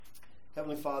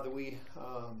Heavenly Father, we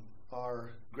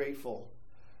are grateful,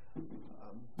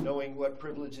 knowing what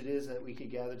privilege it is that we could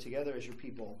gather together as your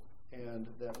people and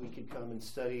that we could come and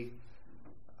study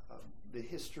the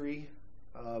history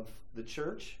of the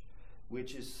church,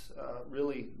 which is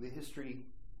really the history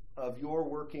of your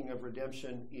working of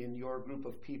redemption in your group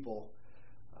of people,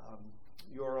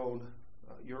 your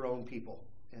own people.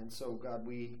 And so, God,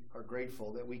 we are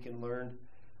grateful that we can learn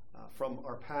from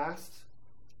our past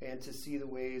and to see the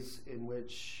ways in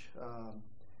which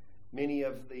many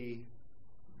of the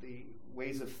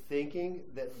ways of thinking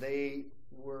that they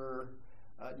were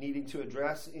needing to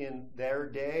address in their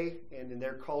day and in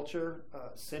their culture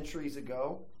centuries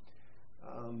ago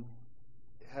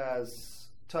has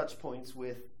touch points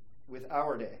with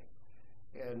our day.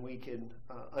 And we can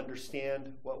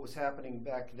understand what was happening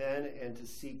back then and to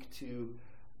seek to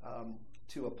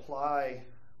apply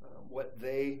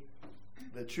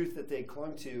the truth that they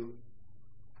clung to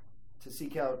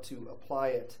seek out to apply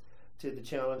it to the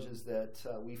challenges that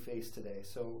we face today.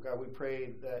 So, God, we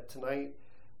pray that tonight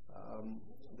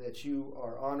that you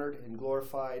are honored and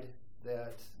glorified,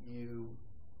 that you,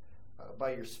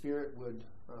 by your Spirit, would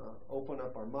open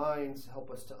up our minds, help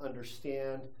us to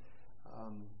understand,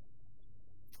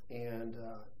 and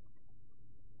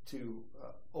to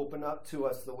open up to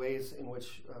us the ways in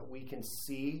which we can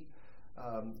see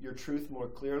your truth more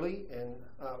clearly and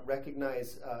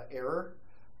recognize error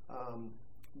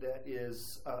that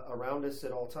is around us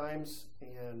at all times,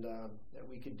 and that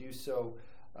we could do so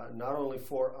not only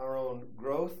for our own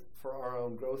growth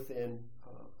in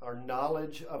our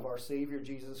knowledge of our Savior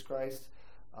Jesus Christ,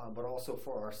 but also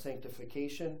for our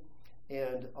sanctification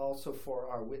and also for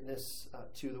our witness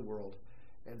to the world.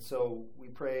 And so we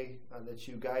pray that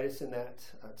you guide us in that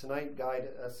tonight, guide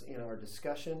us in our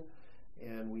discussion,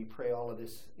 and we pray all of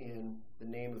this in the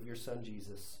name of your Son,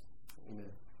 Jesus. Amen.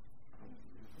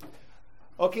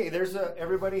 Okay,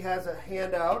 everybody has a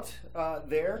handout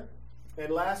there.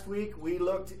 And last week we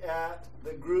looked at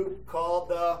the group called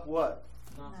the what?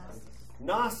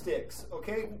 Gnostics.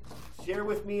 Okay, share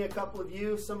with me, a couple of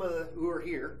you, some of who are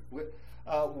here.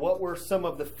 What were some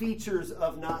of the features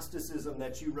of Gnosticism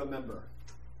that you remember?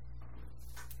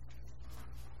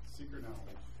 Secret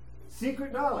knowledge.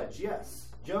 Secret knowledge, yes.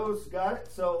 Joe's got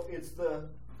it. So it's the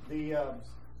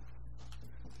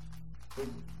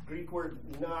Greek word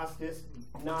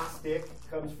gnostic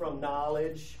comes from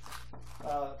knowledge.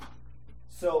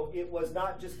 So it was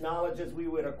not just knowledge as we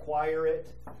would acquire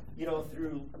it,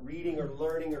 through reading or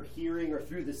learning or hearing or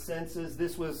through the senses.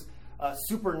 This was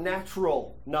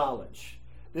supernatural knowledge.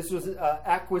 This was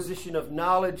acquisition of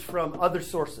knowledge from other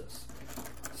sources.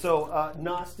 So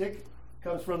Gnostic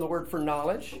comes from the word for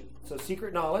knowledge. So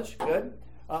secret knowledge, good.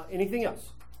 Anything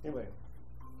else? Anyway.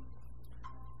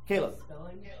 Caleb.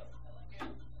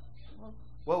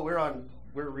 Well, we're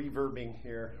reverbing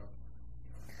here.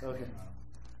 Okay.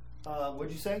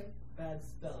 What'd you say? Bad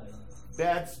spelling.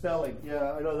 Bad spelling.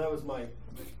 Yeah, I know that was mine.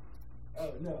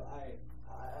 Oh no,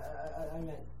 I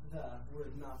meant the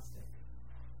word Gnostic.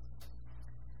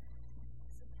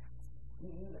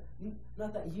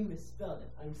 Not that you misspelled it.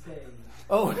 I'm saying.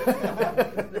 Oh.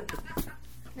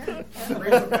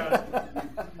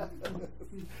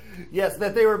 Yes,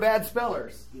 that they were bad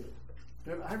spellers. Yeah.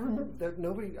 I remember that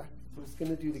nobody. I was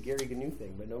going to do the Gary Gnu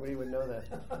thing, but nobody would know that.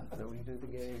 Nobody did the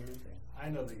Gary Gnu thing. I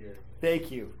know the Gary.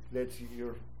 Thank you.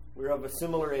 We're of a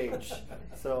similar age.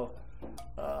 So,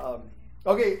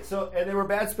 okay. So, and they were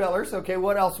bad spellers. Okay.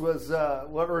 What else was?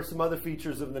 What were some other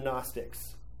features of the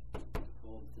Gnostics?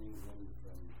 Pulled things in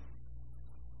from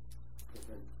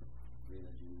different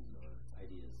religions or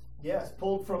ideas. Yes,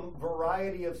 pulled from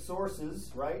variety of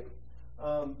sources, right?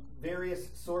 Various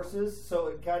sources. So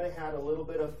it kind of had a little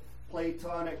bit of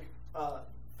Platonic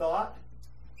thought.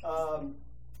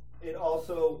 It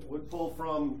also would pull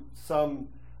from some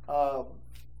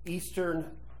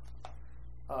Eastern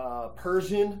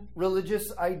Persian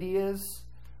religious ideas,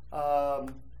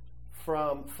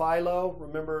 from Philo.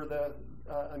 Remember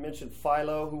I mentioned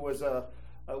Philo, who was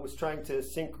trying to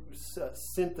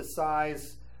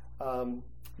synthesize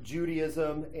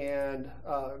Judaism and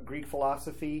Greek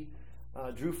philosophy.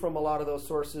 Drew from a lot of those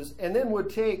sources, and then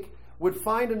would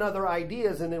find another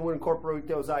ideas and then would incorporate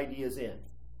those ideas in.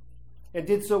 And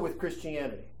did so with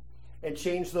Christianity. And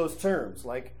changed those terms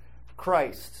like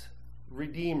Christ,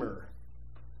 Redeemer.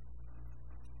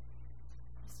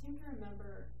 I seem to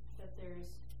remember that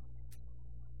there's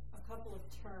a couple of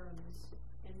terms,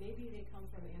 and maybe they come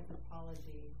from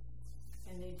anthropology,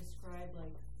 and they describe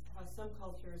like how some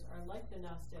cultures are like the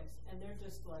Gnostics, and they're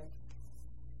just like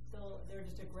they're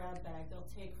just a grab bag. They'll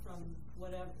take from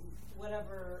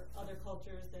whatever other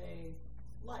cultures they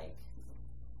like,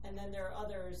 And then there are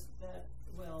others that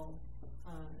will,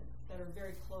 that are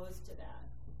very close to that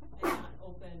and not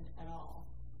open at all.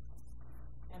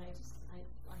 And I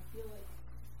feel like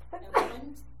at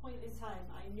one point in time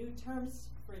I knew terms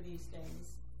for these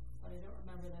things, but I don't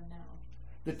remember them now.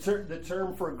 The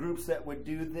term for groups that would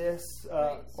do this,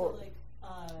 Right, so or like,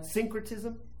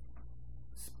 syncretism,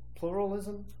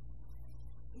 pluralism.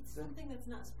 it's something that's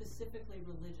not specifically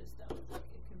religious though. Like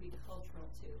it can be cultural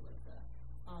too.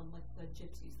 Like the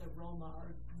gypsies, the Roma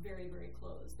are very, very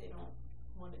close. They don't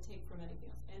want to take from anything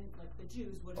else. And like the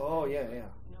Jews would. Oh yeah,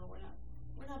 yeah. No,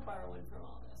 we're not borrowing from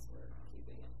all this. We're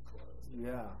keeping it closed.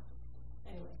 Yeah.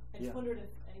 Anyway, I just wondered if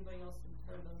anybody else had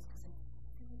heard those because I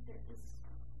feel like there is.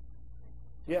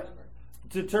 Yeah.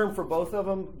 The term for both of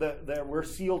them, that we're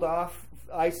sealed off,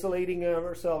 isolating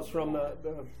ourselves from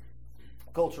the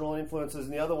cultural influences,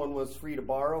 and the other one was free to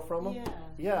borrow from them. Yeah.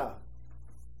 Yeah.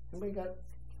 Anybody got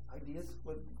ideas?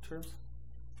 What terms?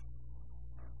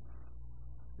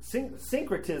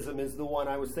 Syncretism is the one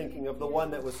I was thinking of, the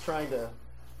one that was trying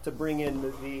to bring in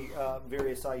the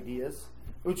various ideas,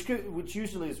 which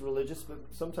usually is religious, but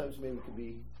sometimes maybe could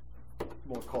be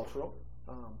more cultural.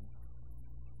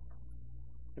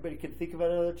 Anybody can think of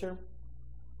another term?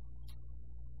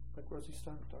 Like Rosie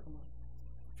started talking about?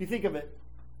 If you think of it,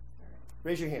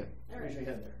 raise your hand. All Raise right.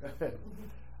 your hand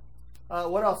there.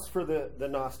 What else for the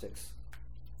Gnostics?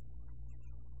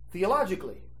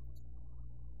 Theologically.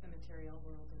 The material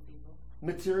world is evil.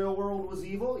 Material world was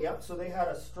evil. Yep. So they had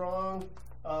a strong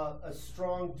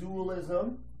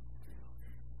dualism,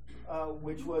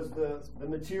 which was the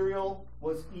material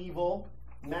was evil,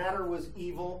 matter was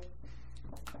evil,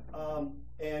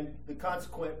 and the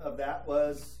consequent of that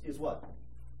is what?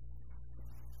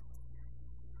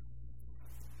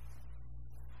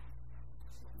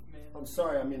 I'm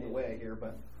sorry, I'm in the way here,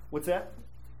 but what's that?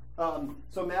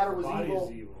 So matter was Body evil.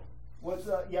 is evil. What's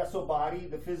so body,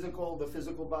 the physical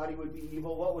body would be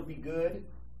evil. What would be good?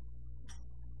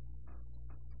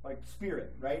 Like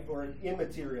spirit, right? Or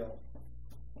immaterial.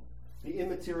 The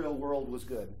immaterial world was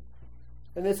good.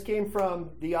 And this came from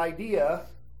the idea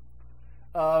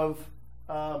of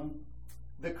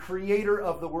the creator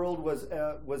of the world was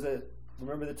a,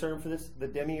 remember the term for this? The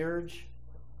demiurge.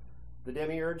 The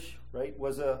demiurge, right?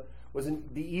 Was the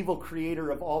evil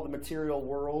creator of all the material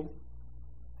world.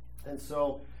 And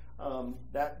so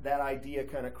that idea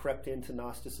kind of crept into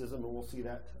Gnosticism, and we'll see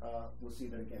that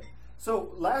again.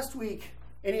 So last week,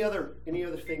 any other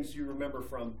things you remember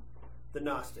from the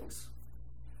Gnostics?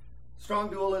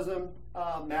 Strong dualism,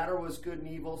 matter was good and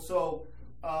evil. So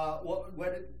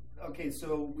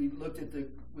so we looked at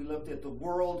the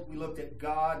world, we looked at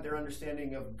God. Their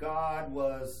understanding of God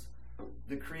was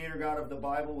the creator God of the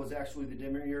Bible was actually the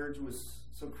demiurge,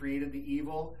 created the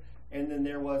evil. And then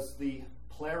there was the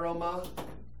pleroma,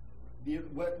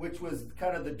 which was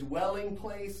kind of the dwelling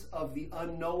place of the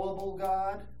unknowable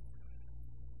God.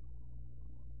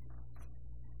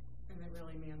 And that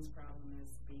really man's problem is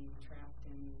being trapped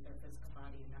in their physical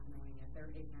body and not knowing it. Their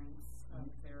ignorance of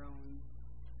their own,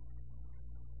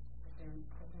 that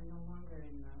they're no longer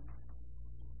in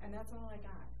the, and that's all I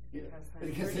got.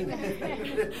 Because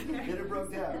it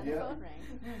broke down. Yeah.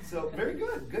 So very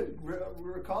good. We're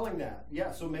recalling that.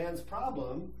 Yeah. So man's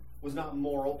problem was not a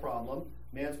moral problem.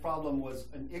 Man's problem was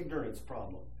an ignorance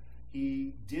problem.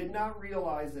 He did not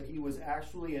realize that he was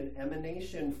actually an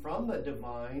emanation from the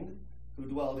divine who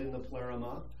dwelled in the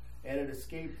pleroma, and had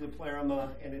escaped the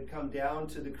pleroma and had come down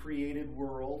to the created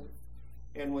world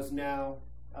and was now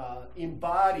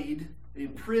embodied,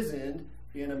 imprisoned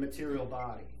in a material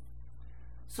body.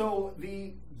 So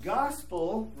the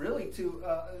gospel, really, to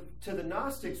the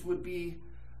Gnostics would be,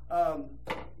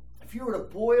 if you were to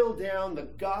boil down the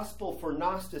gospel for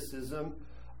Gnosticism,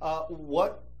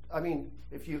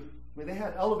 they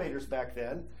had elevators back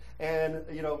then, and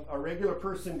a regular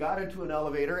person got into an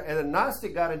elevator, and a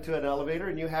Gnostic got into an elevator,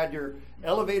 and you had your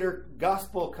elevator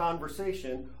gospel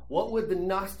conversation. What would the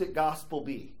Gnostic gospel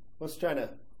be? Let's try to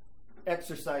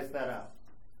exercise that out.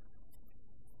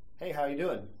 Hey, how you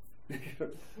doing?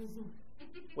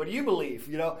 What do you believe?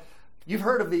 You've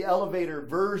heard of the elevator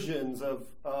versions of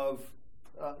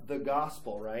the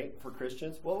gospel, right? For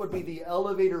Christians, what would be the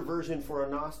elevator version for a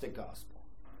Gnostic gospel?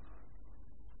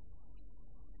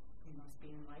 You must be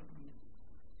enlightened.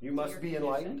 You must be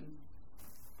enlightened.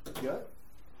 Good.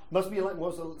 Must be enlightened.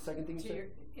 What was the second thing you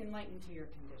said? Enlightened to your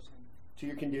condition. To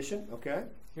your condition. Okay.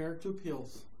 Here are two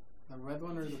pills. The red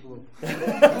one or the blue?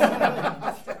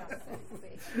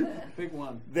 Pick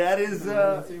one. That is.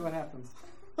 Let's see what happens.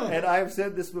 And I've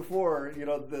said this before.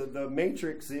 The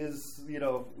Matrix is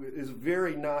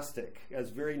very Gnostic, has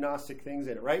very Gnostic things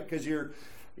in it, right? Because you're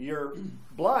you're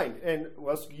blind. And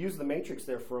let's use the Matrix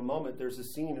there for a moment. There's a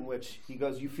scene in which he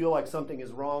goes, you feel like something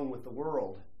is wrong with the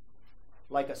world,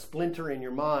 like a splinter in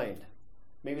your mind.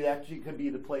 Maybe that could be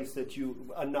the place that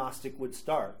a Gnostic would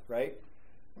start, right?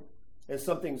 And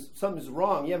something's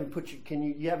wrong. You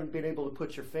haven't been able to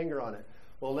put your finger on it.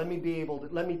 Well, let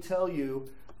me tell you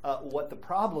what the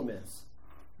problem is.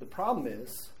 The problem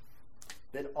is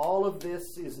that all of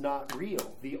this is not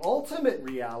real. The ultimate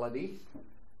reality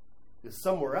is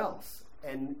somewhere else.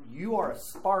 And you are a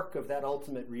spark of that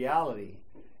ultimate reality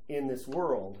in this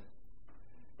world.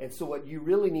 And so what you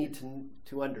really need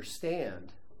to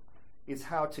understand is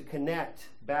how to connect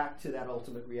back to that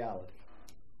ultimate reality.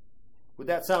 Would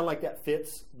that sound like that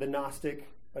fits a Gnostic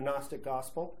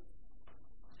gospel?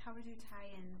 How would you tie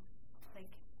in, like,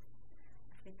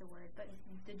 I forget the word, but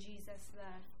the Jesus,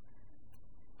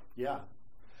 Yeah.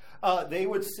 They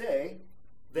would say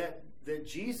that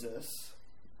Jesus,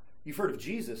 you've heard of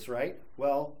Jesus, right?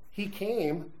 Well, he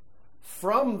came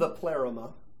from the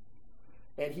pleroma,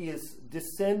 and he is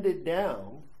descended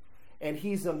down, and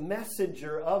he's a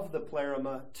messenger of the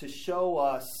pleroma to show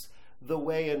us the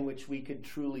way in which we could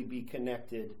truly be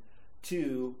connected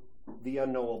to the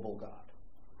unknowable God.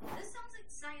 This sounds like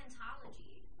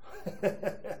Scientology.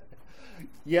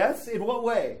 Yes? In what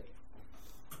way?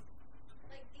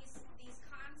 Like these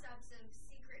concepts of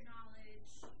secret knowledge,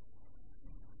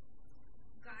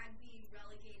 God being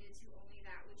relegated to only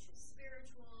that which is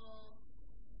spiritual,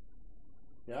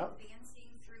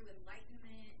 advancing through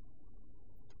enlightenment,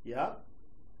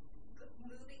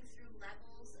 moving through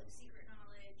levels of secret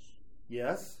knowledge.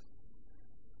 Yes.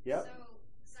 Yep. So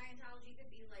Scientology could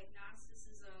be like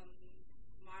Gnosticism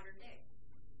modern day.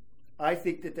 I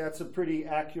think that's a pretty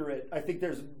accurate. I think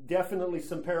there's definitely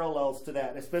some parallels to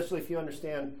that, especially if you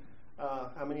understand.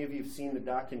 How many of you have seen the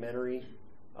documentary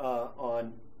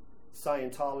on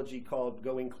Scientology called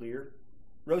Going Clear?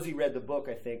 Rosie read the book,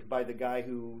 I think, by the guy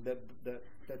who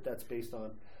that's based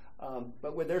on.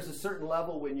 But when there's a certain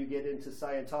level when you get into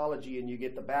Scientology and you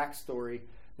get the backstory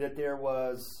that there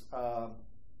was, what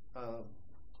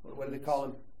do they call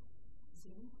him?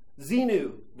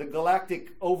 Xenu, the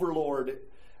galactic overlord,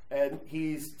 and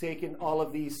he's taken all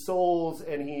of these souls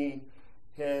and he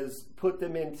has put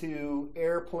them into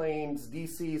airplanes,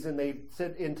 DCs, and they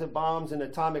sent into bombs and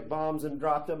atomic bombs and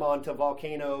dropped them onto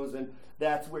volcanoes, and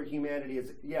that's where humanity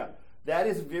is. Yeah, that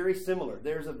is very similar.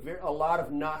 There's a lot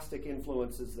of Gnostic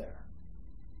influences there.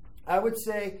 I would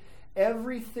say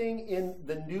everything in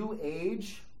the New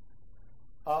Age,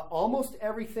 almost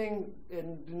everything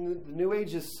in the New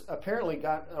Age has apparently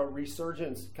got a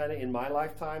resurgence kind of in my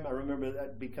lifetime. I remember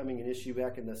that becoming an issue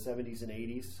back in the 70s and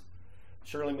 80s.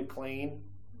 Shirley MacLaine,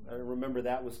 I remember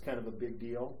that was kind of a big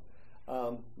deal.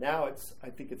 Now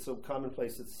I think it's so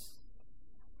commonplace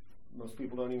most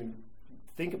people don't even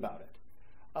think about it.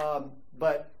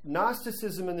 But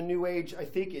Gnosticism in the New Age, I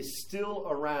think, is still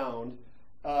around.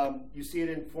 You see it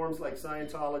in forms like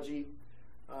Scientology.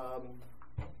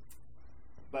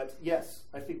 But yes,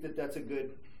 I think that's a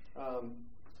good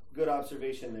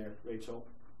observation there, Rachel.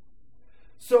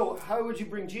 So how would you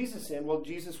bring Jesus in? Well,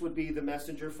 Jesus would be the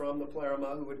messenger from the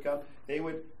pleroma who would come.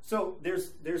 So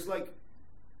there's like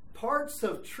parts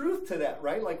of truth to that,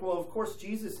 right? Like, well, of course,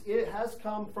 Jesus has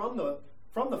come from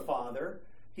the Father.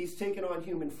 He's taken on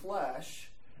human flesh.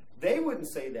 They wouldn't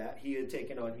say that he had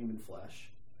taken on human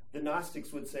flesh. The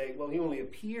Gnostics would say, well, he only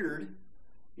appeared,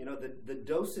 the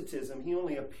docetism, he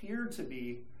only appeared to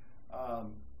be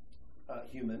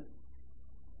human.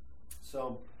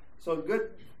 So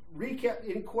good recap.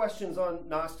 Any questions on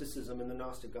Gnosticism and the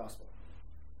Gnostic gospel?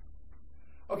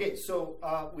 Okay,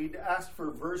 so we'd asked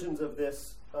for versions of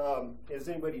this. Has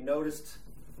anybody noticed,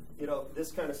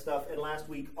 this kind of stuff? And last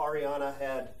week, Ariana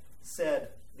had said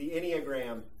the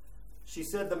Enneagram. She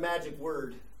said the magic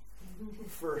word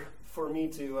for me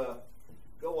to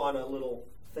go on a little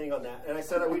thing on that. And I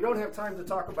said, we don't have time to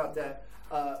talk about that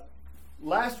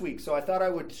last week, so I thought I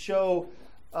would show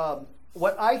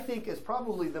what I think is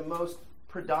probably the most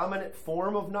predominant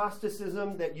form of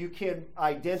Gnosticism that you can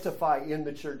identify in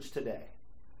the church today.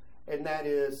 And that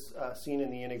is seen in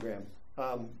the Enneagram.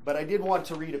 But I did want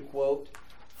to read a quote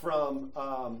from,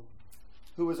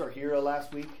 who was our hero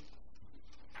last week?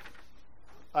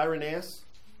 Irenaeus.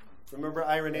 Remember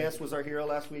Irenaeus was our hero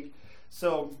last week?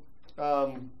 So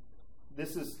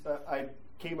this is, I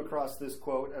came across this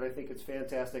quote, and I think it's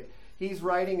fantastic. He's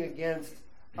writing against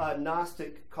a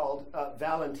Gnostic called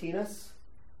Valentinus,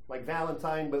 like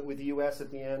Valentine, but with the U.S.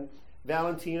 at the end.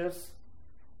 Valentinus.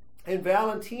 And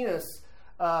Valentinus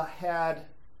had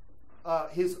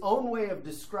his own way of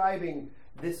describing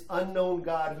this unknown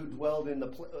God who dwelled in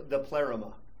the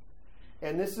pleroma.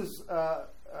 And this is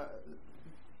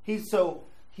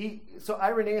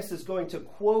Irenaeus is going to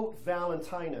quote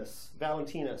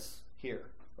Valentinus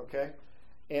here, okay?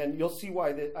 And you'll see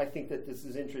why I think that this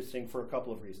is interesting for a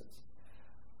couple of reasons.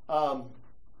 Let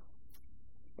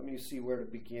me see where to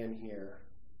begin here.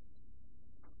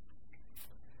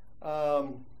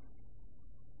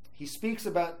 He speaks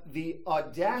about the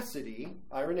audacity,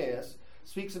 Irenaeus,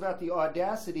 speaks about the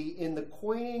audacity in the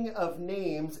coining of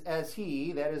names as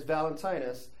he, that is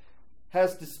Valentinus,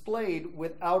 has displayed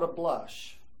without a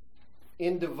blush,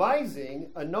 in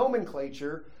devising a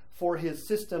nomenclature for his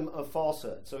system of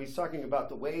falsehood. So he's talking about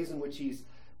the ways in which he's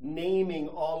naming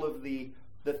all of the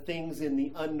things in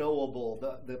the unknowable,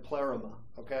 the pleroma,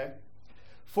 okay?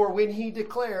 For when he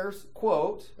declares,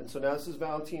 quote, and so now this is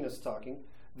Valentinus talking,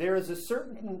 there is a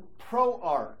certain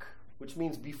proarch, which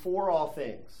means before all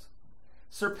things,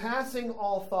 surpassing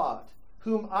all thought,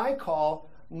 whom I call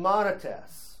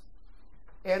monotes.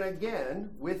 And again,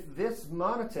 with this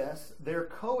monotes, there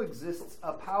coexists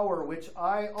a power which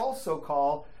I also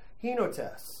call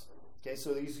henotes. Okay,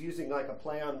 so he's using like a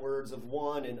play on words of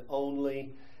one and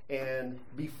only and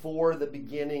before the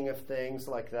beginning of things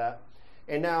like that.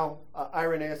 And now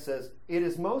Irenaeus says, it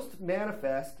is most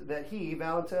manifest that he,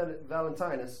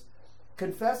 Valentinus,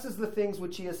 confesses the things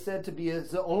which he has said to be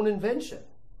his own invention,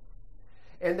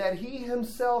 and that he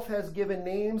himself has given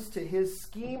names to his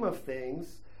scheme of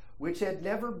things which had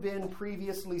never been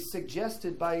previously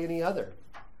suggested by any other.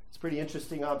 It's a pretty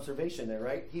interesting observation there,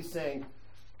 right? He's saying,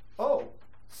 oh,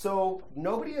 so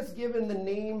nobody has given the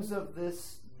names of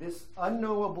this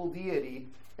unknowable deity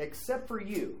except for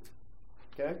you.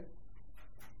 Okay?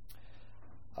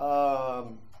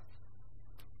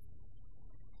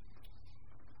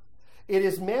 It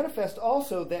is manifest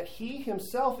also that he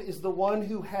himself is the one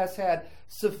who has had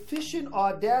sufficient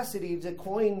audacity to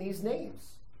coin these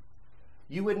names.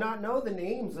 You would not know the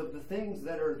names of the things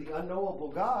that are the unknowable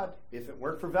God if it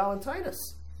weren't for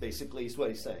Valentinus, basically is what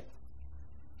he's saying.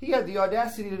 He had the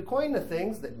audacity to coin the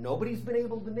things that nobody's been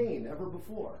able to name ever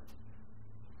before.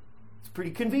 It's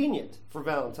pretty convenient for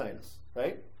Valentinus,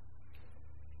 right?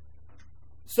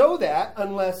 So that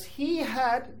unless he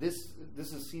had,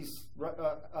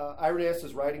 Irenaeus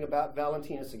is writing about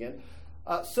Valentinus again,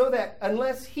 so that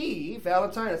unless he,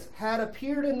 Valentinus, had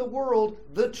appeared in the world,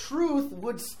 the truth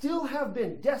would still have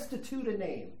been destitute a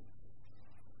name.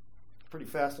 Pretty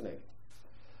fascinating.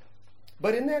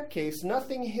 But in that case,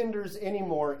 nothing hinders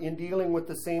anymore in dealing with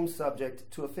the same subject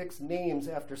to affix names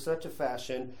after such a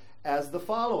fashion as the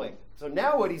following. So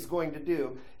now what he's going to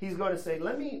do, he's going to say,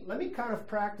 let me kind of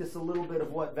practice a little bit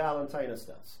of what Valentinus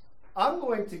does. I'm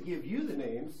going to give you the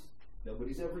names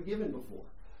nobody's ever given before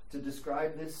to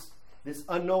describe this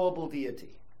unknowable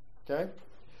deity. Okay?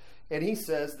 And he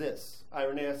says this,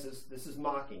 Irenaeus this is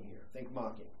mocking here. Think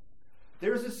mocking.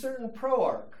 There's a certain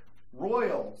proarch,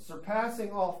 royal,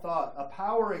 surpassing all thought, a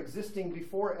power existing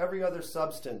before every other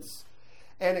substance,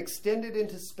 and extended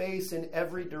into space in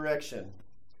every direction.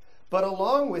 But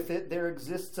along with it, there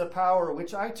exists a power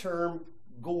which I term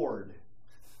gourd.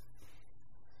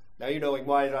 Now you're knowing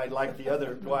why I like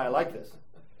this.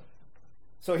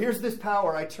 So here's this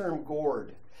power I term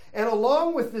gourd. And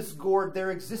along with this gourd,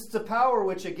 there exists a power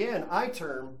which, again, I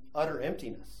term utter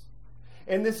emptiness.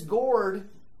 And this gourd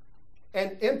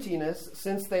and emptiness,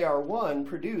 since they are one,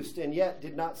 produced and yet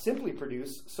did not simply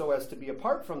produce, so as to be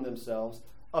apart from themselves,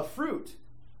 a fruit,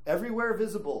 everywhere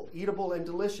visible, eatable and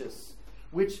delicious,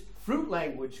 which fruit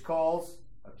language calls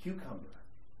a cucumber.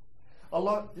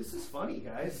 This is funny,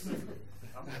 guys.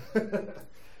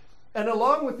 And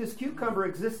along with this cucumber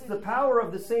exists the power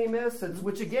of the same essence,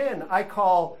 which again I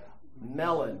call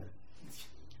melon.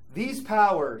 These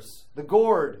powers, the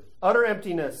gourd, utter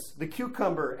emptiness, the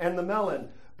cucumber, and the melon,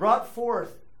 brought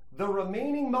forth the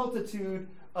remaining multitude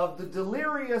of the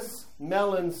delirious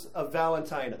melons of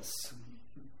Valentinus.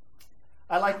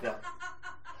 I like that.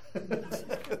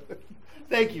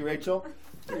 Thank you, Rachel.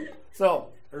 So,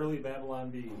 Early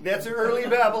Babylon Bee. That's an early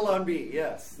Babylon Bee,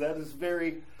 yes. That is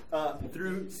very,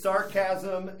 through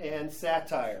sarcasm and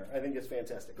satire. I think it's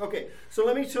fantastic. Okay, so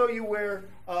let me show you where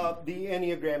the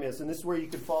Enneagram is, and this is where you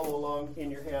can follow along in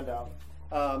your handout.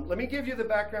 Let me give you the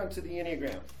background to the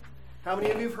Enneagram. How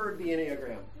many of you have heard the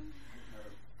Enneagram?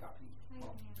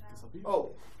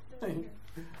 Oh. Right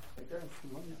there.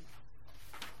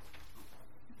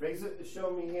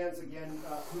 Show me hands again.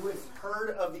 Who has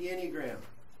heard of the Enneagram?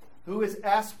 Who has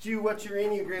asked you what your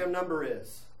Enneagram number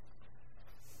is?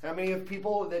 How many of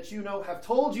people that you know have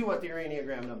told you what their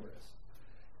Enneagram number is?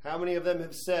 How many of them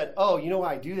have said, oh, you know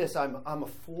why I do this? I'm a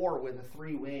 4 with a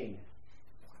 3 wing.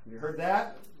 Have you heard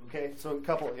that? Okay, so a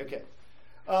couple. Okay.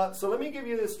 So let me give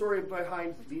you the story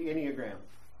behind the Enneagram.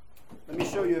 let me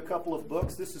show you a couple of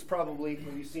books. This is probably,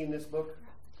 have you seen this book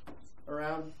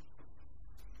around?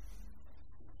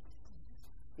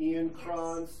 Ian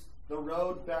Cron's The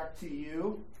Road Back to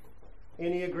You,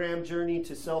 Enneagram Journey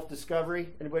to Self-Discovery.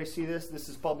 Anybody see this? This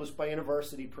is published by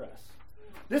University Press.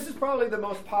 This is probably the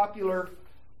most popular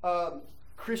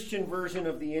Christian version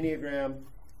of the Enneagram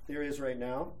there is right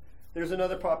now. There's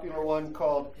another popular one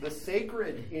called The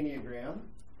Sacred Enneagram.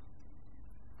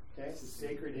 Okay, it's the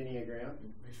Sacred Enneagram.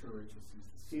 Make sure Rachel sees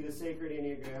this. See the Sacred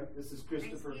Enneagram? This is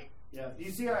Christopher. Yeah. Do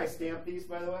you see how I stamped these,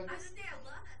 by the way? I was gonna say, I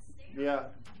love that stamp. Yeah.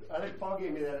 I think Paul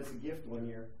gave me that as a gift one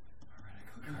year.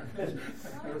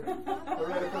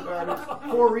 Heretical garbage.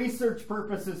 For research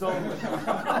purposes only.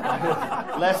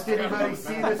 Lest anybody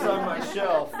see this on my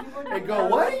shelf and go,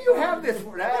 why do you have this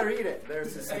for? Ah, read it.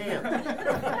 There's a stamp.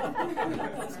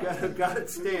 It's got it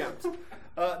stamped.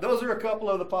 Those are a couple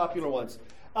of the popular ones.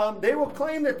 They will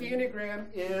claim that the Enneagram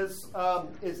is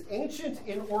ancient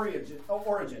in origin.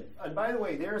 And by the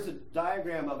way, there's a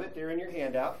diagram of it there in your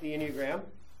handout, the Enneagram.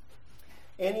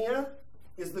 Ennea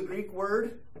is the Greek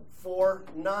word for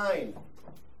 9,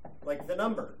 like the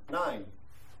number 9.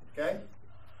 Okay,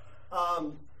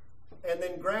 and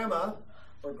then gramma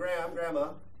or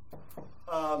gramma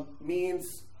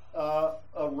means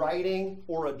a writing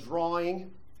or a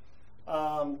drawing,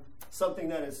 something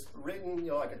that is written,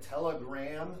 like a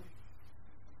telegram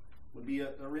would be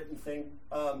a written thing.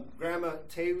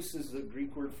 Grammateus is the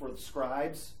Greek word for the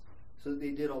scribes, so they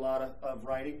did a lot of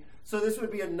writing. So this would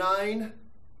be a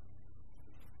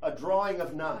drawing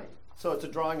of 9. So it's a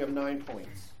drawing of 9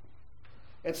 points.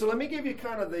 And so let me give you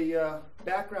kind of the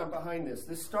background behind this.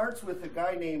 This starts with a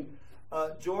guy named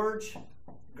George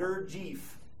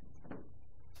Gurdjieff.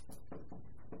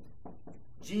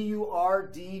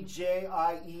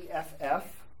 Gurdjieff.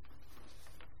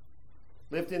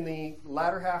 Lived in the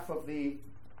latter half of the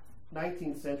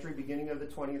 19th century, beginning of the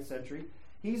 20th century.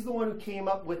 He's the one who came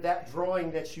up with that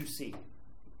drawing that you see.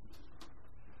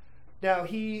 Now,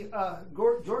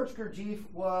 George Gurdjieff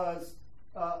was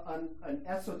an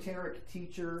esoteric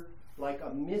teacher, like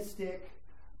a mystic.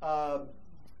 Who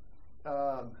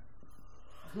are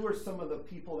some of the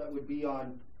people that would be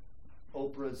on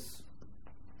Oprah's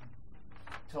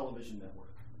television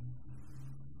network?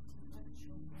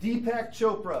 Deepak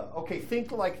Chopra. Okay,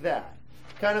 think like that.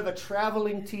 Kind of a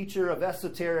traveling teacher of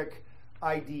esoteric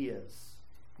ideas.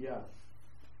 Yeah.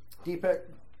 Deepak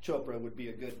Chopra would be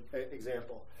a good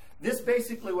example. This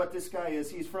basically what this guy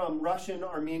is. He's from Russian,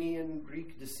 Armenian,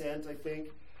 Greek descent, I think,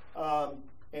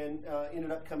 and ended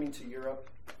up coming to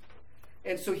Europe.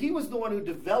 And so he was the one who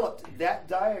developed that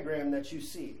diagram that you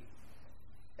see.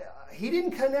 He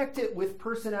didn't connect it with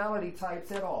personality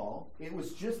types at all. It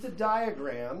was just a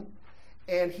diagram.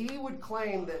 And he would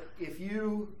claim that if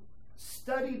you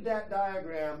studied that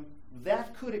diagram,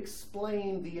 that could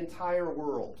explain the entire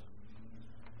world.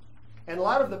 And a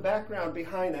lot of the background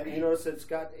behind that, you notice it's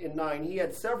got in 9, he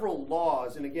had several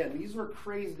laws. And again, these were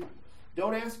crazy.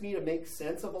 Don't ask me to make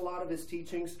sense of a lot of his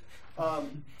teachings.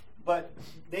 But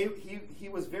he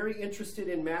was very interested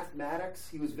in mathematics.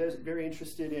 He was very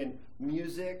interested in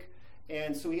music.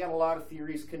 And so he had a lot of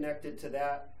theories connected to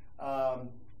that. How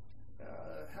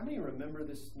many remember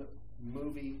this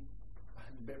movie?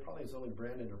 Probably it's only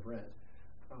Brandon or Brent.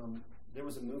 There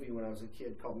was a movie when I was a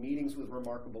kid called Meetings with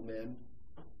Remarkable Men.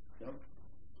 No?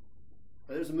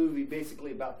 There's a movie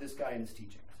basically about this guy and his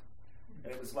teachings.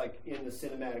 And it was like in the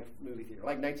cinematic movie theater,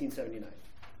 like 1979.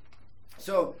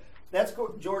 So that's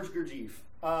George Gurdjieff.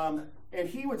 And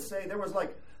he would say there was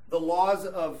like the laws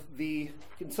of the...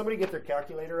 Can somebody get their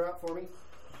calculator out for me?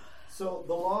 So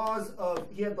the laws of...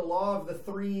 He had the law of the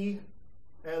 3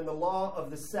 and the law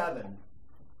of the 7.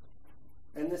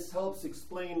 And this helps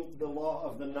explain the law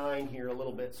of the 9 here a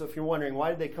little bit. So if you're wondering, why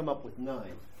did they come up with 9?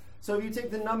 So if you take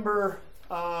the number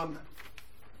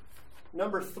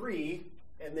 3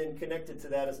 and then connected to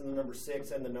that is the number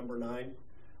 6 and the number 9.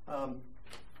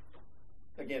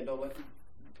 Again,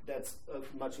 that's a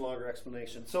much longer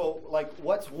explanation. So, like,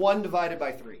 what's 1 divided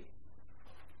by 3?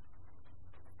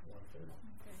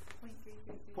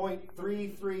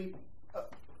 0.33.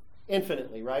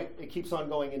 Infinitely, right? It keeps on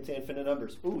going into infinite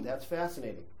numbers. Ooh, that's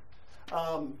fascinating.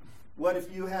 What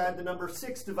if you had the number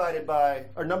 6 divided by,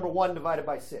 or number 1 divided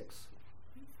by 6?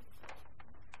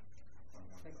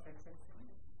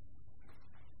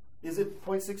 Is it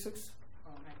 0.66?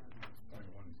 Oh, I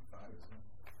don't know.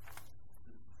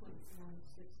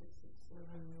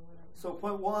 So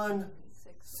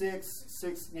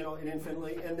 0.166, and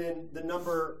infinitely, and then the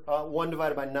number 1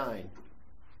 divided by 9.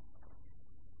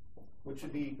 which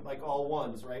would be like all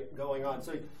ones, right, going on.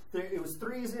 So it was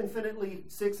 3's infinitely,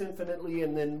 6 infinitely,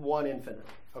 and then 1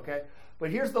 infinitely, okay? But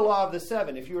here's the law of the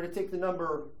 7. If you were to take the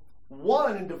number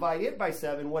 1 and divide it by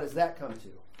 7, what does that come to?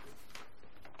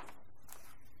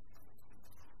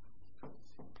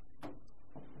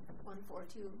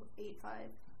 14285.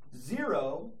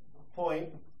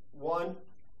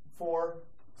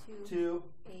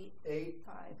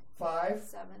 0.14285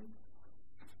 7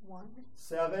 1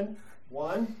 7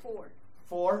 1 4.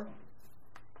 4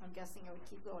 I'm guessing I would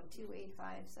keep going.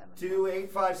 2857.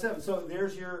 2857. So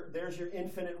there's your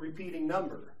infinite repeating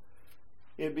number.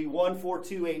 It'd be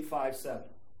 142857.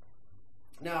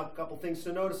 Now, a couple things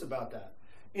to notice about that.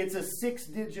 It's a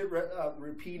 6-digit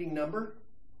repeating number,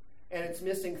 and it's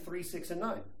missing 3, 6, and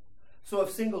 9. So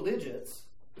if single digits,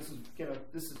 this is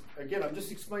again, I'm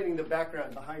just explaining the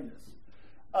background behind this.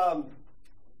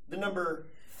 The number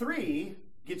 3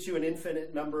 gets you an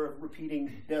infinite number of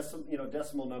repeating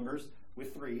decimal numbers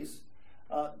with 3s.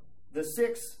 The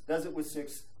 6 does it with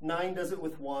 6. 9 does it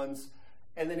with 1s.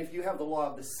 And then if you have the law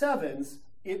of the 7s,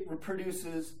 it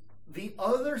reproduces the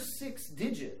other 6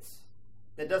 digits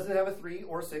that doesn't have a 3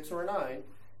 or 6 or a 9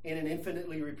 in an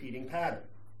infinitely repeating pattern.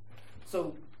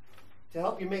 So to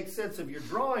help you make sense of your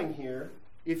drawing here,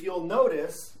 if you'll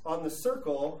notice on the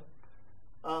circle,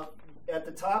 at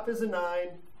the top is a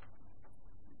 9,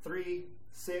 3,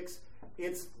 6.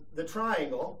 It's the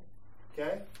triangle,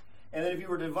 okay? And then if you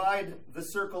were to divide the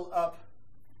circle up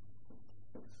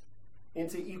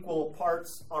into equal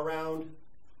parts around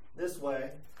this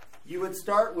way, you would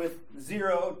start with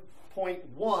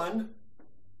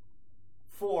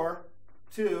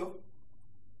 0.142.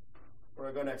 Where do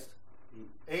I go next?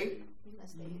 8? You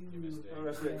missed 8. You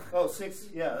missed it. Oh, 6.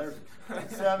 Yeah, there's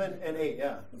 7 and 8.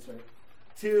 Yeah, that's right.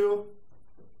 2,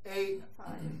 8,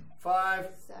 5,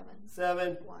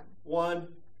 7, 1,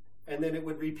 and then it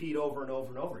would repeat over and over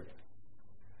and over again.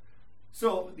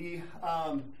 So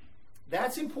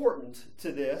that's important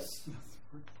to this.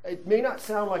 It may not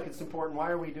sound like it's important. Why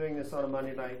are we doing this on a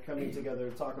Monday night, coming together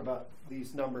to talk about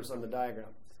these numbers on the diagram?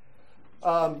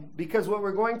 Because what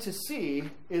we're going to see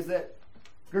is that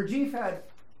Gurdjieff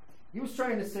was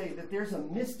trying to say that there's a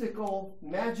mystical,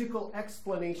 magical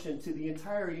explanation to the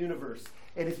entire universe.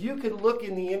 And if you could look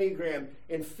in the Enneagram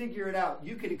and figure it out,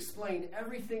 you could explain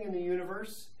everything in the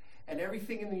universe, and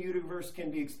everything in the universe can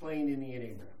be explained in the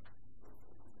Enneagram.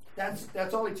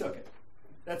 That's all he took it.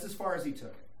 That's as far as he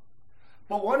took it.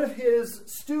 But one of his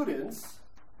students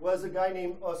was a guy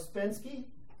named Ouspensky.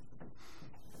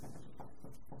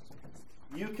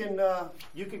 You could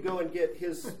go and get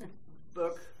his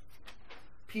book,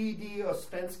 P.D.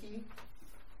 Ouspensky,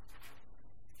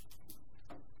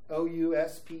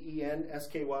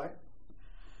 Ouspensky.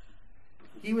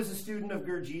 He was a student of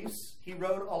Gurdjieff's. He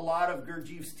wrote a lot of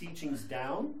Gurdjieff's teachings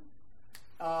down.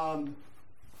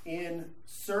 In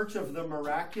Search of the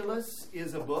Miraculous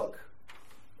is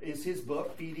his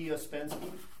book, P.D.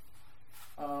 Ouspensky.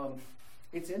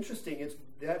 It's interesting.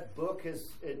 That book has,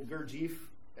 in Gurdjieff,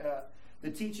 the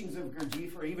teachings of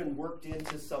Gurdjieff are even worked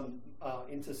into some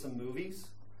movies.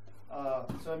 So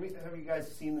have you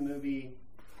guys seen the movie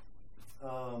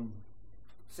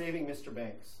Saving Mr.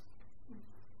 Banks?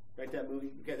 Right, that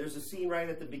movie? Okay, there's a scene right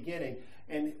at the beginning,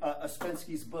 and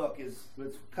Ouspensky's book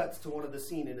cuts to one of the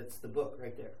scene, and it's the book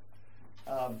right there.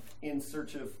 In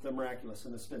Search of the Miraculous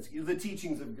and Ouspensky, the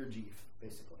teachings of Gurdjieff,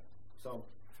 basically. So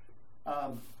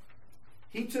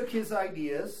he took his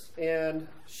ideas and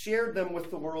shared them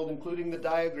with the world, including the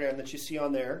diagram that you see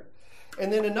on there.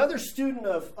 And then another student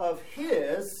of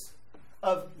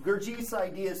Gurdjieff's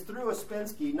ideas through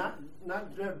Ouspensky, not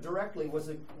directly, was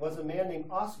a man named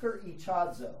Oscar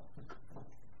Ichazo.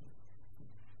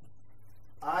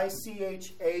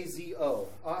 Ichazo.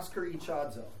 Oscar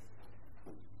Ichazo.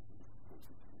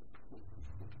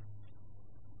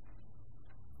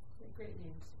 Great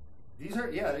names. These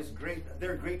are great.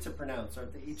 They're great to pronounce,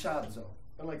 aren't they? Ichazo.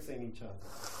 I like saying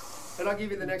Ichazo. And I'll give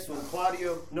you the next one,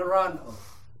 Claudio Naranjo.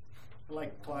 I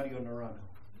like Claudio Naranjo.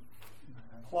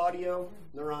 Claudio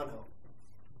Naranjo.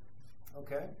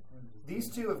 Okay.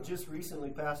 These two have just recently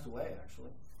passed away,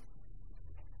 actually.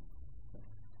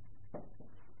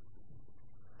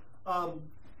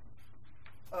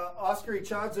 Oscar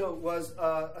Ichazo was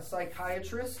a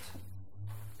psychiatrist,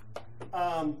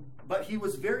 but he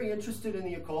was very interested in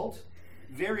the occult,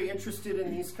 very interested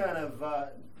in these kind of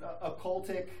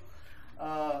occultic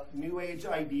New Age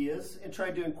ideas, and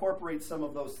tried to incorporate some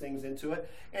of those things into it.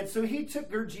 And so he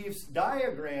took Gurdjieff's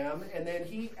diagram, and then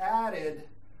he added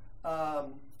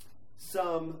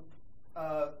some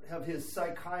of his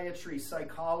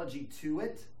psychology to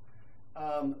it,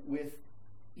 with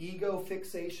ego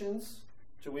fixations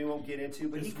so we won't get into.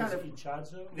 But This he kind was of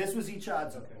Ichazo? This was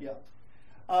Ichazo. Okay. Yeah.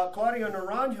 Claudio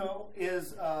Naranjo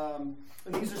is,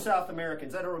 and these are South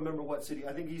Americans. I don't remember what city.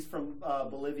 I think he's from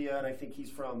Bolivia, and I think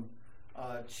he's from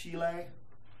Chile.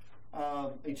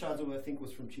 Ichazo, I think,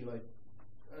 was from Chile.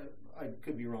 I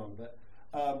could be wrong, but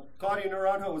Claudio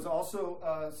Naranjo was also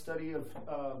a study of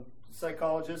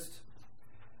psychologist,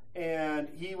 and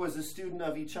he was a student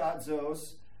of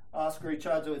Ichazo's. Oscar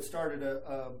Ichazo had started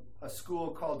a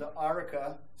school called the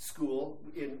Arica School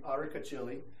in Arica,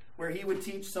 Chile, where he would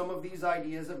teach some of these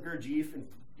ideas of Gurdjieff and,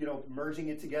 merging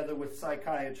it together with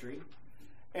psychiatry.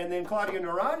 And then Claudio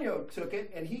Naranjo took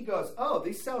it and he goes, oh,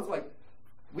 this sounds like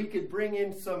we could bring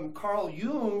in some Carl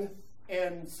Jung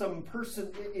and some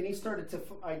person, and he started to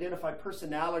identify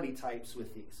personality types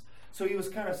with these. So he was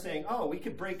kind of saying, oh, we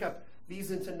could break up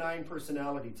these into 9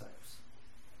 personality types.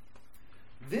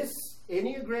 This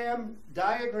Enneagram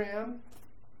diagram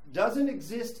doesn't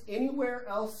exist anywhere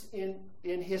else in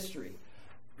history.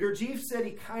 Gurdjieff said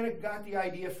he kind of got the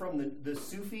idea from the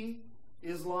Sufi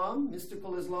Islam,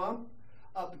 mystical Islam,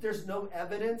 but there's no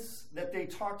evidence that they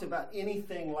talked about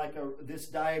anything like this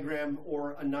diagram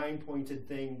or a 9-pointed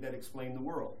thing that explained the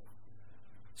world.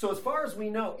 So as far as we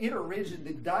know,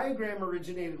 the diagram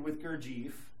originated with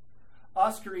Gurdjieff.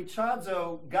 Oscar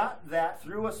Ichazo got that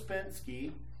through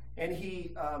Ouspensky, and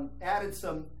he added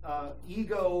some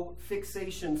ego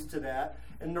fixations to that.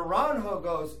 And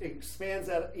Naranjo expands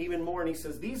that even more, and he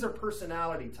says, these are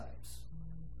personality types.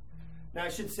 Now, I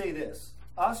should say this.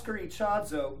 Oscar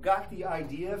Ichazo got the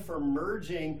idea for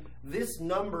merging this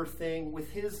number thing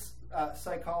with his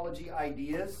psychology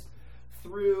ideas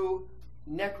through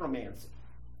necromancy.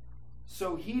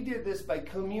 So he did this by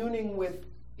communing with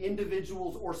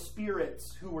individuals or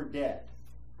spirits who were dead.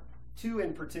 2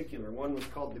 in particular. One was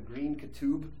called the Green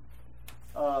Ketub,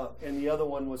 and the other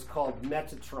one was called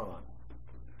Metatron.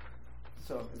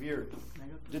 So if you're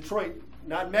Detroit,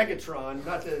 not Megatron,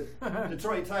 not the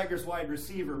Detroit Tigers wide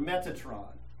receiver, Metatron.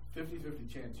 50-50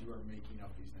 chance you are making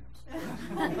up these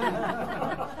names.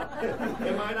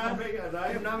 Am I not making?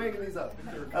 I am not making these up.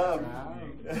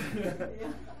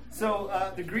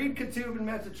 So the Green Ketub and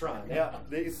Metatron, yeah,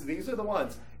 these are the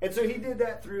ones. And so he did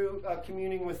that through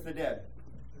communing with the dead.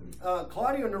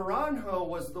 Claudio Naranjo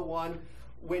was the one,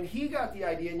 when he got the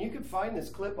idea, and you can find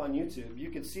this clip on YouTube, you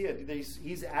can see it.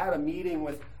 He's at a meeting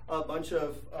with a bunch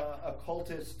of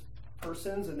occultist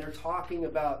persons, and they're talking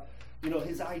about,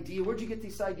 his idea. Where'd you get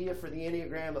this idea for the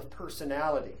Enneagram of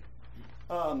personality?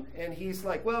 And he's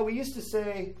like, well, we used to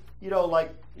say,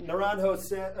 like Naranjo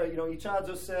said,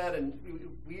 Ichazo said, and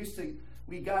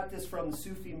we got this from the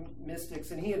Sufi mystics,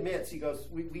 and he admits, he goes,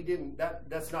 we didn't,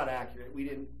 that's not accurate. We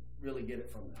didn't really get it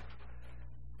from that.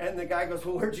 And the guy goes,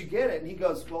 well, where'd you get it? And he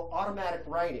goes, well, automatic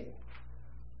writing.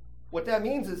 What that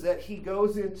means is that he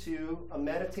goes into a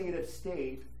meditative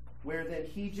state where then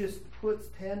he just puts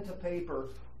pen to paper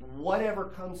whatever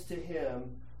comes to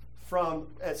him from,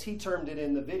 as he termed it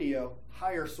in the video,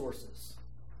 higher sources.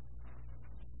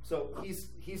 So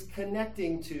he's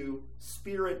connecting to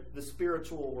the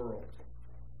spiritual world.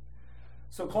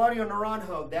 So Claudio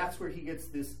Naranjo, that's where he gets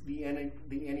the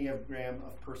Enneagram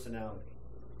of personality.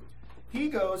 He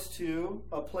goes to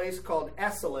a place called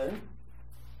Esalen,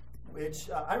 which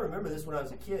I remember this when I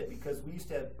was a kid because we used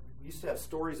to have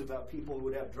stories about people who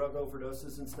would have drug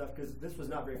overdoses and stuff because this was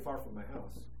not very far from my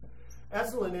house.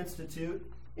 Esalen Institute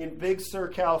in Big Sur,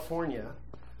 California,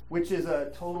 which is a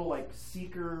total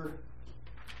seeker,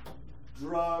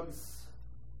 drugs,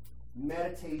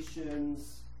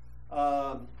 meditations,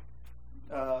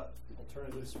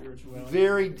 alternative spirituality.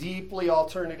 Very deeply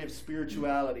alternative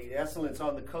spirituality. Esalen, it's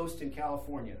on the coast in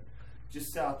California,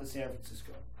 just south of San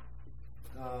Francisco.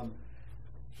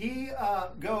 He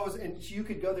goes, and you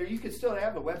could go there. You could still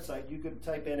have a website. You could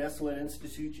type in Esalen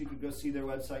Institute. You could go see their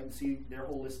website and see their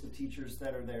whole list of teachers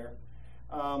that are there.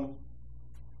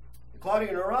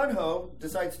 Claudio Naranjo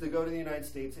decides to go to the United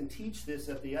States and teach this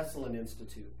at the Esalen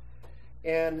Institute.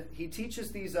 And he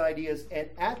teaches these ideas, and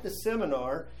at the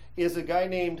seminar is a guy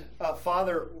named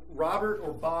Father Robert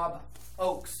or Bob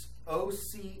Ochs,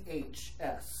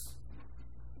 O-C-H-S,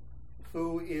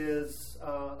 who is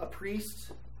a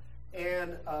priest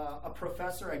and a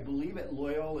professor, I believe, at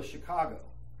Loyola Chicago.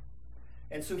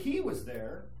 And so he was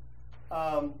there.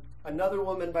 Another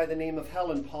woman by the name of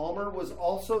Helen Palmer was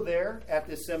also there at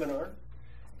this seminar.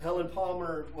 Helen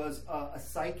Palmer was a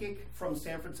psychic from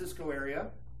San Francisco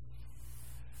area.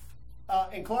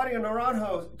 And Claudio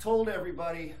Naranjo told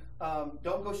everybody,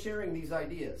 don't go sharing these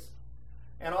ideas.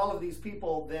 And all of these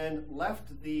people then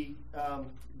left the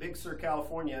Big Sur,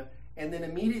 California, and then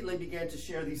immediately began to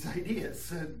share these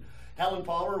ideas. Helen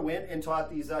Palmer went and taught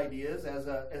these ideas as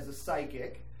a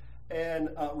psychic and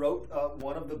wrote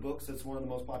one of the books that's one of the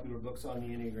most popular books on the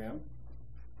Enneagram.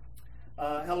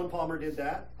 Helen Palmer did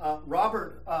that.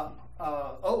 Robert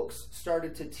Oakes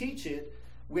started to teach it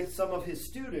with some of his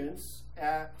students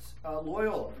at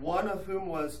Loyola, one of whom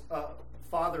was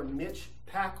Father Mitch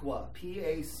Pacwa,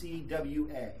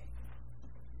 Pacwa,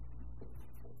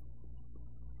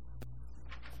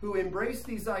 who embraced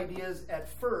these ideas at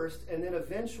first and then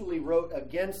eventually wrote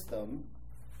against them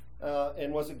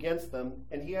and was against them.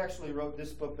 And he actually wrote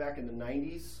this book back in the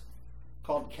 90s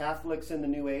called Catholics in the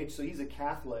New Age. So he's a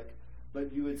Catholic,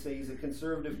 but you would say he's a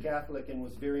conservative Catholic and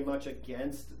was very much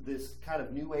against this kind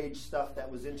of New Age stuff that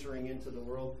was entering into the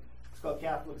world. It's called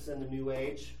Catholics in the New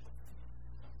Age.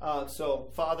 So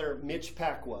Father Mitch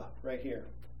Pacwa, right here.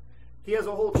 He has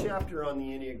a whole chapter on the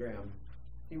Enneagram.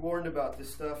 He warned about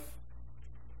this stuff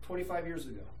 25 years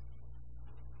ago.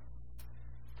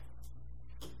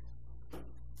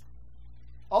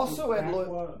 Also at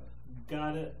Pacwa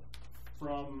got it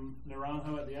from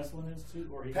Naranjo at the Esalen Institute?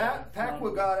 Or he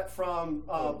Pacwa got it from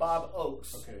Bob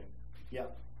Oakes. Okay. Yeah.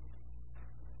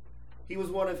 He was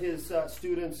one of his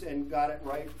students and got it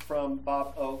right from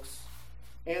Bob Oakes.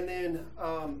 And then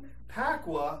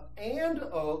Pacwa and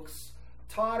Oakes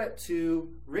taught it to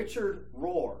Richard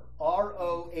Rohr,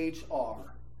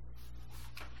 R-O-H-R.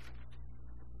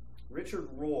 Richard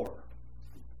Rohr,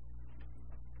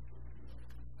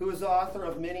 who is the author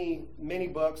of many, many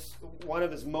books. One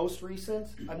of his most recent,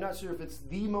 I'm not sure if it's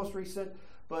the most recent,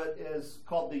 but is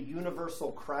called The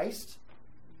Universal Christ.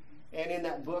 And in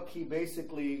that book, he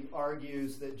basically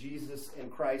argues that Jesus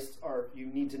and Christ you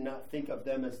need to not think of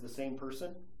them as the same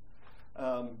person.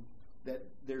 That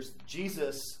there's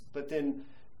Jesus, but then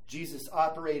Jesus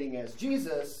operating as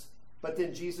Jesus, but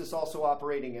then Jesus also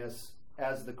operating as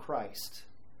the Christ.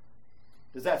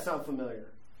 Does that sound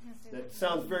familiar? Yes, That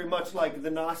sounds very much like the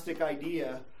Gnostic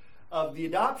idea of the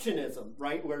adoptionism,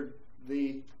 right? Where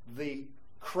the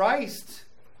Christ,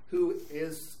 who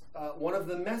is one of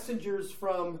the messengers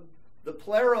from the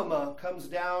Pleroma, comes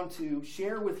down to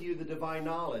share with you the divine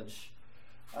knowledge,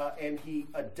 and he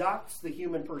adopts the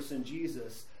human person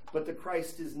Jesus, but the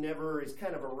Christ is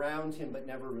kind of around him, but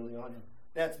never really on him.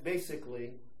 That's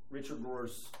basically Richard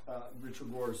Rohr's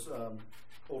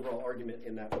overall argument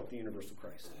in that book, The Universal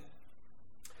Christ.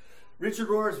 Richard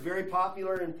Rohr is very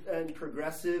popular and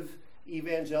progressive,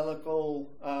 evangelical,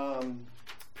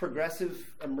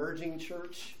 progressive emerging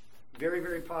church. Very,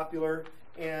 very popular.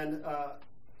 And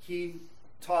he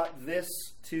taught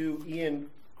this to Ian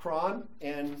Cron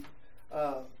and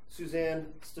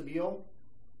Suzanne Stabile.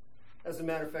 As a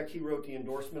matter of fact, he wrote the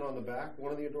endorsement on the back.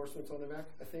 One of the endorsements on the back,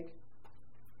 I think.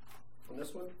 On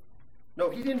this one? No,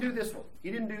 he didn't do this one.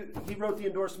 He wrote the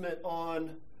endorsement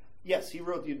on, yes, he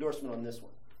wrote the endorsement on this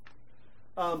one.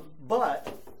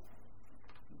 But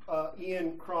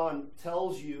Ian Cron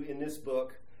tells you in this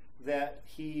book that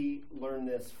he learned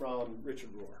this from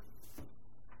Richard Rohr.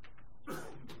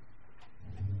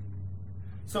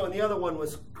 So, and the other one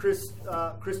was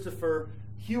Christopher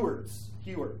Heuertz.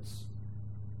 How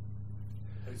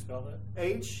do you spell that?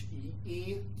 H-E-U-E-R-T-Z.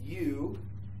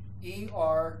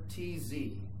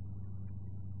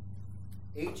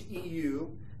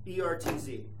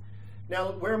 H-E-U-E-R-T-Z.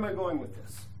 Now, where am I going with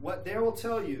this? What they will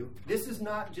tell you, this is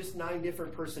not just 9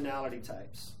 different personality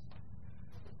types.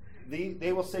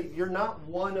 They will say, you're not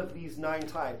one of these 9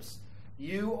 types.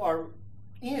 You are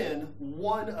in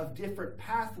one of different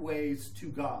pathways to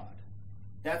God.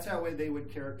 That's how they would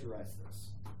characterize this.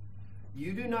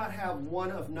 You do not have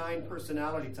one of 9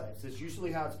 personality types. That's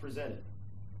usually how it's presented.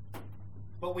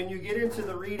 But when you get into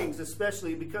the readings,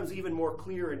 especially, it becomes even more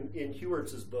clear in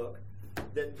Heuertz's book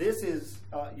that this is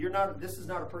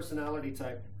not a personality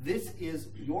type. This is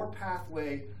your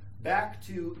pathway back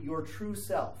to your true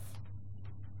self.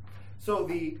 So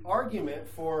the argument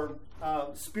for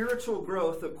spiritual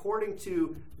growth, according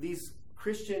to these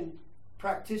Christian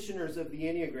practitioners of the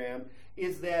Enneagram,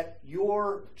 is that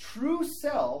your true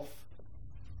self,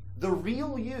 the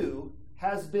real you,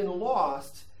 has been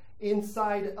lost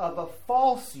inside of a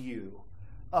false you,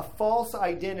 a false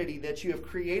identity that you have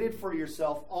created for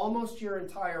yourself almost your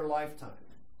entire lifetime.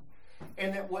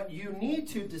 And that what you need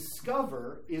to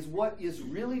discover is what is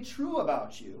really true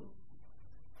about you.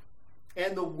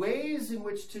 And the ways in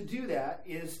which to do that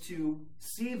is to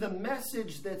see the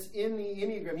message that's in the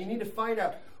Enneagram. You need to find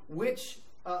out which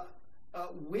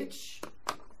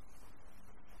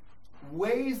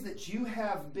ways that you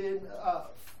have been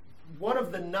one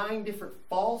of the 9 different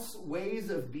false ways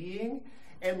of being,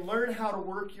 and learn how to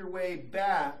work your way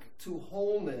back to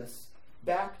wholeness,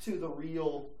 back to the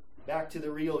real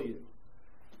you.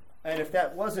 And if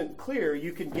that wasn't clear,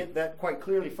 you can get that quite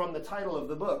clearly from the title of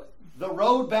the book, The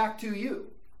Road Back to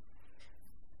You.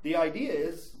 The idea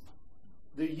is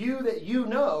the you that you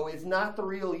know is not the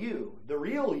real you. The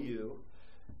real you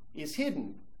is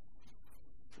hidden,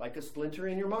 like a splinter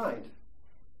in your mind.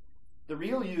 The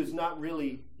real you is not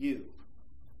really you.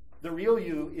 The real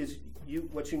you is you,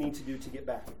 what you need to do to get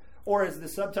back. Or as the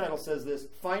subtitle says this,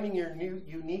 finding your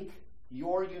unique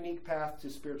path to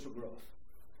spiritual growth.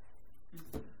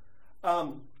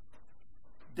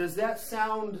 Does that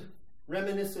sound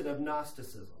reminiscent of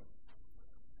Gnosticism?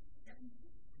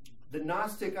 The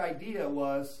Gnostic idea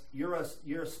was you're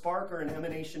a spark or an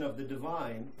emanation of the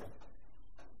divine,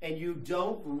 and you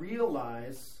don't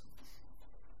realize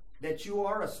that you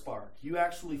are a spark. You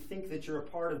actually think that you're a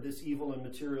part of this evil and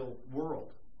material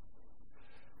world.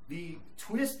 The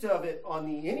twist of it on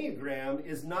the Enneagram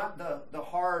is not the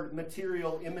hard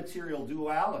material-immaterial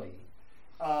duality.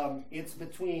 It's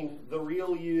between the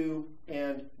real you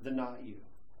and the not you.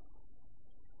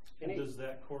 And does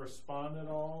that correspond at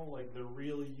all? Like the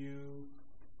real you,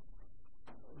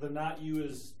 the not you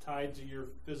is tied to your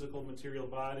physical material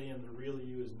body and the real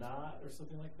you is not, or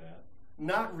something like that?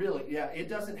 Not really. Yeah, it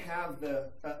doesn't have the...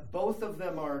 both of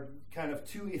them are kind of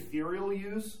two ethereal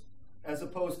yous, as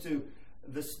opposed to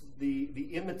the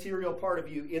immaterial part of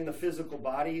you in the physical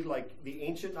body, like the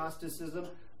ancient Gnosticism.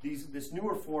 This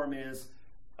newer form is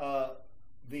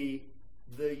the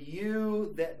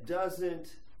you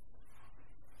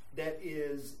that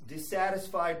is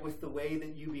dissatisfied with the way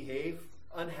that you behave,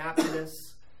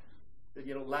 unhappiness,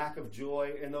 lack of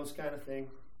joy, and those kind of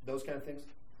things.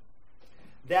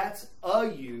 That's a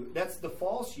you. That's the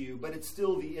false you, but it's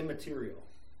still the immaterial.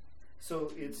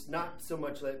 So it's not so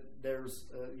much that there's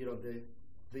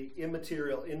the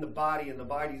immaterial in the body, and the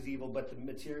body's evil, but the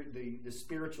material, the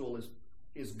spiritual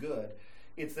is good.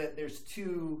 It's that there's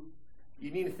two.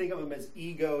 You need to think of them as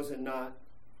egos and not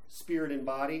spirit and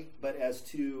body, but as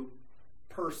two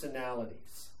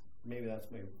personalities. Yeah.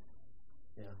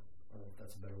 I don't know if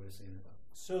that's a better way of saying it.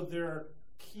 So there are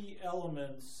key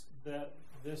elements that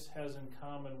this has in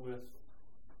common with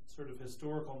sort of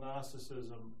historical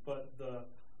Gnosticism, but the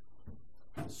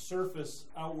surface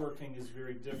outworking is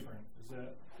very different. Is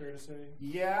that fair to say?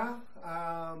 Yeah.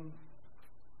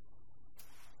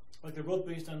 Like they're both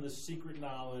based on the secret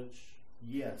knowledge.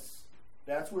 Yes.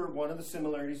 That's where one of the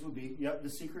similarities would be. Yep, the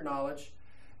secret knowledge.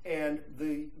 And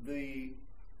the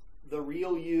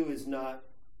real you is not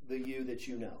the you that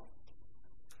you know.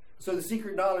 So the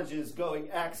secret knowledge is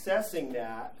accessing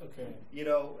that. Okay.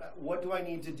 What do I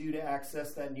need to do to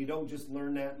access that? And you don't just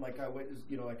learn that like I was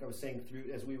saying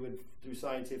through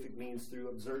scientific means, through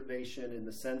observation and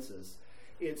the senses.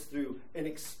 It's through an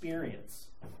experience.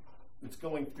 It's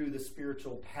going through the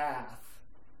spiritual path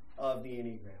of the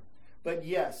Enneagram. But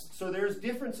yes, so there's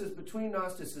differences between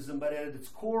Gnosticism, but at its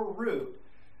core root,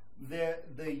 the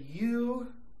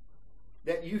you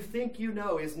that you think you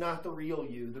know is not the real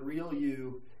you. The real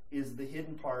you is the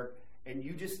hidden part, and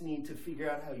you just need to figure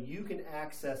out how you can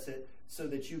access it so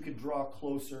that you can draw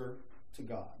closer to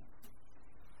God.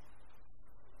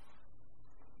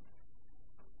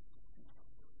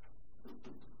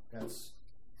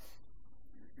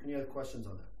 Any other questions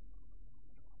on that?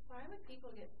 Why would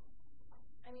people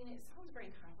it sounds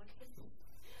very complicated.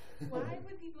 Why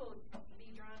would people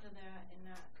be drawn to that and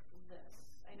not this?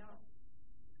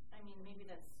 Maybe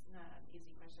that's not an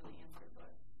easy question to answer,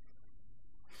 but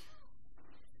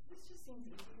this just seems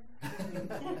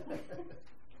easier.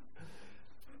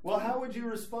 Well, how would you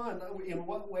respond? In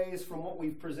what ways, from what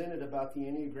we've presented about the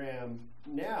Enneagram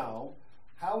now,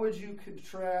 how would you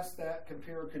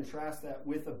compare or contrast that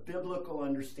with a biblical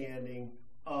understanding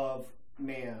of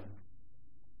man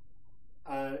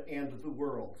and the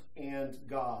world and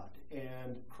God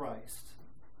and Christ?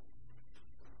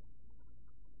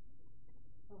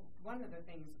 Well, one of the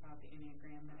things about the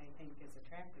Enneagram that I think is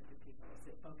attractive to people is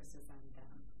it focuses on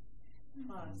them. Mm-hmm.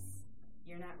 Plus,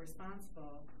 you're not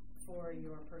responsible for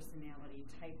your personality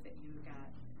type that you got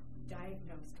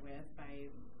diagnosed with by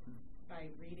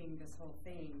reading this whole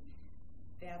thing.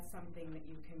 That's something that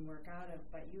you can work out of,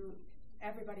 but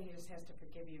everybody just has to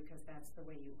forgive you because that's the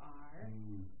way you are.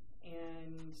 Mm.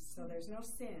 And so there's no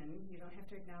sin. You don't have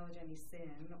to acknowledge any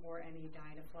sin or any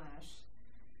die to flesh.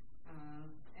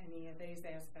 Any of these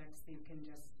aspects you can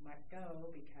just let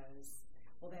go because,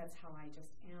 that's how I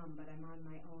just am, but I'm on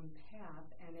my own path.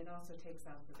 And it also takes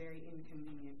out the very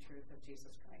inconvenient truth of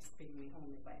Jesus Christ being the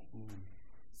only way. Mm.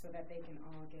 So that they can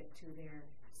all get to their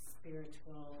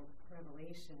spiritual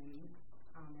revelation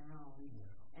on their own.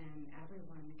 Yeah. And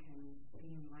everyone can be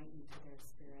enlightened to their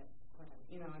spirit.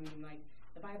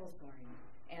 the Bible's boring.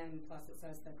 And plus it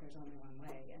says that there's only one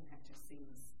way, and that just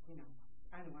seems,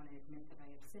 I don't want to admit that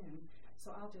I have sinned,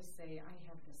 so I'll just say I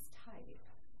have this type.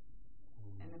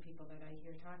 And the people that I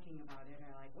hear talking about it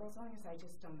are like, well, as long as I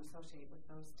just don't associate with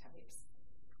those types.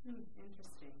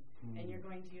 Interesting. And you're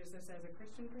going to use this as a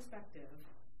Christian perspective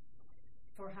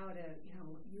for how to,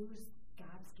 use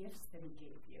God's gifts that he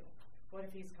gave you. What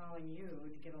if he's calling you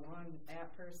to get along with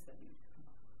that person?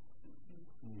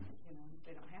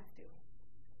 They don't have to.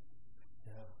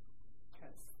 Yeah.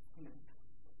 Because, it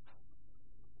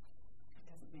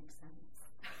doesn't make sense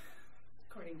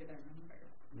according to their number.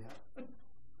 Yeah.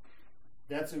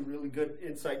 That's a really good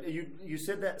insight. You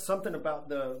said that something about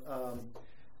the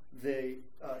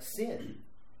sin.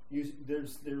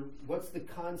 What's the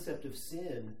concept of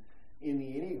sin in the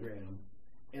Enneagram?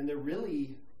 And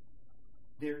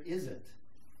there isn't.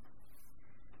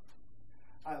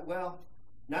 Well,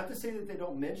 not to say that they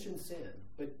don't mention sin,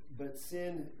 but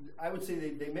sin, I would say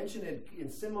they mention it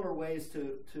in similar ways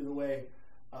to the way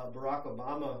Barack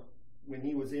Obama, when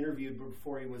he was interviewed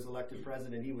before he was elected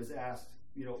president, he was asked,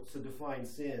 to define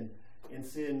sin. And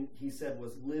sin, he said,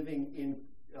 was living in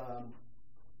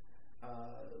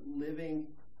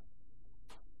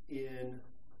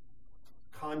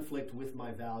conflict with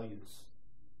my values.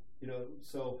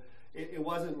 So it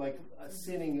wasn't like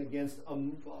sinning against a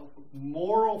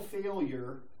moral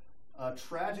failure, a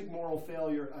tragic moral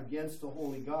failure against the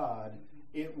holy God.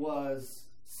 It was,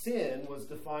 sin was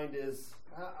defined as,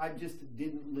 I just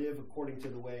didn't live according to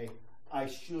the way I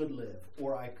should live,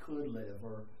 or I could live,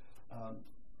 or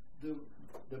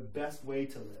the best way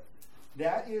to live.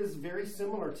 That is very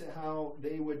similar to how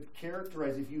they would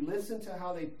characterize, if you listen to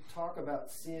how they talk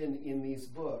about sin in these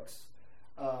books,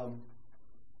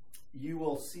 you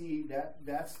will see that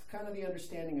that's kind of the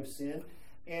understanding of sin.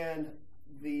 And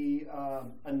the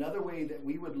another way that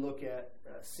we would look at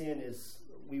sin is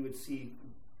we would see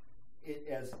it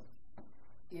as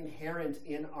inherent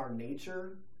in our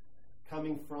nature,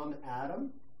 coming from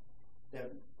Adam.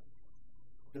 That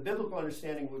the biblical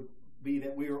understanding would be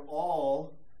that we are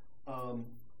all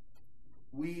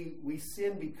we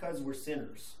sin because we're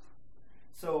sinners.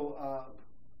 So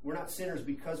we're not sinners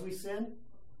because we sin,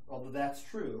 although that's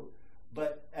true.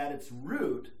 But at its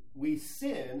root, we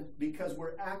sin because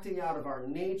we're acting out of our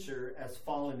nature as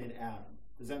fallen in Adam.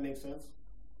 Does that make sense?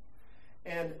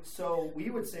 And so we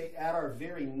would say at our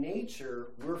very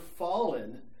nature, we're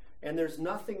fallen, and there's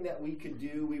nothing that we could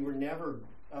do. We were never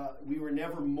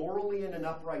morally in an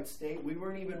upright state. We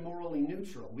weren't even morally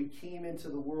neutral. We came into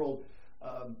the world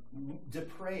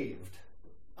depraved,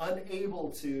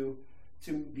 unable to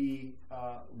be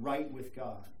right with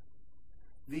God.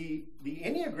 The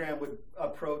Enneagram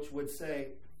approach would say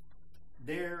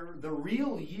the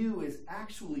real you is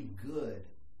actually good.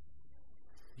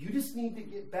 You just need to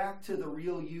get back to the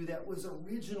real you that was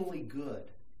originally good.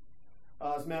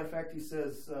 As a matter of fact, he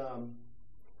says,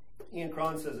 Ian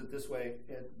Cron says it this way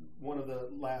at one of the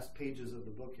last pages of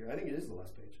the book here. I think it is the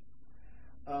last page.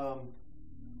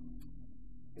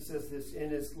 He says this,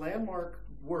 in his landmark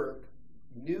work,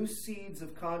 New Seeds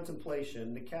of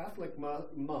Contemplation, the Catholic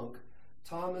monk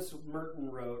Thomas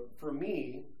Merton wrote, "For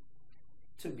me,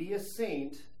 to be a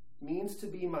saint means to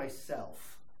be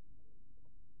myself."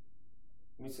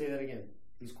 Let me say that again.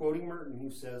 He's quoting Merton, who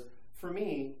says, "For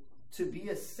me, to be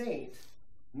a saint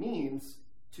means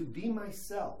to be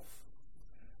myself.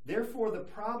 Therefore, the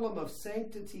problem of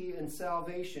sanctity and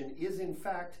salvation is, in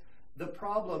fact, the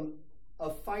problem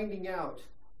of finding out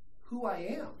who I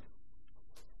am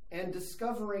and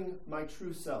discovering my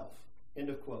true self." End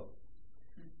of quote.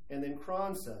 And then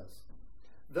Cron says,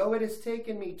 "Though it has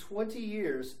taken me 20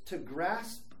 years to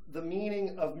grasp the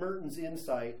meaning of Merton's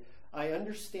insight, I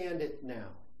understand it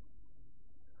now.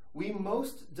 We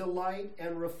most delight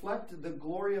and reflect the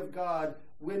glory of God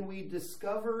when we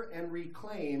discover and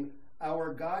reclaim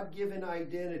our God-given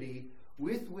identity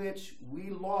with which we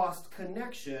lost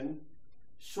connection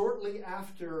shortly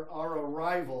after our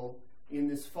arrival in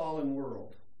this fallen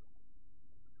world."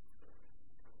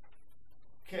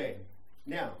 Okay,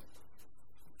 now,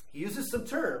 he uses some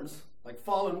terms like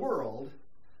fallen world,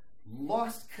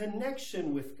 lost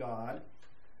connection with God,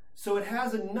 so it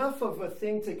has enough of a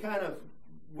thing to kind of,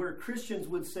 where Christians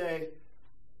would say,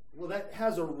 well, that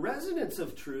has a resonance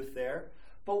of truth there,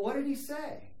 but what did he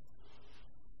say?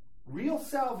 Real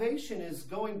salvation is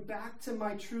going back to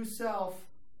my true self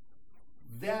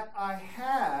that I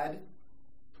had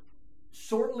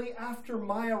shortly after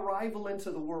my arrival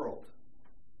into the world.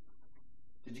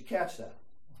 Did you catch that?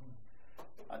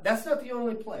 That's not the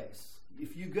only place.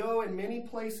 If you go in many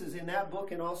places in that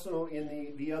book and also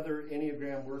in the other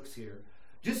Enneagram works here,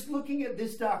 Just looking at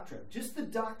this doctrine, just the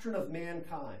doctrine of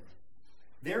mankind,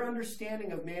 their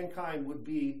understanding of mankind would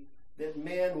be that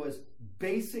man was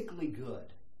basically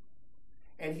good.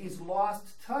 And he's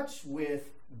lost touch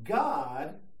with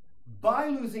God by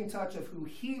losing touch of who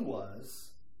he was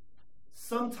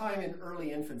sometime in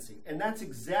early infancy. And that's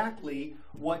exactly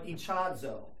what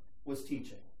Ichazo was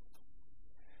teaching.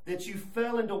 That you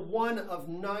fell into one of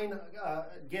 9,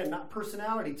 again, not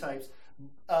personality types,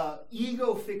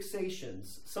 ego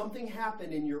fixations. Something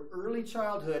happened in your early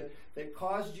childhood that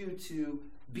caused you to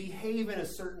behave in a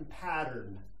certain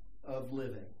pattern of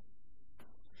living.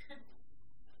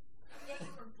 Yeah, you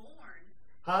were born.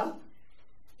 Huh?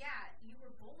 Yeah, you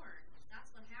were born.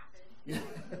 That's what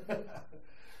happened.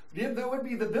 Yeah, that would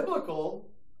be the biblical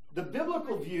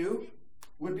view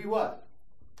would be what?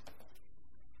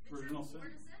 Original sin.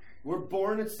 We're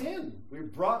born in sin. We're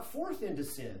brought forth into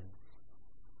sin.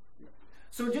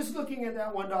 So just looking at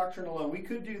that one doctrine alone, we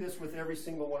could do this with every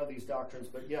single one of these doctrines,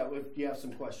 but yeah, if you have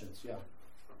some questions, yeah.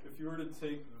 If you were to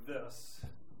take this,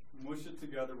 mush it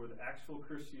together with actual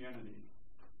Christianity,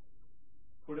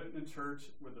 put it in a church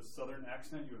with a southern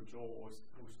accent, you have Joel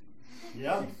Osteen.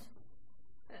 Yeah.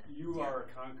 You are a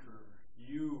conqueror.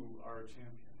 You are a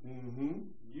champion. Mm-hmm.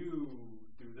 You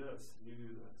do this, and you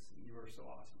do this, and you are so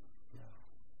awesome.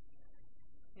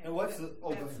 Yeah, And what's that, the...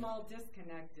 Oh, that small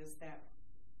disconnect is that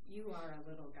you are a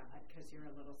little God because you're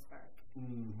a little spark.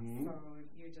 Mm-hmm. So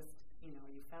you just, you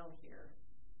fell here.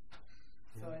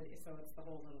 So, so it's the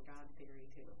whole little God theory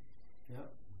too. Yeah.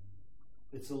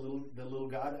 It's the little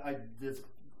God. It's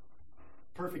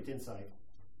perfect insight.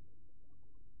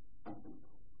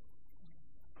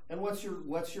 And what's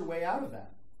your way out of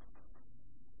that?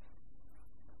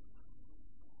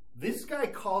 This guy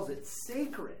calls it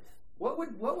sacred. What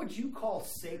would you call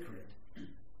sacred?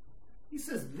 He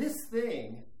says this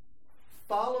thing,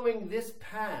 following this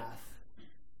path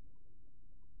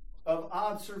of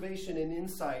observation and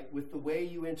insight with the way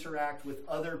you interact with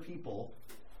other people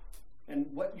and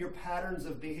what your patterns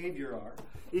of behavior are.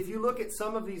 If you look at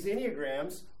some of these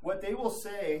Enneagrams, what they will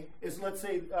say is, let's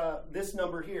say this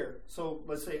number here. So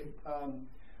let's say,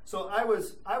 so I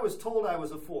was told I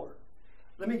was a 4.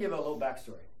 Let me give a little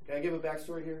backstory. Can I give a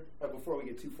backstory here before we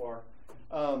get too far?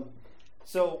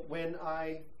 So when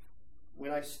I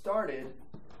started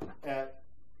at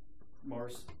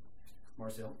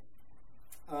Marcel,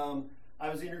 I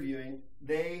was interviewing.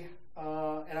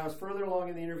 And I was further along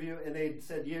in the interview, and they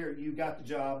said, "Here, you got the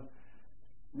job.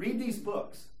 Read these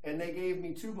books." And they gave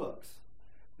me 2 books.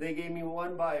 They gave me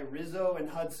one by Rizzo and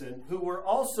Hudson, who were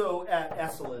also at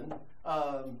Esalen,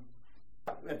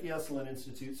 at the Esalen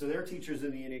Institute. So they're teachers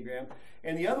in the Enneagram.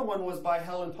 And the other one was by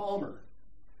Helen Palmer.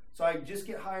 So I just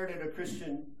get hired at a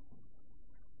Christian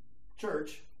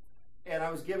church, and I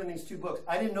was given these 2 books.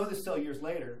 I didn't know this till years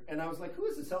later, and I was like, "Who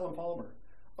is this Helen Palmer?"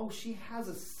 Oh, she has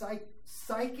a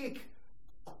psychic.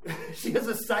 She has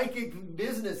a psychic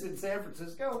business in San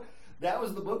Francisco. That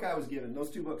was the book I was given. Those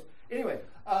 2 books. Anyway,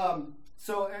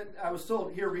 so I was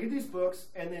told, "Here, read these books,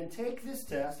 and then take this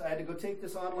test." I had to go take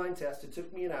this online test. It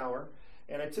took me an hour,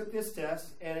 and I took this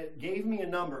test, and it gave me a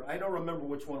number. I don't remember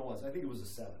which one it was. I think it was a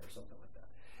 7 or something like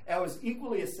that. It was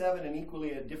equally a 7 and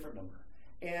equally a different number.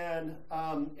 And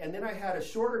then I had a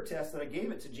shorter test that I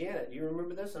gave it to Janet. You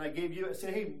remember this? And I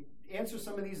said, "Hey, answer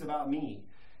some of these about me."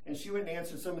 And she went and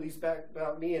answered some of these back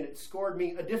about me, and it scored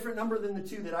me a different number than the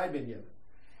 2 that I'd been given.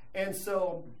 And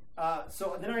so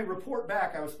then I report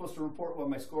back. I was supposed to report what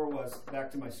my score was back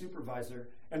to my supervisor,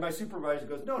 and my supervisor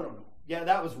goes, No. Yeah,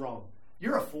 that was wrong.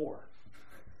 You're a 4.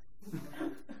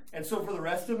 And so for the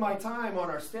rest of my time on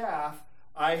our staff,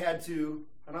 I had to,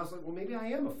 and I was like, well, maybe I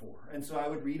am a 4. And so I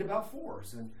would read about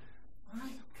 4s, and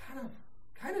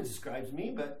kind of describes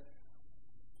me, but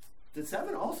the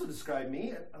 7 also described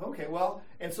me. Okay, well,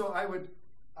 and so I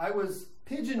was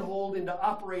pigeonholed into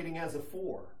operating as a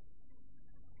 4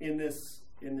 in this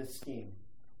scheme.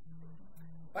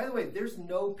 By the way, there's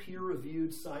no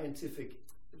peer-reviewed scientific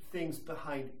things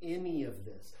behind any of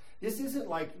this. This isn't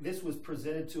like this was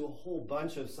presented to a whole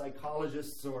bunch of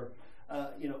psychologists or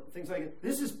things like that.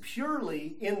 This is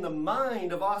purely in the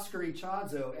mind of Oscar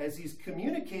Ichazo as he's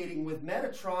communicating with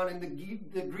Metatron in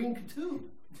the green tube.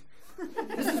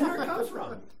 This is where it comes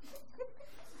from.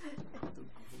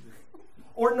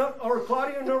 Or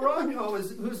Claudio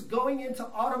Naranjo who's going into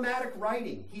automatic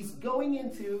writing. He's going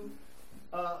into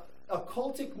a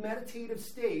cultic meditative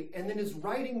state and then is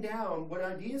writing down what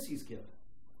ideas he's given.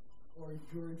 Or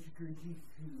George Gurdjieff,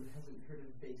 who hasn't heard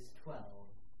of base 12.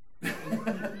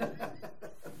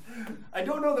 I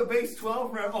don't know the base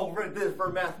 12 for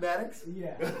mathematics.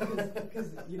 Yeah, because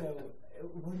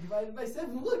 1 divided by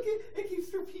 7. Look, it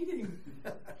keeps repeating.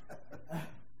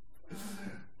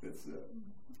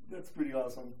 That's pretty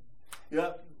awesome.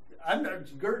 Yeah, I'm not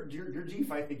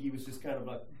Gurdjieff. I think he was just kind of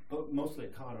like mostly a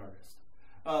con artist,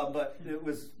 but it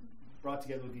was brought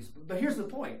together with these. But here's the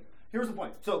point.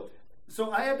 So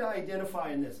I had to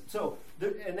identify in this.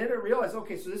 And then I realized,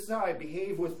 okay, so this is how I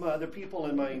behave with my other people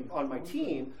on my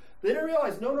team. Then I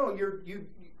realized, no,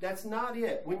 that's not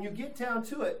it. When you get down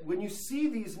to it, when you see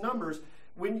these numbers,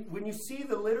 when you see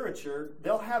the literature,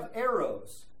 they'll have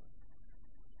arrows.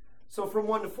 So from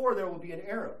 1 to 4, there will be an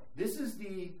arrow. This is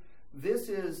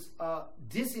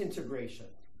disintegration.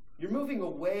 You're moving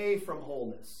away from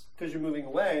wholeness because you're moving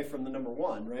away from the number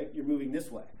 1, right? You're moving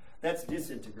this way. That's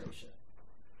disintegration.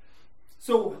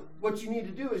 So what you need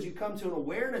to do is you come to an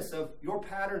awareness of your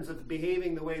patterns of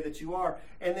behaving the way that you are,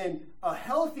 and then a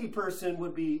healthy person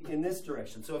would be in this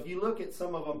direction. So if you look at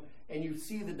some of them and you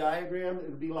see the diagram, it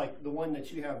would be like the one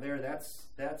that you have there. That's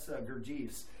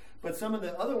Gurdjieff's. But some of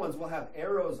the other ones will have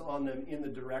arrows on them in the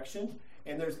direction,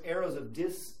 and there's arrows of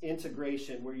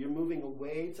disintegration where you're moving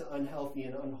away to unhealthy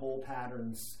and unwhole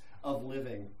patterns of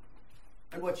living.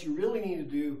 And what you really need to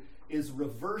do is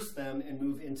reverse them and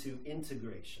move into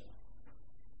integration.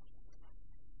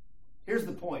 Here's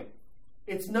the point.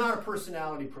 It's not a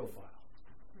personality profile.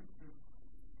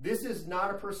 This is not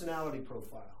a personality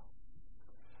profile.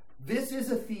 This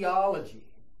is a theology.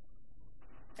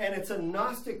 And it's a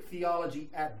Gnostic theology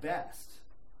at best.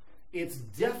 It's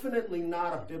definitely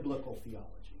not a biblical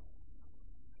theology.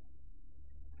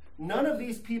 None of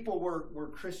these people were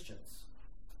Christians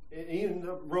in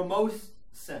the remote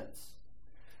sense.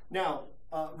 Now,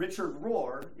 Richard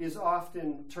Rohr is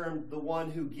often termed the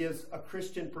one who gives a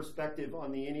Christian perspective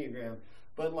on the Enneagram.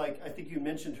 But like I think you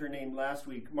mentioned her name last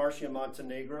week, Marcia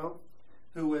Montenegro,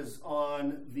 who was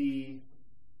on the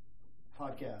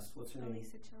podcast. What's her name?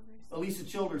 Elisa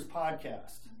Childers'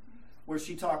 podcast, where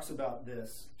she talks about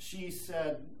this. She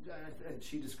said,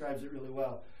 she describes it really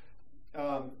well,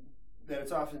 that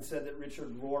it's often said that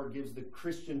Richard Rohr gives the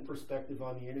Christian perspective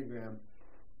on the Enneagram.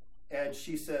 And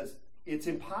she says, it's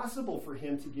impossible for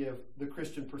him to give the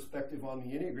Christian perspective on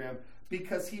the Enneagram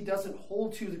because he doesn't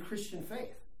hold to the Christian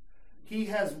faith. He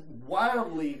has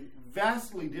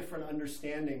vastly different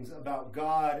understandings about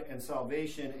God and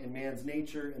salvation and man's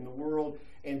nature and the world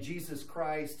and Jesus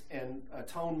Christ and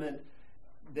atonement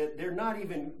that they're not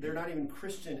even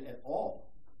Christian at all.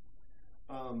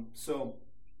 So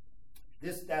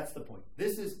that's the point.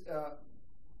 This is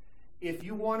if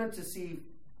you wanted to see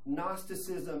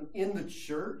Gnosticism in the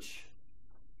church.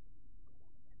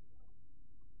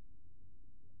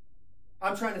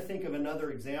 I'm trying to think of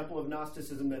another example of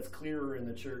Gnosticism that's clearer in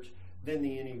the church than the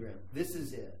Enneagram. This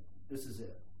is it.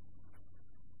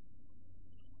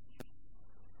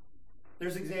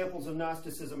 There's examples of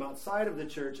Gnosticism outside of the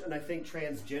church, and I think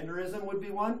transgenderism would be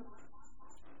one.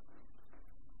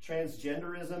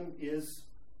 Transgenderism is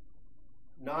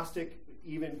Gnostic,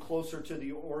 even closer to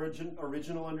the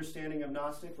original understanding of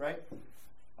Gnostic, right?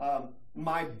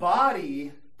 My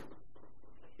body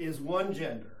is one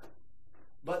gender,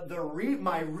 but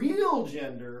my real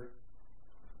gender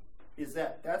is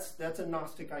that's a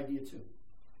Gnostic idea too.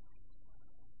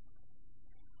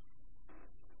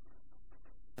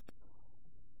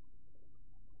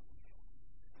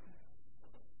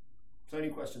 So any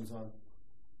questions on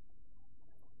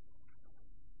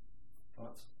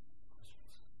thoughts?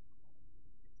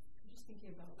 I'm just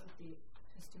thinking about what the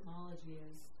epistemology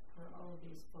is for all of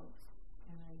these folks,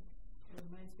 and it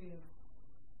reminds me of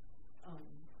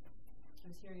I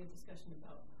was hearing a discussion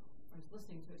about, I was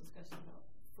listening to a discussion about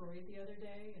Freud the other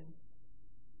day, and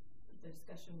the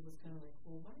discussion was kind of like,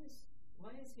 well,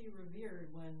 why is he revered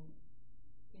when,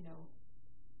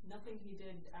 nothing he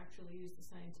did actually used the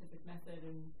scientific method,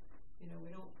 and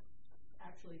we don't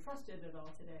actually trust it at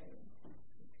all today. And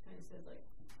he kind of said, like,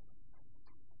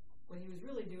 what he was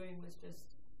really doing was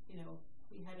just, he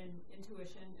had an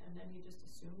intuition, and then he just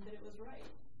assumed that it was right.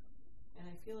 And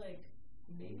I feel like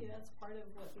maybe that's part of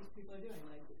what these people are doing.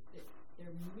 Like,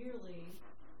 they're merely,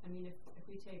 if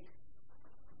we take,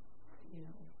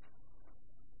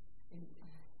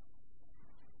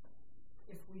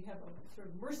 if we have a sort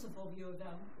of merciful view of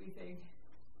them, we think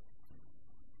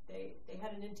they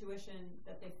had an intuition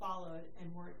that they followed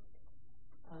and weren't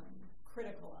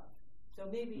critical of. So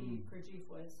maybe Gurdjieff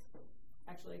was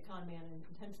actually a con man and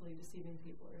intentionally deceiving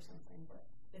people or something. But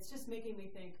it's just making me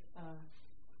think,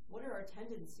 what are our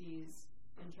tendencies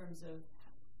in terms of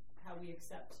how we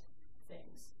accept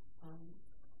things?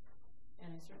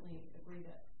 And I certainly agree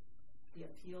that the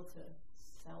appeal to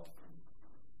self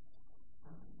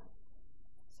and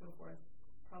so forth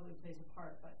probably plays a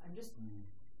part. But I'm just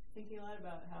thinking a lot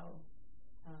about how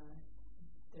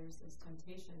there's this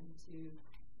temptation to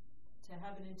to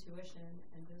have an intuition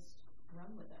and just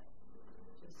run with it,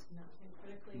 just not think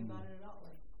critically about it at all.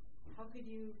 Like, how could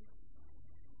you,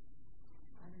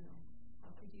 I don't know,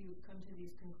 how could you come to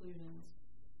these conclusions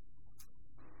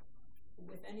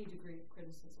with any degree of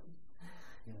criticism?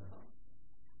 Yeah.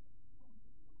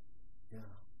 Yeah.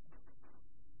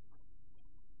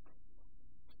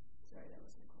 Sorry, that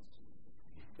was my question.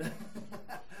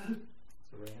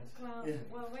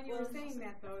 Well, when you were saying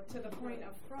that, though, to the point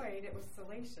of Freud, it was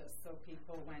salacious, so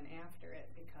people went after it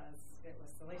because it was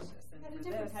salacious. And Had a for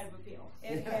different this, kind of appeal.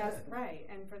 it has, right,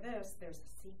 and for this, there's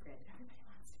a secret. Everybody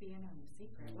wants to be in on the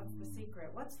secret. What's the secret?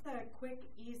 What's the quick,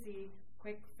 easy,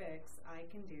 quick fix I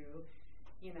can do,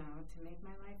 to make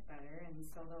my life better? And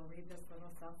so they'll read this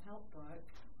little self-help book.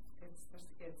 It's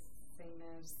same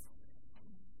as,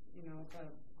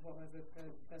 what was it,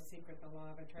 the secret, the law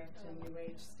of attraction, New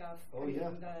Age stuff. Oh, yeah.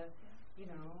 What's that?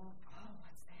 Oh, I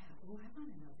want to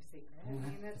know the secret. I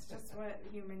mean, that's just what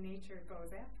human nature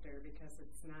goes after, because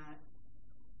it's not,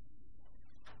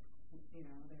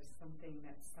 there's something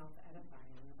that's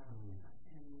self-edifying about that,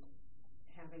 and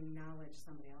having knowledge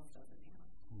somebody else doesn't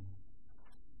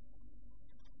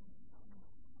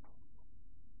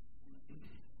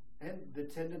have. And the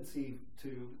tendency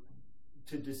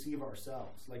to deceive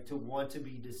ourselves, like to want to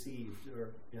be deceived,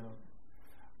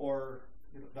 or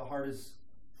the heart is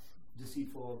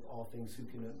deceitful of all things, who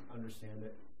can understand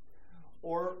it?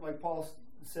 Or like Paul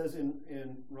says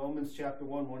in Romans chapter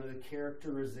 1, one of the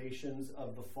characterizations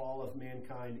of the fall of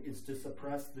mankind is to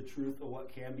suppress the truth of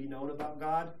what can be known about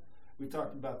God. We've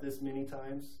talked about this many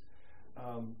times,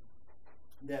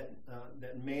 that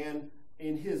man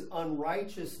in his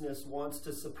unrighteousness wants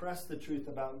to suppress the truth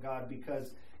about God,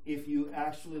 because if you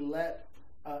actually let,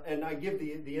 and I give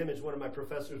the image, one of my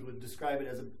professors would describe it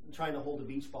as trying to hold a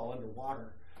beach ball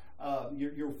underwater.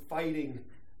 You're fighting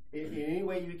in any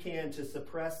way you can to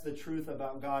suppress the truth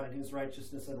about God and his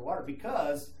righteousness underwater,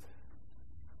 because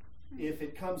if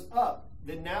it comes up,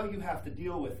 then now you have to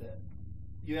deal with it.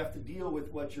 You have to deal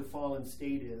with what your fallen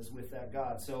state is with that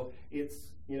God. So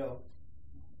it's,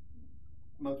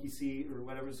 monkey see, or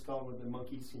whatever it's called with the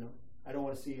monkeys, I don't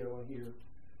want to see, I don't want to hear.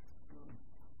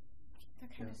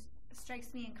 That kind of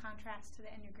strikes me in contrast to the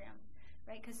Enneagram,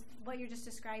 right? Because what you're just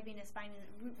describing is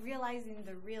realizing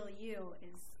the real you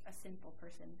is a sinful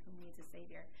person who needs a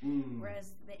savior,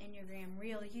 whereas the Enneagram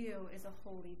real you is a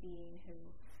holy being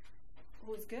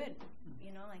who is good.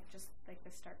 Just like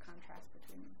the stark contrast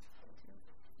between the two.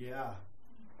 Yeah.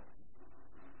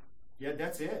 Yeah,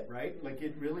 that's it, right? Like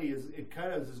it really is. It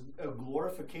kind of is a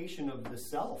glorification of the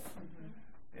self,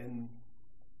 and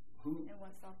who. And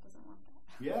what self doesn't want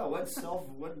that? Yeah, what self?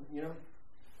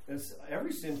 It's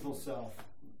every sinful self.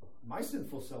 My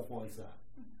sinful self wants that.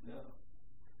 Yeah.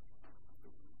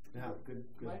 Yeah, good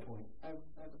point. I have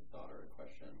a thought or a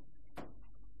question.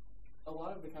 A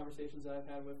lot of the conversations that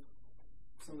I've had with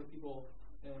some of the people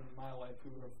in my life who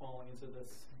are falling into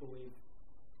this belief,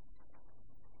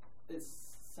 it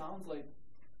sounds like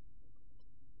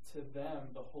to them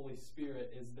the Holy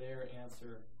Spirit is their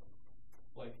answer.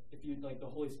 Like if you the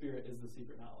Holy Spirit is the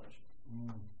secret knowledge.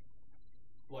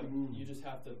 You just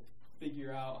have to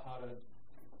figure out how to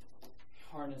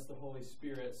harness the Holy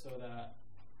Spirit so that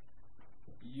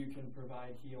you can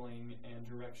provide healing and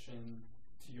direction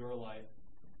to your life.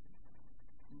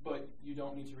 But you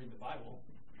don't need to read the Bible,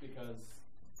 because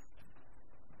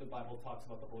the Bible talks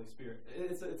about the Holy Spirit.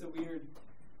 It's a weird.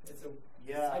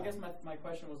 I guess my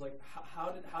question was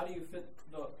how do you fit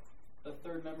the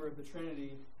third member of the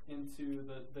Trinity into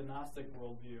the Gnostic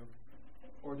worldview,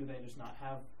 or do they just not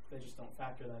have? They just don't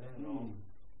factor that in at all.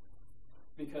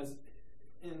 Because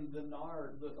in the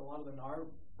NAR, a lot of the NAR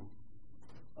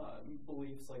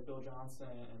beliefs, like Bill Johnson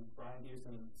and Brian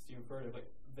Houston and Stephen Furtick,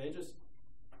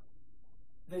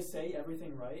 they say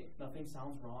everything right. Nothing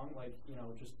sounds wrong.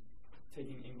 Just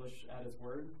taking English at its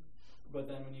word. But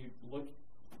then when you look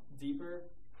deeper,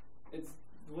 it's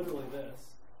literally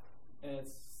this, and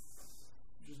it's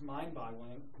just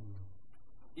mind-boggling.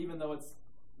 Even though it's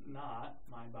not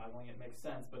mind-boggling, it makes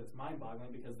sense, but it's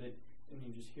mind-boggling because when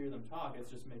you just hear them talk, it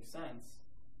just makes sense,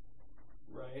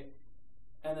 right?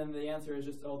 And then the answer is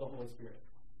just, the Holy Spirit.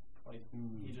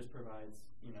 He just provides,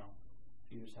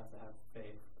 you just have to have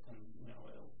faith, and,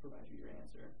 it'll provide you your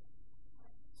answer.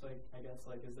 So I guess,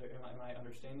 am I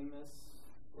understanding this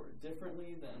or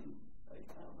differently than, I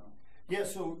don't know. Yeah,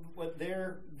 so what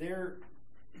they're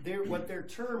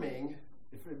terming,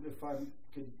 if I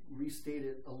could restate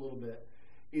it a little bit,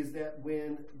 is that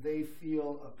when they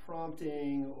feel a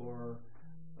prompting or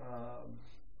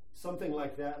something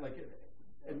like that,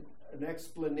 an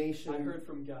explanation. I heard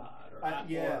from God. Or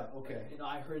okay.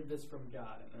 I heard this from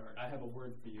God, or I have a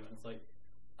word for you, and it's like,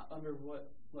 under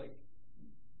what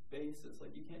basis?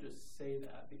 Like, you can't just say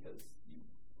that because you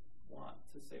want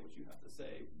to say what you have to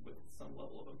say with some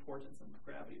level of importance and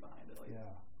gravity behind it. Like,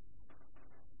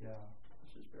 yeah.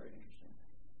 It's just very interesting.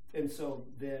 And so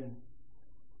then,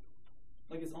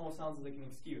 like, it almost sounds like an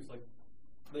excuse. Like,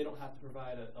 they don't have to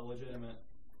provide a legitimate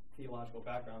theological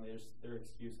background. Their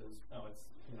excuse is, it's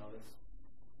this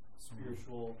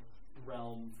spiritual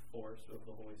realm force of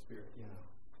the Holy Spirit. Yeah.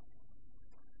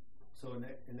 So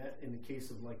in the case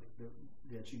of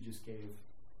that you just gave,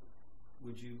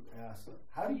 would you ask,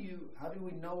 how do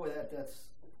we know that that's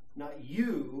not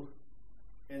you,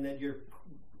 and that you're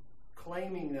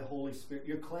claiming the Holy Spirit?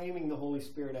 You're claiming the Holy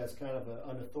Spirit as kind of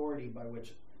an authority by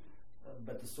which,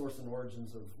 but the source and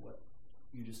origins of what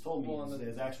you just told me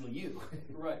is actually you.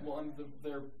 Right. Well, and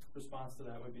their response to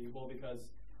that would be, well, because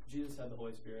Jesus had the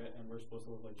Holy Spirit, and we're supposed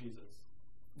to live like Jesus.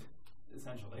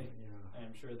 Essentially. Yeah.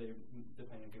 I'm sure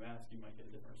depending if you ask, you might get a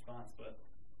different response, but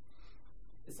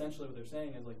essentially what they're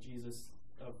saying is, like, Jesus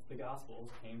of the Gospels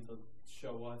came to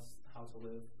show us how to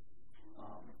live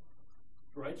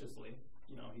righteously.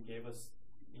 He gave us,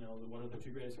 what are the two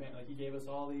greatest commands? Like, he gave us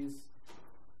all these,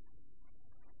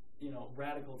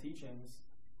 radical teachings,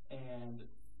 and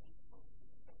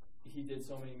he did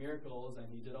so many miracles, and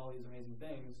he did all these amazing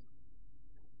things.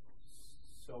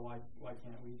 So why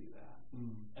can't we do that?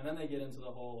 And then they get into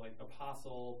the whole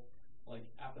apostle,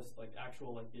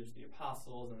 actual there's the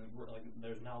apostles, and then we're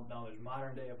there's now there's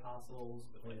modern day apostles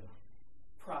with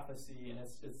prophecy, and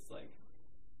it's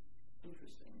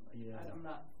interesting. I'm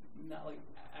not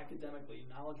academically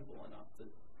knowledgeable enough to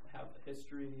have the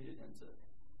history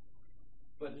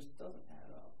but it just doesn't add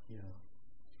up. Yeah.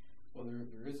 Well,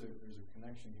 there's a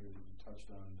connection here that you touched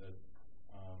on, that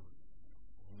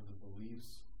one of the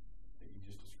beliefs that you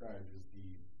just described is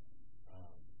the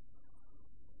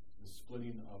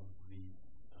splitting of the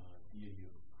deity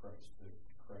of Christ. That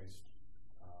Christ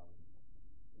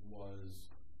was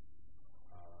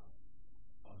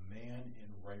a man in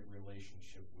right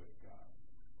relationship with God.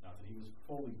 Not that he was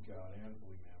fully God and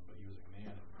fully man, but he was a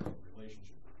man in right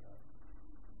relationship with God.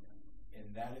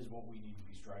 And that is what we need to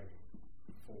be striving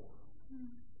for.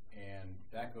 And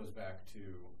that goes back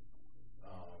to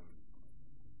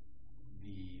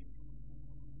the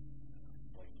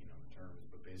blanking on the terms,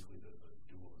 but basically the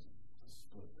dualism, the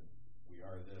split, that we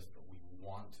are this, but we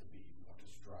want to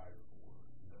strive for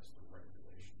this, the right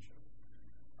relationship.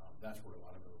 That's where a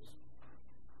lot of those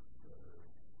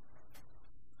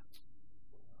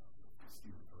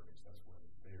Stephen Furtick's, that's where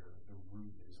the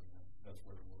root is, and that's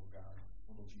where the little g God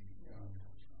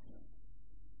comes from.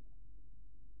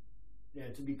 Yeah,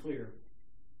 to be clear,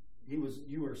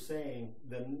 you were saying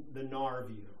the NAR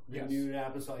view, the New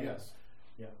Apostolic. Yes.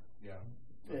 Yeah. Yeah.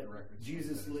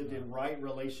 Jesus lived in right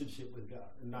relationship with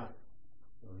God, and not.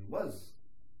 Well, he was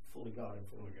fully God and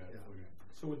fully God.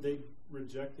 So would they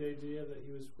reject the idea that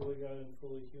he was fully God and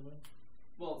fully human?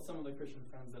 Well, some of the Christian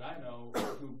friends that I know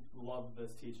who love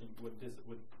this teaching would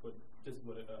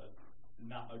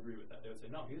not agree with that. They would say,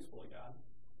 no, he was fully God,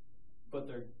 but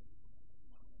they're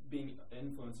being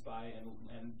influenced by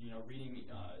and reading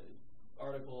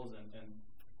articles and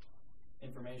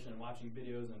information and watching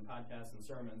videos and podcasts and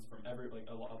sermons from a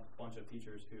bunch of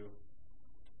teachers who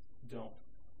do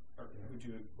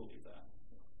believe that.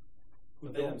 Who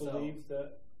don't believe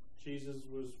that Jesus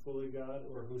was fully God,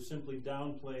 or who simply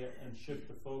downplay it and shift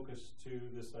the focus to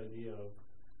this idea of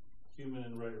human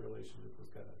and right relationship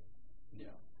with God.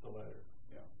 Yeah. The latter.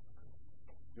 Yeah.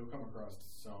 You'll come across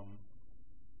some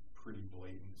pretty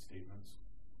blatant statements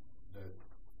that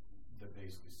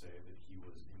basically say that he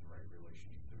was in right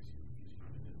relationship, that he's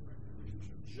human in right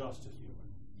relationship. Just a human.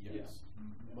 Yes.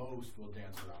 Yeah. Most will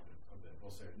dance around it a bit. They'll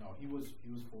say, no, he was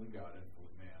fully God and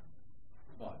fully man.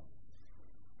 But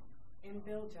in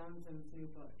Bill Johnson's new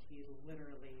book, he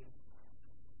literally,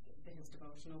 his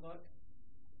devotional book,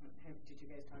 did you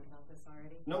guys talk about this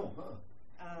already? No,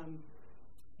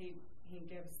 He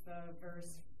gives the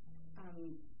verse,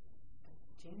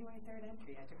 January 3rd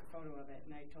entry. I took a photo of it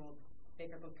and I told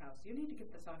Baker Bookhouse, you need to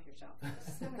get this off your shelf.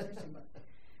 This is not a Christian book.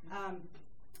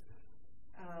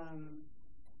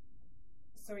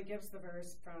 So he gives the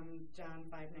verse from John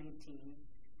 5:19.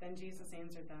 Then Jesus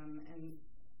answered and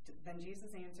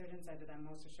said to them,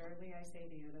 most assuredly I say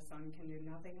to you, the Son can do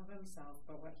nothing of himself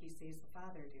but what he sees the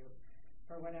Father do.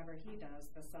 For whatever he does,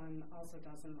 the Son also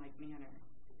does in like manner.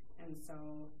 And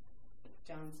so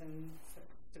Johnson's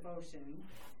devotion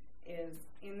is,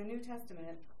 in the New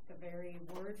Testament, the very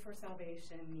word for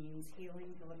salvation means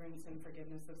healing, deliverance, and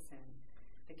forgiveness of sin.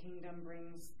 The kingdom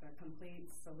brings the complete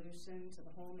solution to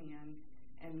the whole man,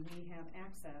 and we have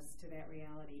access to that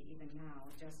reality even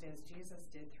now, just as Jesus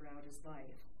did throughout his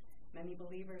life. Many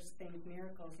believers think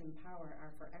miracles and power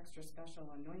are for extra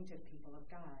special anointed people of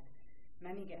God.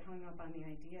 Many get hung up on the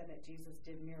idea that Jesus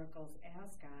did miracles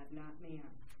as God, not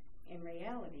man. In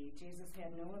reality, Jesus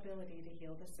had no ability to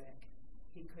heal the sick.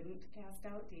 He couldn't cast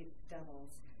out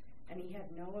devils, and he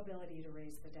had no ability to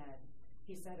raise the dead.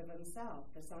 He said of himself,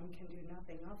 the Son can do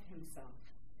nothing of himself.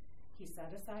 He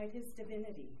set aside his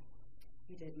divinity.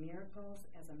 He did miracles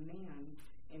as a man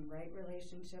in right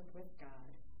relationship with God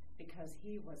because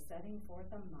he was setting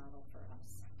forth a model for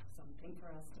us, something for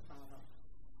us to follow.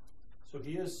 So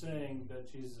he is saying that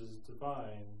Jesus is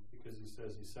divine because he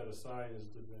says he set aside his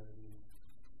divinity.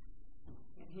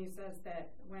 And he says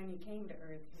that when he came to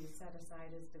earth, he set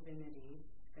aside his divinity,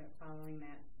 that following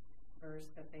that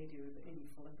verse that they do in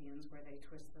Philippians where they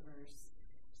twist the verse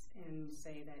and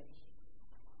say that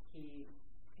he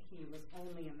was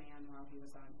only a man while he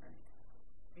was on earth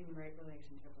in right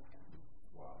relationship with God.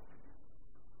 Wow.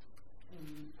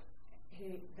 And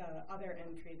the other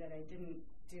entry that I didn't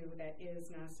do that is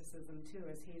Gnosticism too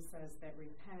is he says that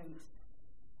repent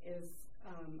is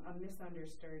a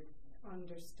misunderstood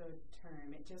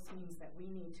term. It just means that we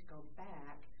need to go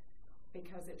back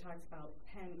because it talks about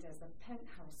pent as a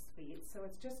penthouse suite. So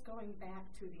it's just going back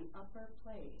to the upper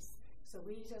place. So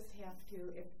we just have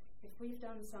to, if we've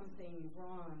done something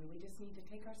wrong, we just need to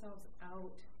take ourselves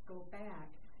out, go back,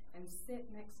 and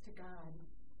sit next to God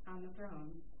on the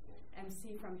throne and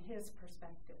see from his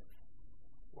perspective.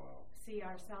 Wow. See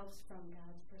ourselves from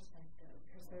God's perspective.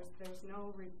 Because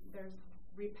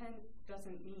repent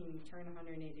doesn't mean turn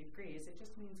 180 degrees. It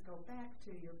just means go back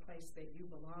to your place that you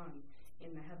belong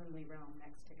in the heavenly realm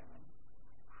next to God.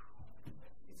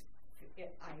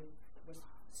 I was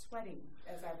sweating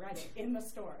as I read it in the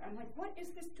store. I'm like, what is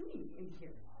this doing in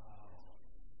here?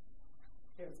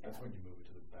 That's when you move it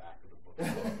to the back of the book.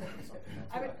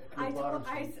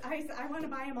 I want to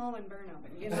buy them all and burn them.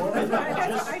 You know,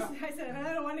 I said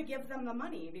I don't want to give them the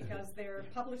money because their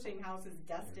publishing house is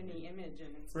Destiny Image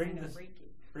and it's kind of freaky.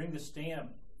 Bring the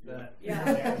stamp.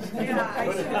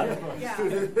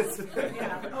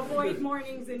 Avoid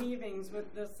mornings and evenings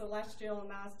with the celestial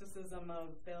Gnosticism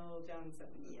of Bill Johnson.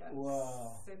 Yes.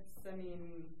 Wow.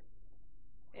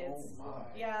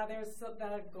 There's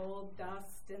the gold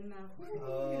dust and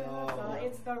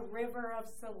it's the river of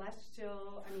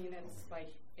celestial. I mean, it's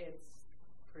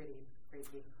pretty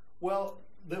freaky. Well,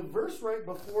 the verse right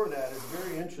before that is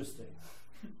very interesting.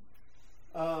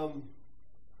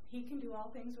 He can do all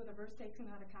things with a verse taken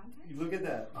out of context? Look at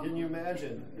that. Can you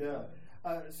imagine? Yeah.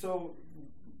 So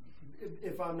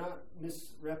if I'm not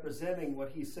misrepresenting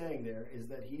what he's saying there, is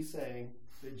that he's saying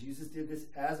that Jesus did this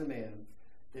as a man,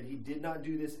 that he did not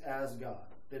do this as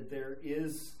God, that there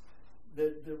is,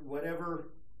 that whatever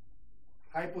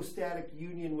hypostatic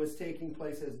union was taking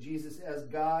place as Jesus as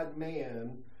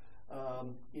God-man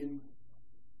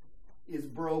is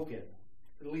broken.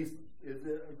 At least,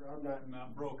 I'm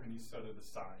not broken. He set it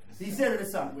aside. He set it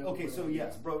aside. Okay, so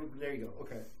yes, broken. There you go.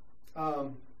 Okay.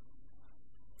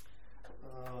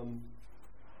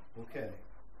 Okay.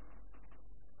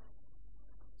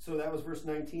 So that was verse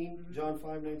 19, John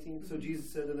 5:19. So Jesus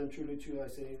said to them, "Truly, truly, I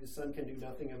say, the Son can do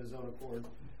nothing of his own accord,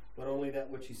 but only that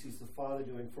which he sees the Father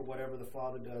doing. For whatever the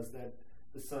Father does, that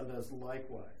the Son does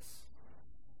likewise."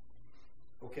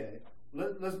 Okay.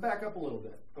 Let's back up a little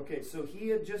bit. Okay, so he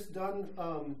had just done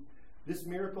this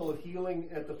miracle of healing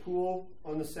at the pool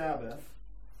on the Sabbath.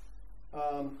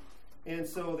 And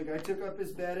so the guy took up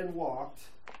his bed and walked.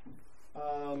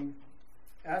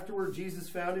 Afterward, Jesus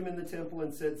found him in the temple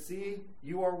and said, "See,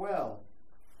 you are well.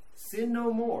 Sin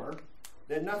no more,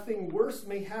 that nothing worse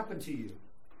may happen to you."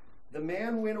 The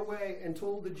man went away and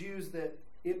told the Jews that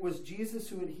it was Jesus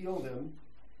who had healed him,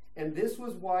 and this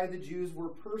was why the Jews were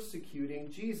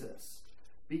persecuting Jesus,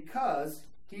 because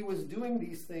he was doing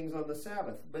these things on the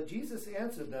Sabbath. But Jesus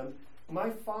answered them,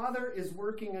 "My Father is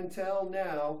working until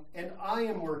now, and I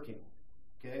am working."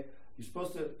 Okay? You're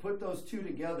supposed to put those two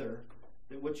together,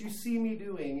 that what you see me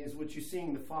doing is what you're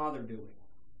seeing the Father doing.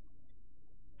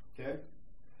 Okay?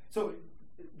 So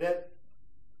that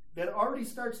already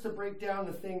starts to break down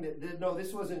the thing that no,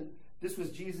 this was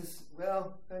Jesus.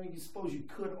 Well, I mean, you suppose you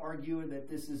could argue that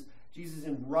this is Jesus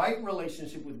in right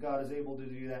relationship with God is able to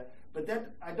do that. But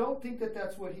I don't think that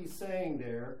that's what he's saying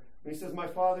there. When he says, "My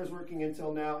Father's working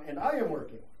until now, and I am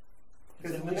working."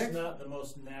 Because at least not the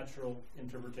most natural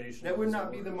interpretation. That would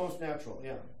not be the most natural,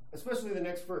 yeah. Especially the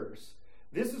next verse.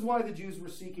 "This is why the Jews were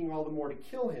seeking all the more to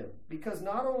kill him, because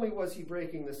not only was he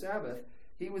breaking the Sabbath,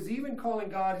 he was even calling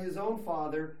God his own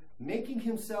Father, making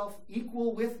himself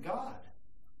equal with God.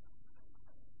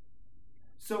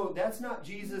 So that's not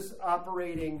Jesus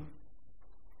operating,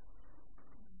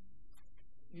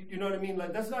 you know what I mean?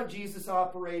 Like, that's not Jesus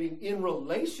operating in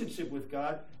relationship with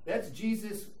God. That's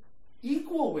Jesus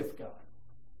equal with God.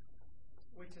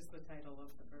 Which is the title of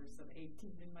the verse of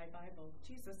 18 in my Bible.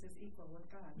 Jesus is equal with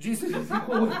God. Jesus is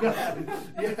equal with God.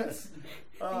 Yes.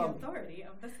 The authority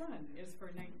of the Son is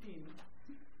for 19.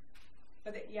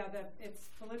 But it's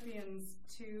Philippians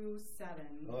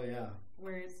 2:7. Oh, yeah.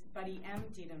 But he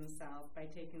emptied himself by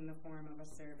taking the form of a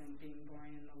servant, being born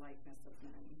in the likeness of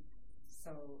men.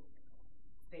 So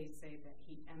they say that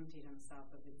he emptied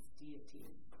himself of his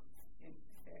deity,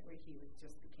 where he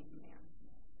just became man.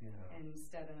 Yeah.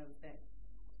 Instead of that.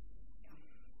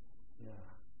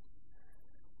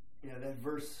 Yeah, that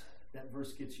verse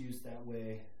gets used that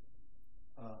way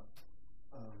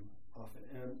often,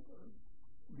 and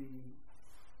the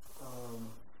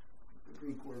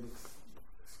Greek word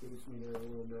escapes me there a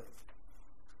little bit.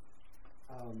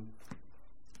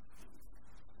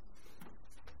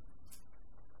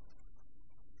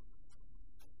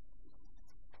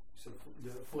 So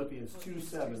the Philippians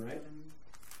 2:7, right?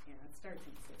 Yeah, it starts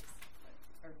in 6.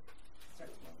 Or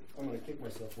starts I'm going to kick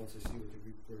myself once I see what the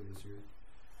Greek word is here.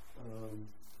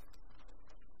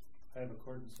 I have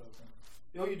accordance open.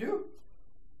 Oh, you do?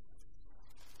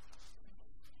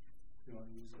 You want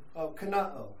to use it? Oh,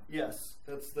 kanao. Yes,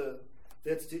 that's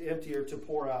to empty or to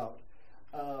pour out.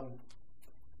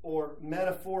 Or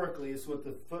metaphorically is what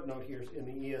the footnote here in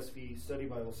the ESV Study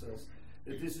Bible says.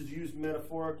 That this is used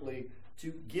metaphorically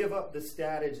to give up the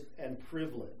status and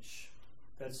privilege.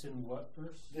 That's in what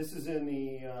verse? This is in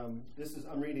the.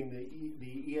 I'm reading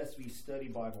the ESV Study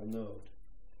Bible note.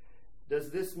 Does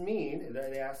this mean? And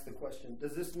I asked the question.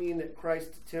 Does this mean that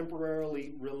Christ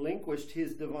temporarily relinquished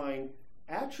his divine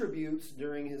attributes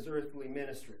during his earthly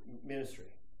ministry?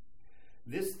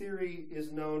 This theory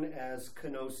is known as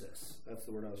kenosis. That's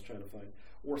the word I was trying to find.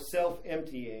 Or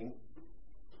self-emptying,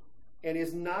 and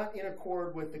is not in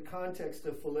accord with the context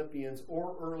of Philippians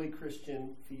or early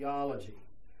Christian theology.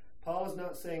 Paul is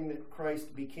not saying that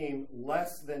Christ became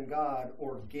less than God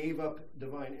or gave up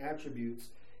divine attributes.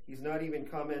 He's not even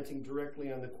commenting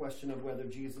directly on the question of whether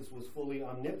Jesus was fully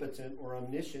omnipotent or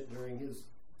omniscient during his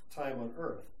time on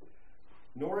earth.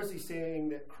 Nor is he saying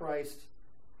that Christ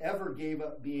ever gave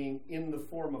up being in the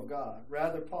form of God.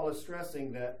 Rather, Paul is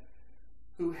stressing that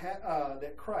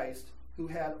Christ, who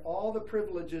had all the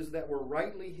privileges that were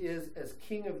rightly his as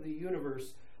King of the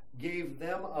universe, gave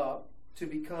them up to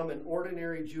become an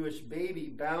ordinary Jewish baby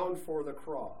bound for the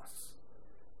cross.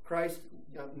 Christ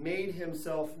made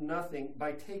himself nothing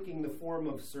by taking the form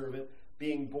of servant,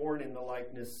 being born in the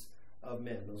likeness of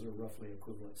men. Those are roughly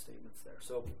equivalent statements there.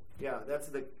 So, yeah, that's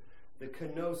the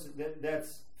kenosis.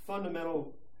 That's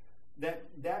fundamental.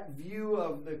 That view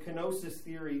of the kenosis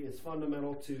theory is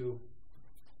fundamental to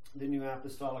the New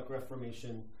Apostolic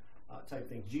Reformation type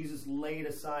thing. Jesus laid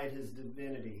aside his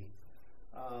divinity.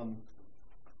 I'm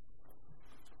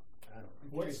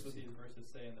curious what these verses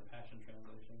say in the Passion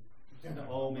Translation.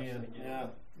 Oh man, yeah.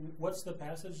 What's the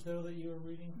passage though that you were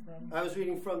reading from? I was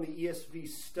reading from the ESV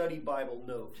Study Bible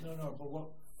note. No, but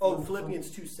what?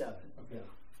 Philippians 2:7. Okay. Yeah,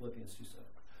 Philippians 2:7.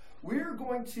 We're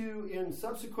going to, in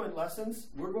subsequent lessons,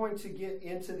 we're going to get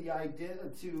into the idea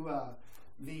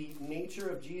the nature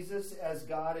of Jesus as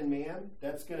God and man.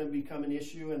 That's going to become an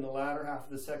issue in the latter half of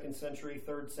the 2nd century,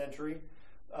 3rd century.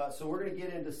 So we're going to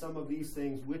get into some of these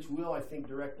things, which will, I think,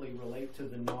 directly relate to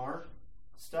the Nar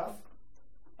stuff.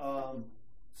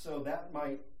 So that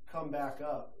might come back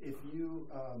up. If you,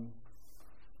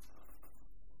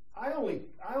 I only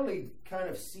kind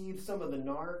of see some of the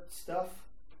Nar stuff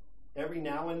every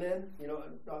now and then,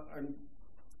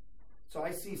 so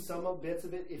I see some of bits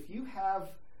of it. If you have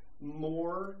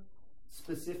more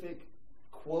specific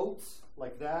quotes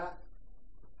like that,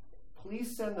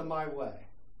 please send them my way.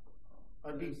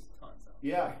 There's tons of them.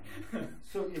 Yeah.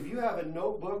 So if you have a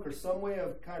notebook or some way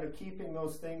of kind of keeping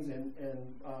those things and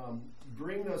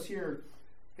bring those here,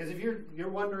 because if you're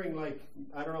wondering, like,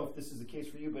 I don't know if this is the case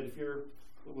for you, but if it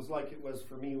was like it was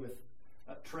for me with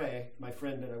Trey, my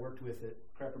friend that I worked with at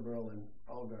Cracker Barrel and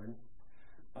Olive Garden.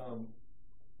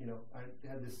 I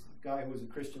had this guy who was a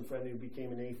Christian friend who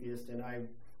became an atheist, and I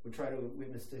would try to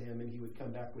witness to him, and he would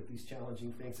come back with these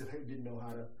challenging things that I didn't know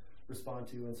how to respond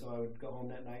to, and so I would go home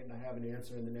that night and I have an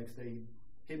answer, and the next day he'd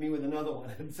hit me with another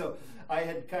one. And so I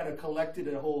had kind of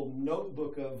collected a whole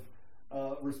notebook of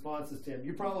responses to him.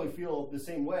 You probably feel the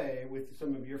same way with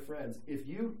some of your friends. If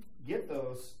you get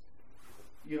those,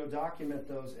 document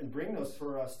those and bring those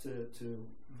for us to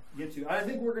get to. I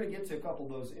think we're going to get to a couple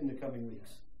of those in the coming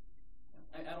weeks.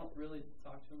 I don't really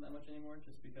talk to him that much anymore,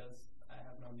 just because I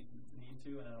have no need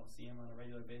to, and I don't see him on a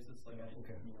regular basis like I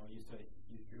used to at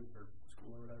youth group or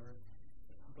school or whatever.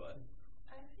 But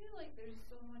I feel like there's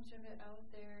so much of it out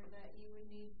there that you would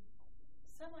need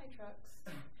semi-trucks,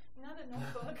 not a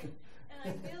notebook. And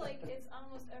I feel like it's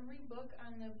almost every book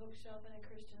on the bookshelf in a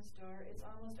Christian store. It's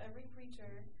almost every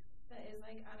preacher that is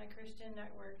like on a Christian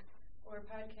network or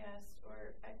podcast,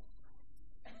 or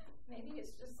maybe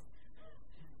it's just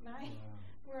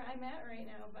where I'm at right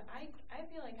now. But I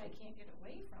feel like I can't get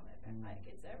away from it. Like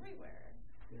it's everywhere.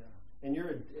 Yeah, and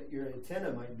your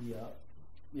antenna might be up.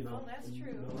 You know, oh, that's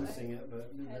true. Noticing it,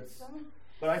 but that's.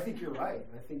 But I think you're right.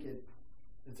 I think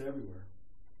it's everywhere.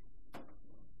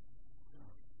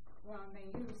 Well, and they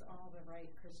use all the right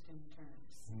Christian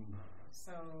terms.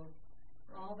 So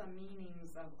all the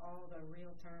meanings of all the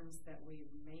real terms that we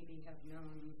maybe have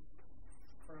known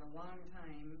for a long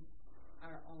time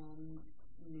are all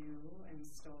new and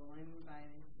stolen by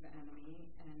the enemy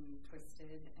and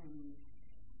twisted. And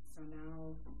so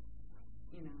now,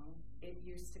 you know, it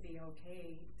used to be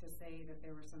okay to say that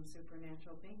there were some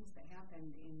supernatural things that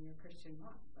happened in your Christian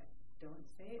walk, but don't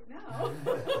say it now.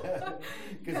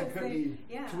 Because it could be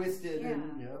twisted.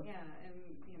 And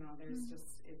you know, there's just,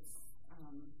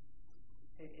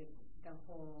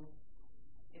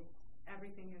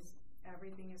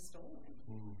 everything is stolen.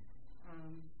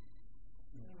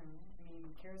 You know, I mean,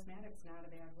 charismatic's not a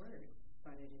bad word,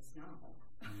 but it is now.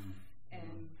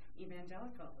 And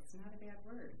evangelical, it's not a bad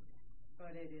word,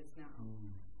 but it is now.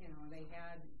 You know, they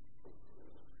had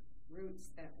roots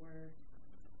that were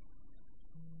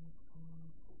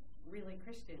really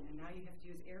Christian, and now you have to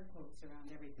use air quotes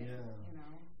around everything. You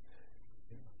know.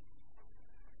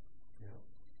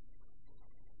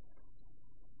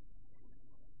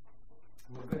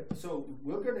 Well, good. So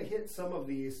we're going to hit some of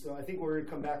these. So I think we're going to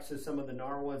come back to some of the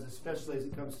NAR ones, especially as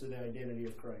it comes to the identity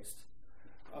of Christ.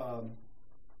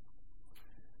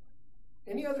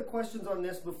 Any other questions on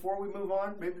this before we move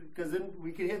on? Maybe because then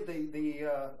we could hit the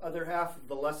other half of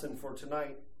the lesson for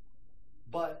tonight.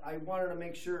 But I wanted to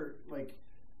make sure, like,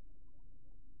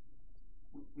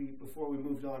 before we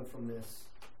moved on from this,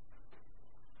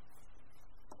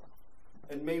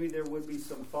 and maybe there would be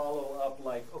some follow-up,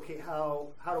 like, okay,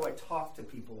 how do I talk to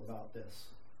people about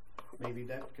this? Maybe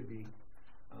that could be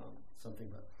something,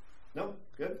 but no,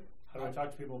 good. How do I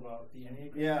talk to people about the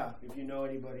Enneagram? Yeah, if you know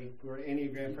anybody who are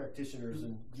Enneagram practitioners.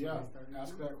 And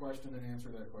ask that question and answer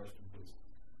that question, please.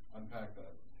 Unpack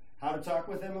that. How to talk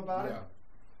with them about it?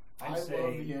 I love the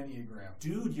Enneagram.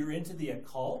 Dude, you're into the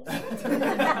occult?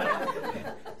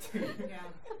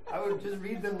 I would just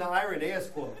read them the Irenaeus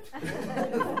quote.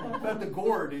 About the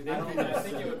gourd. I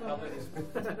think it would probably.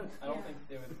 I don't think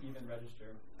they would even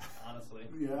register, honestly.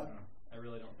 Yeah. I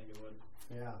really don't think it would.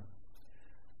 Yeah.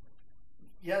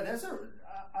 Yeah, that's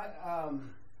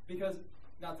because,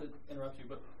 not to interrupt you,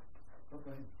 but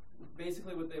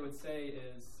basically what they would say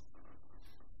is,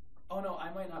 oh no,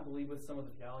 I might not believe with some of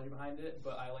the theology behind it,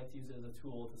 but I like to use it as a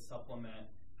tool to supplement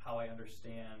how I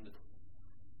understand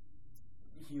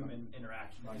human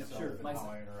interaction. How I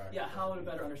interact. Yeah, how to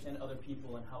better understand other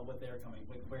people and where they're coming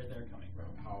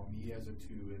from. How me as a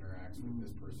 2 interacts with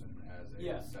this person as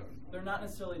a 7. They're not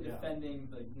necessarily defending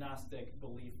the Gnostic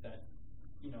belief that,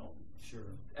 you know,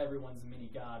 everyone's a mini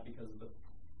god because of the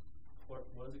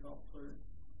what is it called?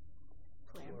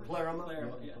 Pleroma.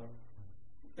 Yeah.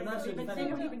 They don't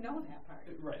even know that part.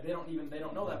 Right. They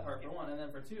don't know that part for one, and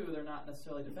then for 2, they're not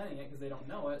necessarily defending it because they don't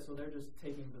know it, so they're just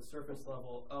taking the surface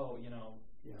level. Oh, you know,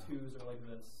 2s are like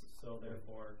this, so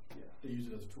therefore, they use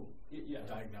it as a tool. A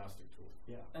diagnostic tool.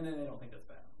 Yeah. And then they don't think that's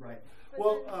bad. Right.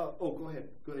 But well, go ahead.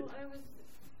 Go ahead. Well,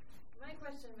 my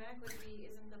question back would be: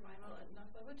 isn't the Bible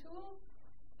enough of a tool?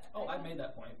 Oh, I made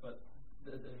that point, but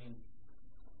I mean,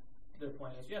 their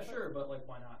point is, sure, but like,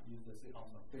 why not use this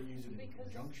also? They use it in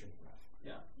conjunction with.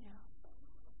 Yeah.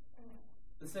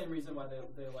 The same reason why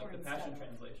they like the Passion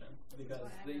Translation, because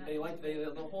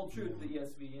they'll hold true to the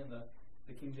ESV and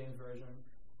the King James Version,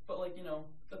 but like, you know,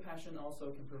 the Passion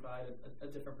also can provide a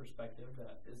different perspective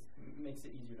that makes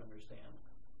it easier to understand.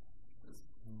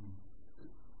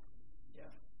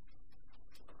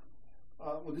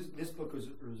 Well, this book was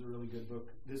a really good book.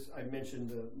 I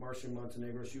mentioned Marcia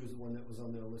Montenegro. She was the one that was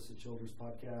on the Illicit Children's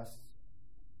podcast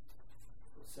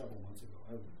several months ago.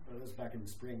 That was back in the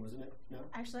spring, wasn't it? No?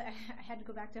 Actually, I had to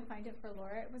go back to find it for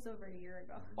Laura. It was over a year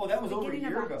ago. Oh, that was over a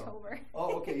year ago. October.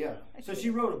 Oh, okay, yeah. So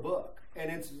she wrote a book, and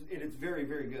it's very,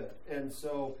 very good. And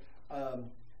so,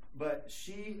 but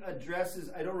she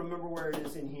addresses, I don't remember where it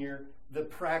is in here, the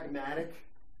pragmatic,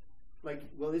 like,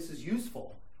 well, this is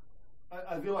useful.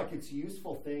 I feel like it's a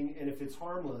useful thing, and if it's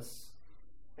harmless,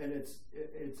 and it's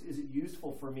is it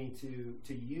useful for me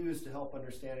to use to help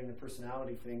understanding the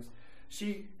personality things.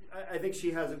 I think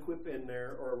she has a quip in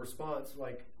there or a response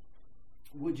like,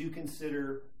 would you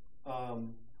consider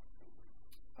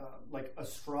like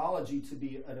astrology to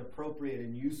be an appropriate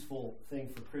and useful thing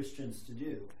for Christians to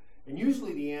do? And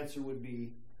usually the answer would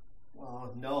be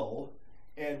no.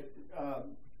 And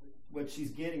what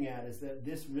she's getting at is that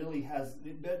this really has,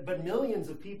 but millions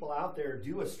of people out there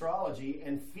do astrology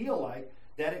and feel like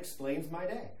that explains my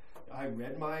day. I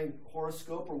read my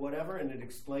horoscope or whatever, and it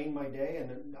explained my day,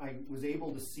 and I was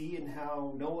able to see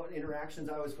know what interactions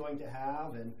I was going to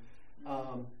have. And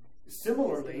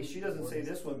similarly, she doesn't say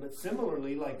this one, but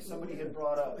similarly, like somebody had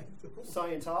brought up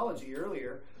Scientology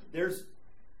earlier, there's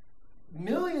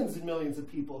millions and millions of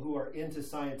people who are into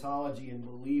Scientology and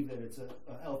believe that it's a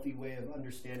healthy way of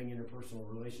understanding interpersonal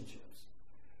relationships.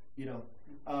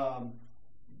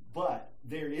 But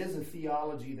there is a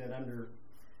theology that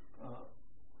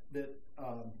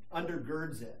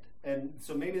undergirds it, and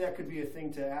so maybe that could be a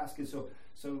thing to ask. Is so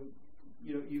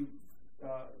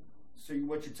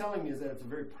what you're telling me is that it's a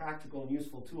very practical and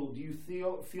useful tool. Do you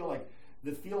feel like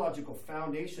the theological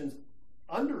foundations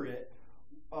under it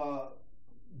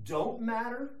don't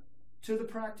matter to the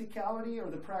practicality or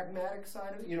the pragmatic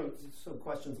side of it? So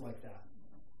questions like that,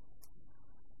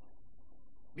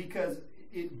 because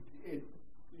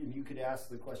and you could ask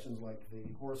the questions like the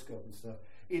horoscope and stuff.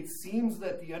 It seems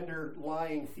that the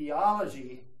underlying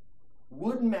theology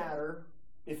would matter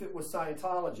if it was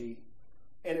Scientology,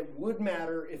 and it would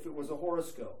matter if it was a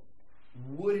horoscope.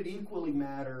 Would it equally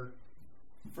matter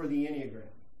for the Enneagram,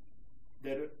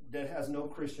 that has no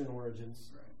Christian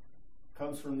origins,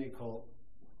 comes from the occult,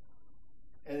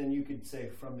 and then you could say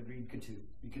from the Greed Ketub.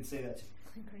 You could say that too.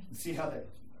 See how that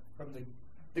from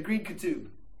the Greed Ketub.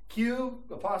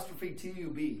 Q''Tub.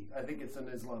 I think it's an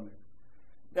Islamic.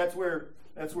 That's where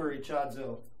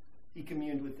Ichazo, he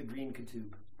communed with the Green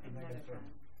Ketub.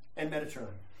 And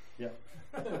Metatron. Yeah.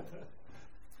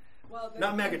 Well,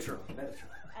 not Megatron.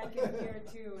 Metatron. I can hear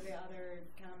too the other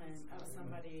comment of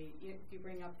somebody. You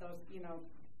bring up those,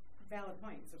 valid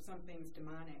points. If something's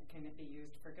demonic, can it be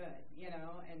used for good?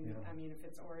 And I mean, if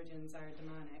its origins are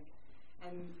demonic,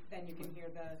 and then you can hear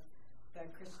the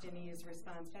Christianese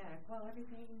response back. Well,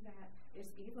 everything that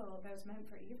is evil, that was meant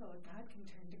for evil, God can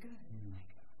turn to good.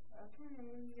 Like,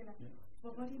 okay,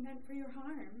 well, what he meant for your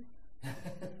harm?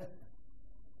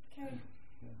 Okay.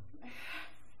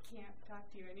 Can't talk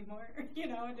to you anymore.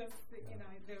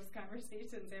 Those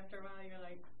conversations after a while, you're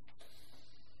like,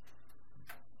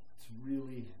 it's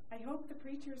really. I hope the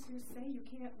preachers who say you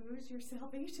can't lose your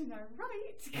salvation are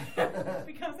right,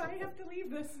 because I have to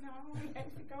leave this now. I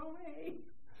have to go away.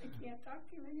 I can't talk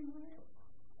to you anymore.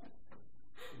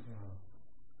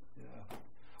 Yeah.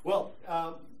 Well,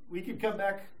 we could come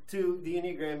back to the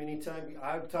Enneagram anytime.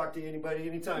 I've talked to anybody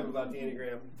anytime about the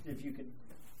Enneagram, if you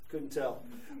couldn't tell.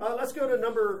 Let's go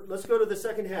to the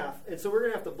second half. And so we're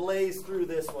going to have to blaze through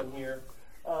this one here.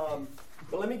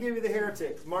 But let me give you the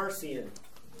heretic, Marcion.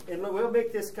 And we'll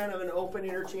make this kind of an open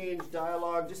interchange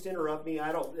dialogue. Just interrupt me.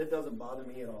 It doesn't bother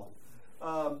me at all.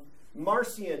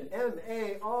 Marcion,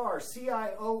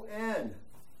 Marcion.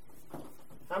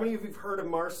 How many of you have heard of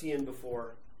Marcion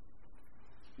before?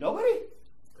 Nobody?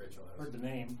 Rachel has. Heard the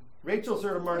name. Rachel's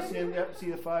heard of Marcion. Yep, see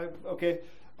the 5. Okay.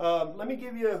 Let me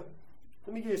give you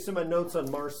some of my notes on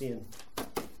Marcion.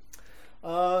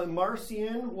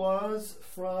 Marcion was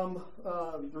from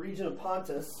the region of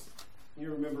Pontus.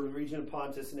 You remember the region of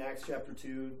Pontus in Acts chapter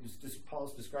 2.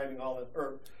 Paul's describing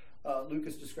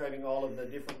Lucas describing all of the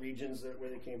different regions where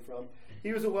they came from.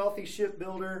 He was a wealthy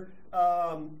shipbuilder.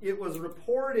 It was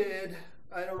reported,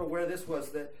 I don't know where this was,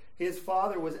 that his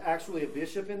father was actually a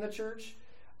bishop in the church.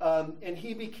 And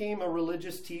he became a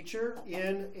religious teacher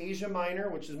in Asia Minor,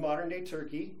 which is modern-day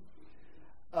Turkey.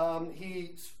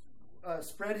 He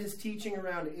spread his teaching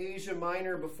around Asia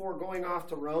Minor before going off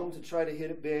to Rome to try to hit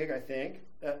it big, I think.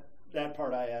 That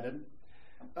part I added.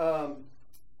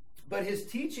 But his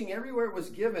teaching everywhere it was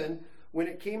given, when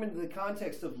it came into the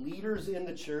context of leaders in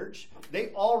the church, they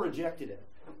all rejected it.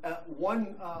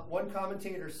 One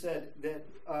commentator said that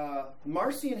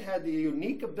Marcion had the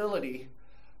unique ability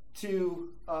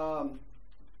to,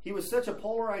 he was such a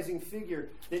polarizing figure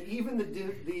that even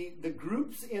the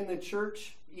groups in the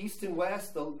church, East and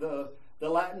West, the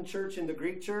Latin church and the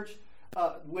Greek church,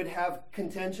 would have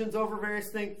contentions over various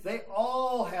things. They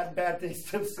all had bad things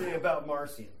to say about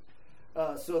Marcion.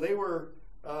 So they were,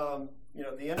 the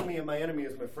enemy of my enemy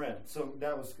is my friend. So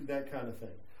that was that kind of thing.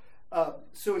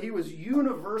 So he was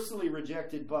universally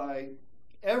rejected by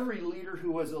every leader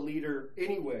who was a leader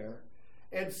anywhere.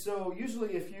 And so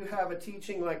usually if you have a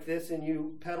teaching like this and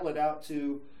you peddle it out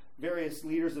to various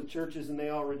leaders of churches and they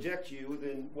all reject you,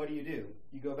 then what do?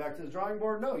 You go back to the drawing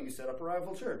board? No, you set up a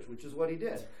rival church, which is what he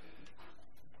did.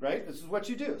 Right? This is what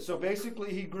you do. So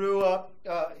basically he grew up,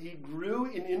 he grew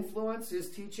in influence. His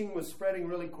teaching was spreading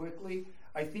really quickly.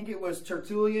 I think it was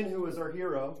Tertullian who was our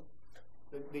hero.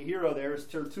 The hero there is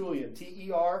Tertullian,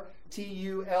 Tertullian.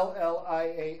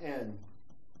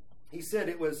 He said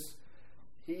it was,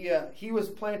 he was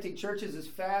planting churches as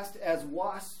fast as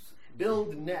wasps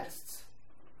build nests.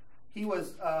 He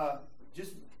was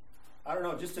just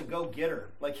a go-getter.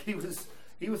 Like he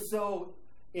was so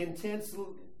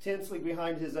intensely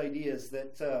behind his ideas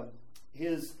that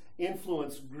his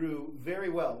influence grew very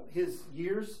well. His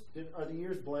years, are the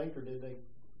years blank or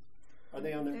are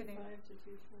they on there? 5 to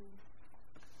 220.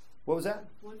 What was that?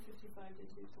 155 to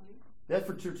 220. That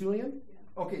for Tertullian?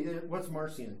 Yeah. Okay, what's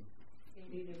Marcion?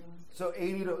 80 to 160. So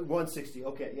 80 to 160.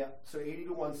 Okay, yeah. So 80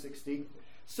 to 160.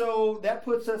 So that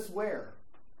puts us where?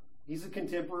 He's a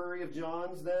contemporary of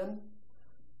John's then.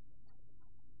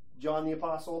 John the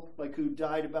Apostle, like who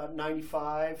died about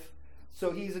 95.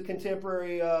 So he's a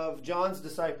contemporary of John's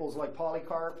disciples like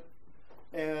Polycarp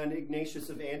and Ignatius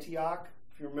of Antioch,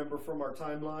 if you remember from our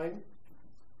timeline.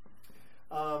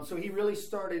 So he really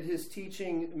started his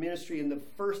teaching ministry in the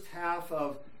first half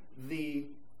of the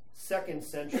 2nd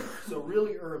century, so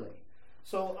really early.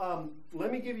 So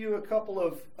let me give you a couple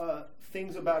of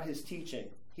things about his teaching.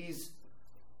 He's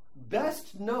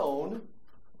best known,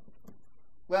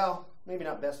 well, maybe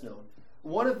not best known.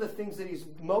 One of the things that he's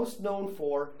most known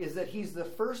for is that he's the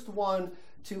first one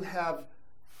to have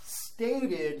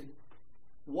stated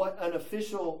what an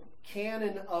official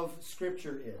canon of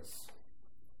Scripture is.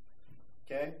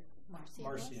 Okay?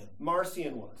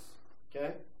 Marcion was.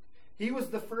 Okay? He was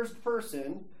the first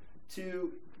person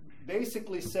to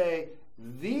basically say,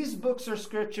 these books are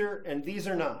Scripture and these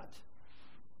are not.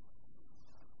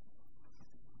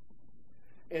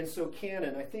 And so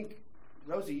canon, I think,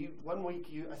 Rosie, one week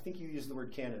I think you used the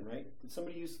word canon, right? Did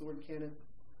somebody use the word canon?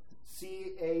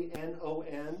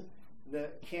 C-A-N-O-N. The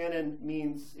canon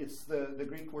means, it's the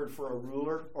Greek word for a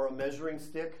ruler or a measuring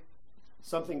stick,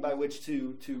 something by which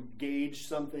to gauge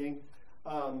something.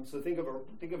 So think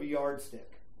of a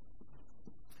yardstick.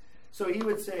 So he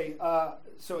would say,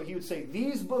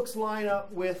 these books line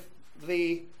up with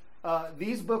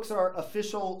these books are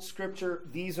official Scripture,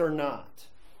 these are not.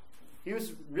 He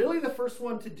was really the first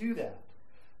one to do that,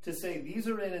 to say these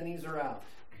are in and these are out.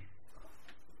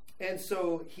 And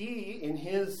so he, in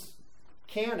his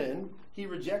canon, he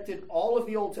rejected all of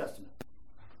the Old Testament.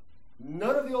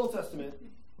 None of the Old Testament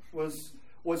was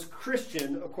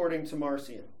Christian according to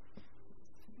Marcion.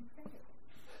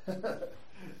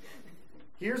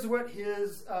 Here's what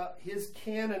his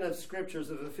canon of scriptures,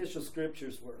 of official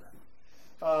scriptures,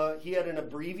 were. He had an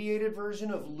abbreviated version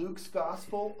of Luke's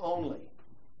gospel only.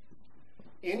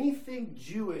 Anything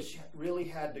Jewish really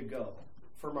had to go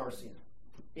for Marcion.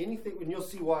 Anything, and you'll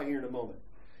see why here in a moment.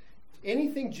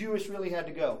 Anything Jewish really had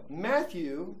to go.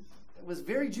 Matthew was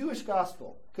very Jewish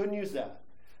gospel. Couldn't use that.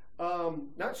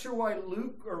 Not sure why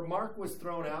Luke or Mark was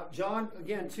thrown out. John,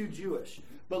 again, too Jewish.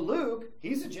 But Luke,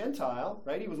 he's a Gentile,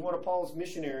 right? He was one of Paul's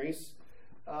missionaries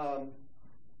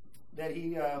that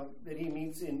he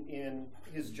meets in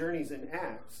his journeys in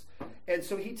Acts. And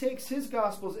so he takes his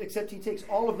Gospels, except he takes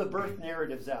all of the birth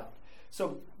narratives out.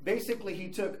 So basically he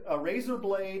took a razor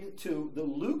blade to the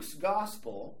Luke's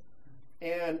Gospel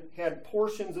and had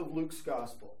portions of Luke's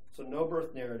Gospel. So no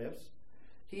birth narratives.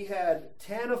 He had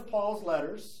 10 of Paul's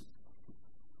letters.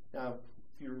 Now,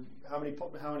 how many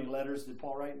letters did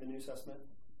Paul write in the New Testament?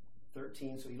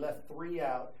 13. So he left 3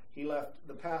 out. He left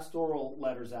the pastoral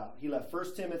letters out. He left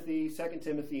 1 Timothy, 2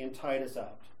 Timothy, and Titus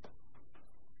out.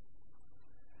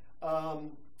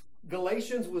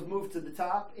 Galatians was moved to the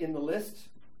top in the list.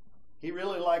 He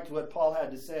really liked what Paul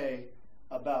had to say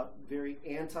about very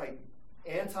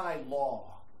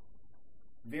anti-law.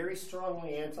 Very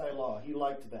strongly anti-law. He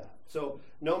liked that. So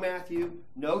no Matthew,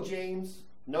 no James,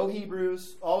 no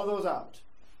Hebrews, all of those out.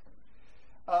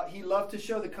 He loved to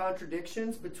show the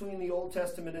contradictions between the Old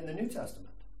Testament and the New Testament.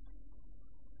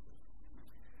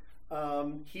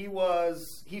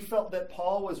 He felt that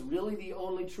Paul was really the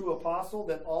only true apostle,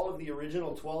 that all of the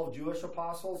original 12 Jewish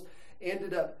apostles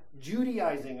ended up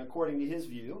Judaizing, according to his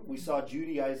view. We saw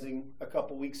Judaizing a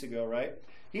couple weeks ago, right?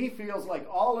 He feels like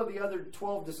all of the other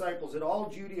 12 disciples had all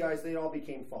Judaized, they all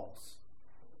became false.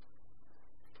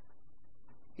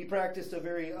 He practiced a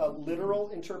very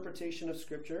literal interpretation of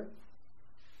Scripture.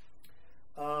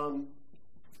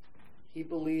 He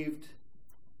believed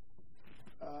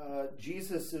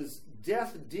Jesus'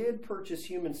 death did purchase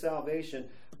human salvation,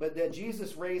 but that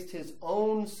Jesus raised his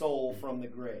own soul from the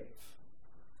grave.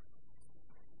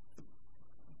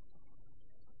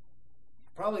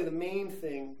 Probably the main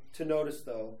thing to notice,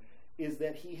 though, is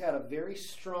that he had a very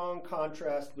strong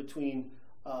contrast between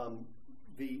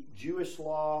the Jewish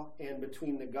law and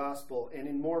between the gospel, and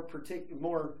in more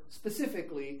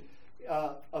specifically,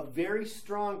 a very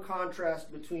strong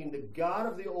contrast between the God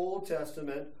of the Old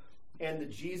Testament and the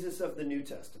Jesus of the New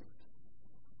Testament.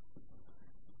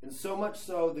 And so much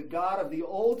so, the God of the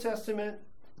Old Testament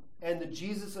and the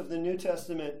Jesus of the New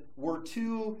Testament were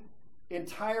two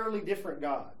entirely different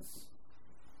gods.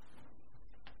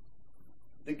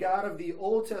 The God of the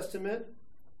Old Testament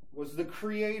was the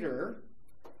Creator,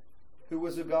 who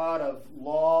was a God of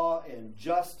law and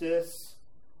justice.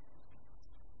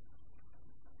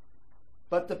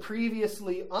 But the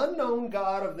previously unknown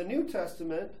God of the New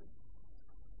Testament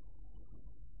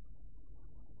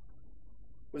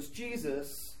was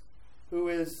Jesus, who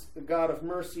is the God of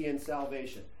mercy and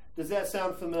salvation. Does that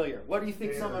sound familiar? What do you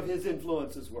think some of his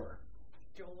influences were?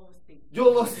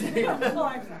 Joel Osteen. Oh,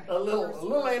 I'm sorry. a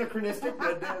little anachronistic,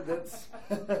 but that's...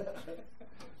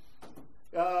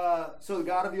 So the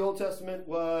God of the Old Testament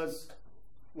was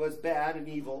bad and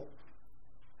evil.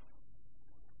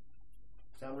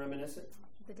 Sound reminiscent?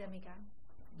 The demigod.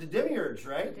 The demiurge,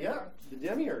 right? The Yeah, demiurge. the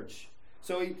demiurge.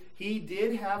 So he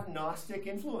did have Gnostic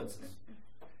influences.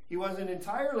 He wasn't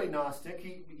entirely Gnostic.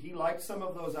 He liked some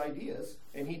of those ideas,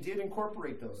 and he did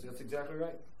incorporate those. That's exactly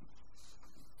right.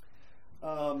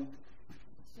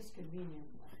 It's just convenient,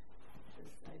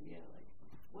 this idea, like,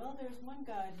 well, there's one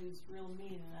God who's real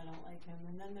mean and I don't like him,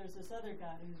 and then there's this other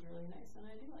God who's really nice and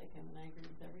I do like him, and I agree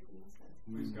with everything he says.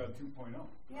 He's God 2.0.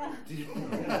 Yeah.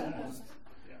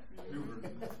 Yeah. New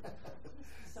version.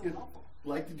 So Good. helpful.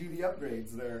 Like to do the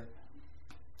upgrades there.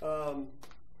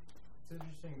 It's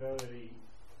interesting, though, that he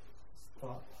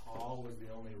thought Paul was the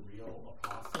only real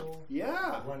apostle.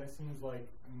 Yeah. When it seems like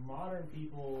modern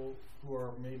people who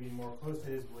are maybe more close to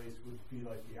his beliefs would be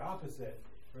like the opposite,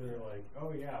 where they're like,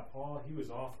 oh yeah, Paul, he was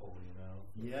awful, you know.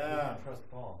 Yeah. We can't trust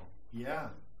Paul. Yeah.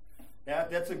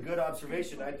 That's a good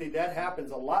observation. I think that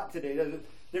happens a lot today.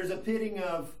 There's a pitting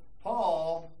of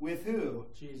Paul with who?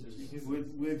 Jesus.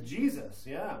 With Jesus.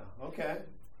 Yeah. Okay.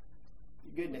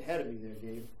 You're getting ahead of me there,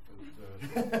 Dave.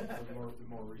 The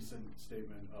more recent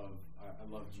statement of I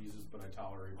love Jesus, but I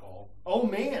tolerate Paul. Oh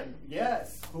man,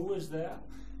 yes. Who was that?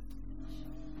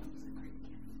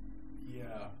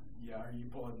 Yeah. Are you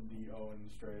pulling the Owen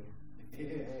Strand?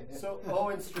 So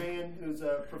Owen Strand, who's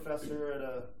a professor at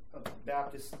a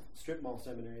Baptist strip mall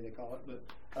seminary, they call it,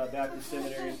 but Baptist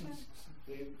seminary.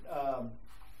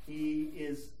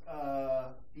 He's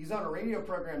on a radio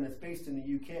program that's based in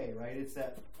the UK, right? It's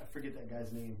that, I forget that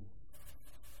guy's name.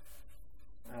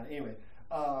 Anyway,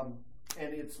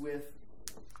 and it's with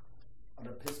an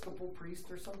Episcopal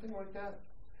priest or something like that.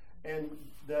 And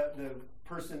the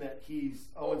person that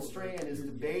Owen Strand is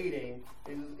debating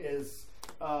is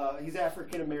he's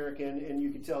African American, and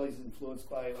you can tell he's influenced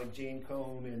by like Jane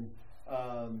Cone and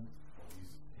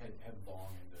he's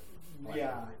headlong into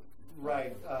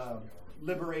right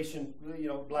liberation,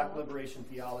 black liberation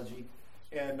theology.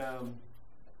 And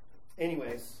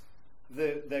anyways,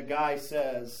 the guy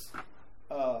says,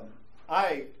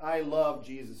 I love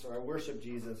Jesus, or I worship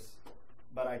Jesus,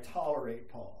 but I tolerate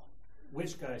Paul.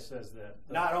 Which guy says that?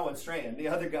 Not Owen Strand, the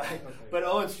other guy. Okay. But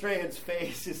Owen Strand's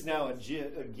face is now a GIF.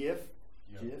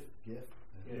 Yeah. GIF.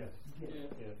 Yeah.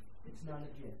 It's not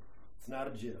a GIF. It's not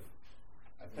a GIF.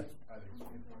 I think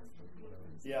whatever.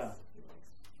 Yeah.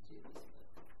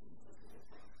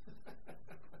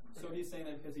 So he's saying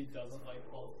that because he doesn't like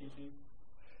Paul's teaching?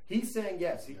 He's saying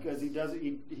yes, because he does.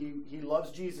 He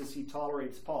loves Jesus. He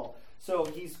tolerates Paul. So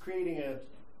he's creating a.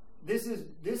 This is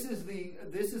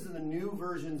the new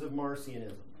versions of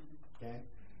Marcionism. Okay,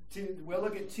 we'll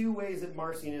look at two ways that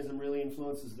Marcionism really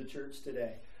influences the church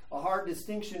today. A hard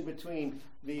distinction between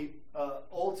the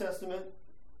Old Testament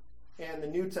and the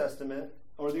New Testament,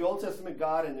 or the Old Testament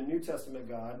God and the New Testament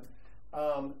God,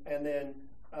 and then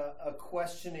a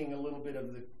questioning a little bit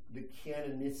of the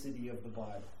canonicity of the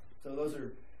Bible. So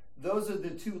those are the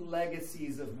two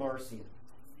legacies of Marcion.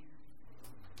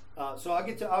 So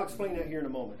I'll explain that here in a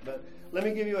moment. But let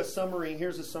me give you a summary.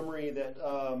 Here's a summary that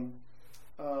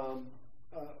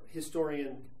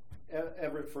historian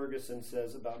Everett Ferguson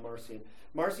says about Marcion.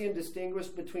 Marcion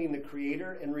distinguished between the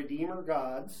Creator and Redeemer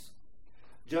gods.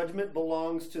 Judgment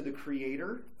belongs to the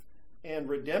Creator, and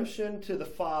redemption to the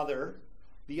Father,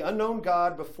 the unknown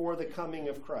God before the coming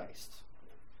of Christ.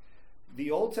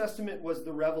 The Old Testament was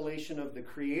the revelation of the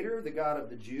Creator, the God of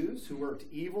the Jews, who worked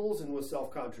evils and was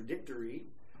self-contradictory.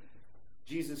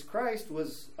 Jesus Christ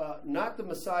was not the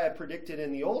Messiah predicted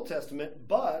in the Old Testament,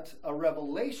 but a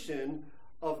revelation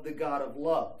of the God of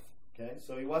love. Okay,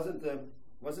 so he wasn't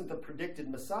the predicted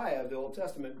Messiah of the Old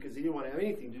Testament because he didn't want to have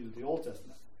anything to do with the Old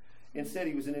Testament. Instead,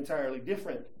 he was an entirely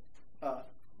different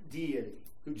deity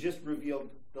who just revealed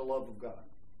the love of God.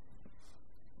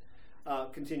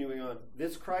 Continuing on,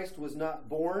 this Christ was not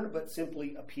born, but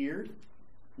simply appeared.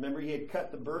 Remember, he had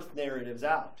cut the birth narratives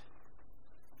out.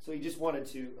 So he just wanted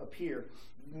to appear.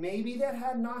 Maybe that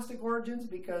had Gnostic origins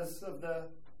because of the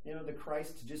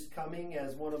Christ just coming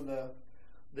as one of the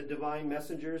divine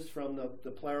messengers from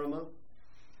the Pleroma.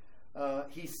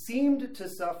 He seemed to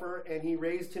suffer, and he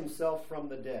raised himself from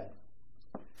the dead.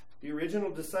 The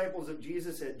original disciples of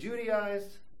Jesus had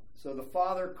Judaized, so the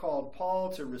Father called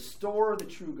Paul to restore the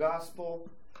true gospel,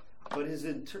 but his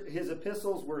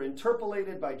epistles were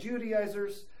interpolated by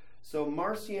Judaizers, so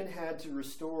Marcion had to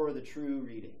restore the true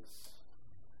readings.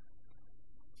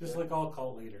 Just like all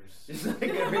cult leaders. Just like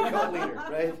every cult leader,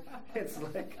 right? It's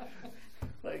like,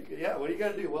 yeah, what do you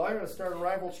got to do? Well, I'm going to start a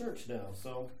rival church now.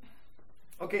 So,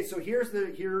 okay, so here's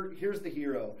the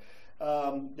hero.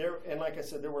 And like I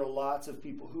said, there were lots of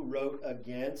people who wrote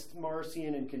against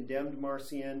Marcion and condemned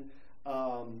Marcion.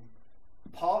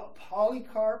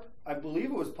 Polycarp, I believe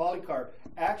it was Polycarp,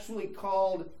 actually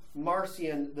called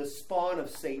Marcion the spawn of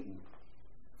Satan.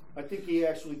 I think he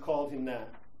actually called him that.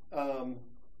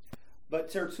 But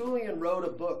Tertullian wrote a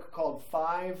book called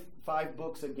Five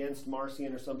Books Against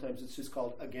Marcion, or sometimes it's just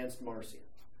called Against Marcion.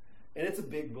 And it's a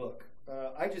big book.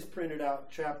 I just printed out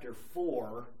chapter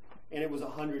 4, and it was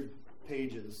 100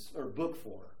 pages, or book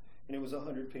 4, and it was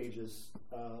 100 pages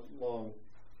long.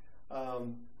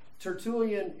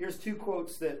 Tertullian, here's two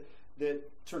quotes that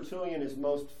Tertullian is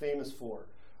most famous for.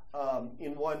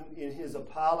 In his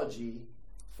apology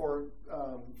for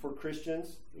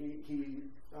Christians, he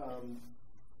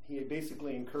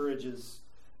basically encourages,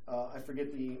 I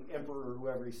forget the emperor or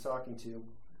whoever he's talking to.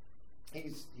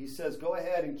 He says, go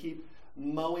ahead and keep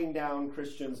mowing down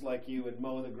Christians like you would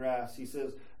mow the grass. He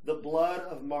says, the blood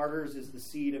of martyrs is the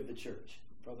seed of the church.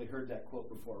 Probably heard that quote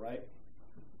before, right?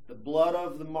 The blood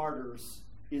of the martyrs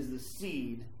is the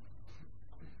seed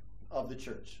of the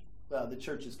church. The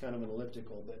church is kind of an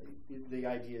elliptical, but the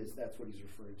idea is that's what he's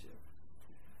referring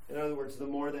to. In other words, the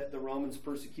more that the Romans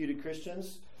persecuted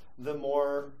Christians, the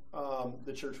more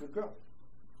the church would grow.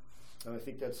 And I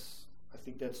think that's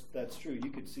true. You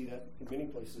could see that in many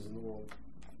places in the world.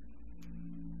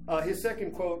 His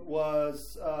second quote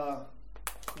was,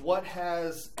 what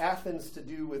has Athens to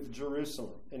do with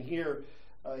Jerusalem? And here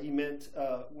he meant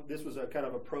this was a kind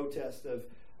of a protest of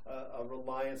a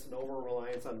reliance, an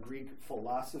over-reliance on Greek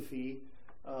philosophy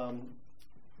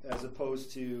as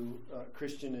opposed to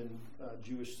Christian and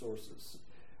Jewish sources.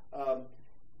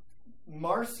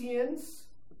 Marcion's,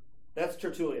 that's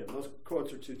Tertullian. Those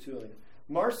quotes are Tertullian.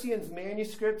 Marcion's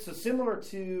manuscript, so similar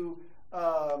to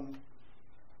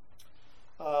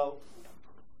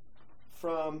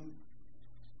from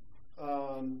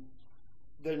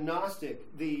the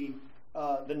Gnostic, the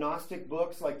Gnostic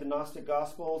books like the Gnostic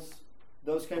Gospels,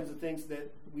 those kinds of things,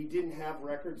 that we didn't have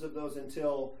records of those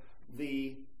until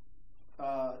the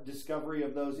discovery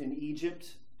of those in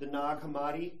Egypt, the Nag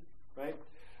Hammadi, right?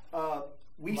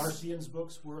 Marcion's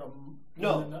books were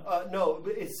no,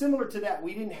 but it's similar to that.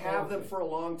 We didn't have them for a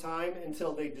long time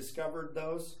until they discovered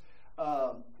those,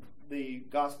 the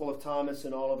Gospel of Thomas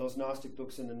and all of those Gnostic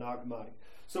books in the Nag Hammadi.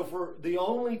 So for the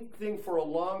only thing for a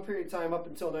long period of time up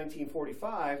until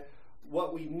 1945,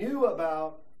 what we knew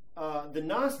about the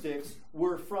Gnostics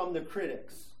were from the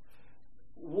critics.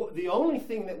 The only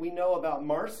thing that we know about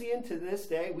Marcion to this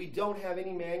day, we don't have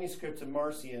any manuscripts of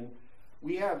Marcion.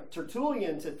 We have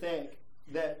Tertullian to thank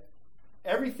that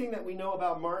everything that we know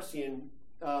about Marcion,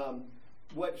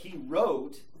 what he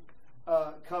wrote,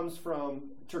 comes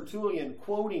from Tertullian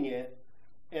quoting it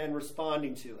and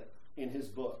responding to it in his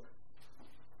book.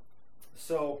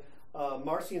 So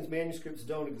Marcion's manuscripts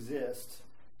don't exist,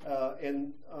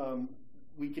 and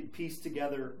we could piece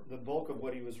together the bulk of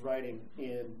what he was writing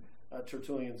in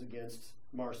Tertullian's against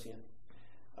Marcion.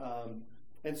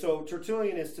 And so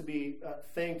Tertullian is to be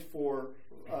thanked for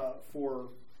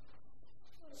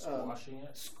squashing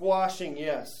it. Squashing,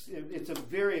 yes. It's a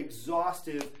very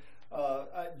exhaustive.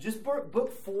 Just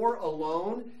book 4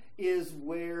 alone is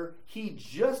where he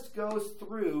just goes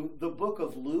through the book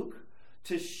of Luke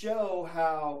to show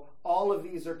how all of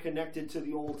these are connected to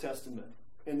the Old Testament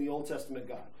and the Old Testament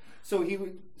God.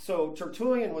 So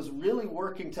Tertullian was really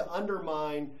working to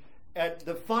undermine at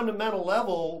the fundamental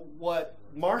level what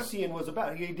Marcion was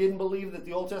about. He didn't believe that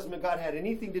the Old Testament God had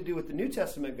anything to do with the New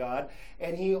Testament God,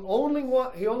 and he only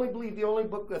believed the only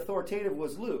book authoritative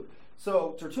was Luke.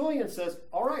 So Tertullian says,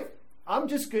 all right, I'm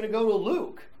just going to go to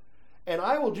Luke, and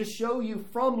I will just show you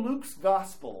from Luke's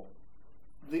gospel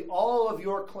all of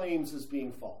your claims as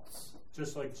being false.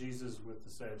 Just like Jesus with the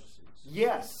Sadducees.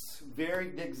 Yes,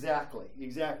 exactly.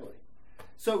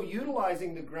 So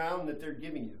utilizing the ground that they're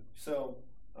giving you. So,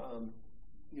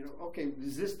 okay,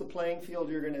 is this the playing field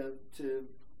you're going to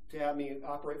have me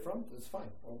operate from? That's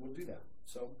fine. Well, we'll do that.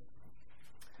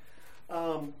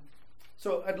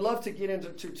 So I'd love to get into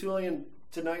Tertullian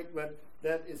tonight, but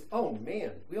that is, oh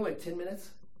man, we only have 10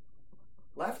 minutes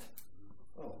left?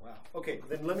 Oh, wow. Okay,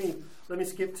 then let me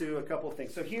skip to a couple of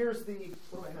things. So here's what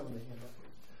do I have on the handout?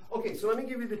 Okay, so let me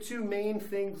give you the two main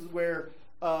things where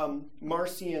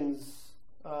Marcion's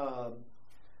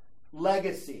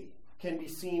legacy can be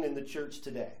seen in the church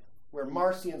today. Where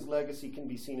Marcion's legacy can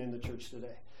be seen in the church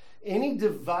today. Any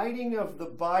dividing of the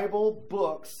Bible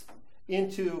books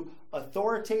into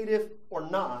authoritative or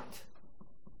not,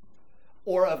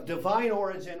 or of divine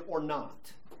origin or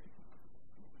not.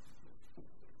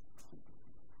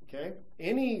 Okay?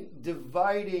 Any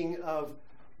dividing of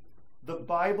the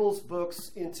Bible's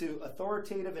books into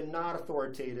authoritative and not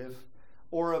authoritative,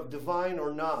 or of divine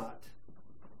or not,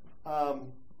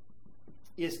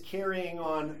 is carrying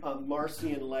on a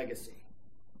Marcion legacy.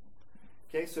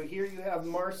 Okay, so here you have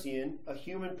Marcion, a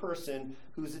human person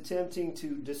who's attempting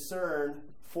to discern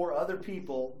for other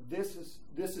people, this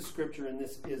is Scripture and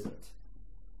this isn't.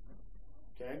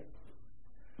 Okay?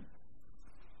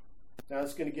 Now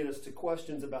it's going to get us to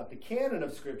questions about the canon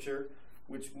of Scripture,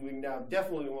 which we now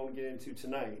definitely won't get into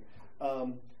tonight.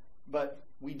 But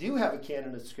we do have a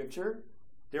canon of Scripture.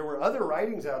 There were other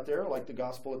writings out there, like the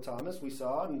Gospel of Thomas we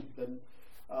saw, and then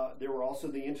there were also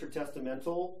the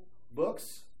intertestamental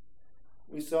books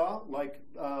we saw, like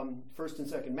 1st and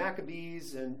 2nd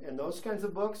Maccabees and those kinds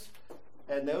of books.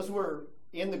 And those were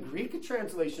in the Greek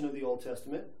translation of the Old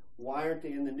Testament. Why aren't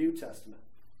they in the New Testament?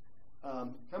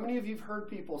 How many of you have heard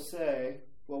people say,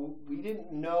 well, we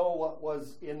didn't know what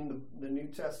was in the New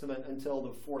Testament until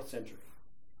the 4th century?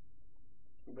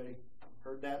 Anybody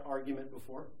heard that argument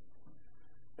before?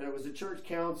 And it was a church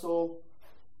council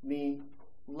in the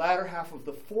latter half of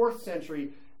the 4th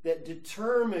century that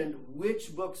determined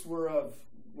which books were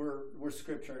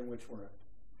Scripture and which weren't.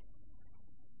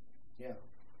 Yeah.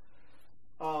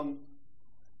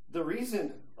 The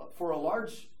reason for a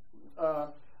large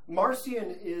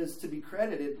Marcion is to be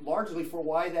credited largely for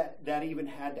why that even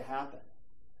had to happen.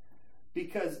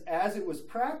 Because as it was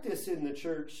practiced in the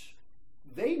church,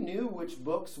 they knew which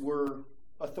books were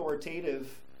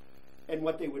authoritative and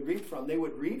what they would read from. They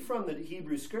would read from the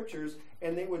Hebrew Scriptures,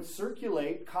 and they would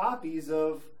circulate copies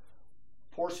of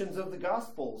portions of the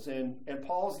Gospels and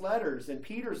Paul's letters and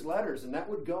Peter's letters, and that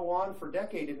would go on for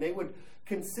decades. And they would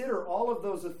consider all of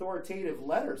those authoritative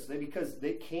letters because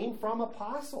they came from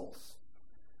apostles.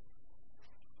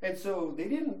 And so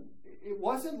it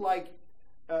wasn't like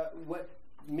what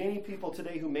many people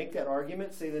today who make that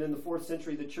argument say that in the 4th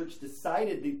century the church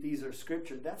decided that these are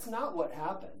Scripture. That's not what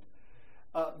happened.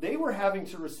 They were having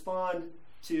to respond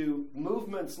to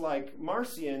movements like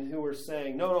Marcion who were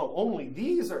saying, no, only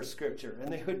these are Scripture.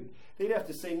 And they'd have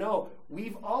to say, no,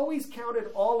 we've always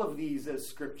counted all of these as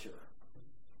Scripture.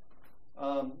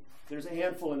 There's a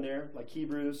handful in there, like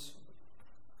Hebrews,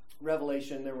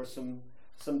 Revelation. There were some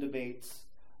debates.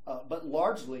 But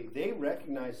largely, they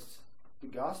recognized the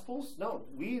Gospels. No,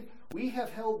 we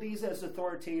have held these as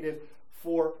authoritative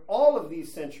for all of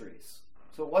these centuries.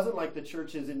 So it wasn't like the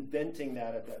church is inventing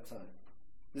that at that time.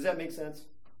 Does that make sense?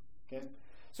 Okay.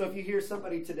 So if you hear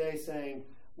somebody today saying,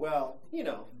 well, we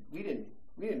didn't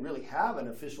really have an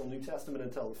official New Testament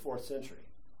until the 4th century.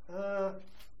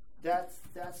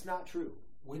 That's not true.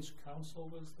 Which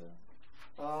council was that?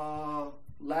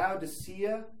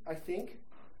 Laodicea, I think.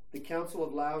 The Council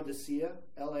of Laodicea,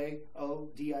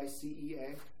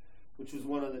 Laodicea, which was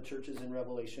one of the churches in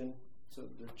Revelation. So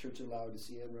the Church of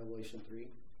Laodicea in Revelation 3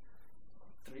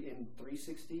 in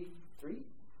 363,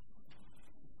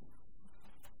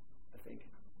 I think.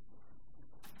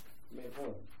 Maybe I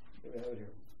have it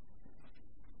here.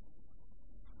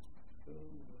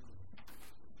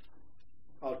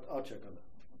 I'll check on that.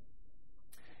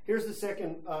 Here's the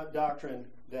second doctrine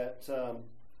that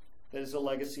is a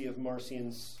legacy of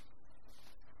Marcion's.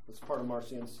 That's part of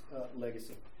Marcion's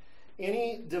legacy.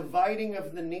 Any dividing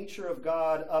of the nature of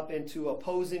God up into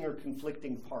opposing or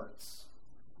conflicting parts.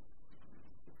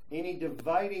 Any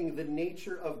dividing the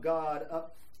nature of God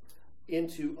up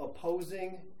into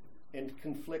opposing and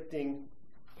conflicting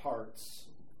parts.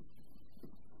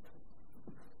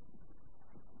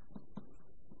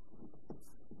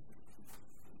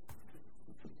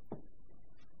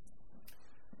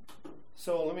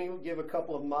 So let me give a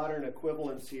couple of modern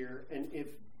equivalents here, and if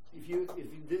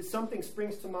something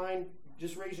springs to mind,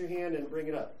 just raise your hand and bring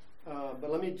it up. But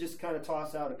let me just kind of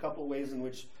toss out a couple of ways in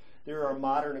which there are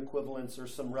modern equivalents or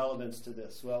some relevance to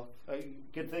this. Well, you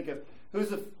could think of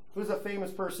who's a famous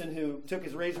person who took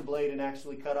his razor blade and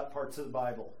actually cut up parts of the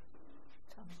Bible?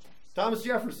 Thomas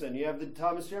Jefferson. You have the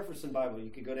Thomas Jefferson Bible.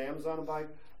 You could go to Amazon and buy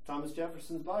Thomas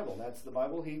Jefferson's Bible. That's the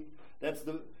Bible that's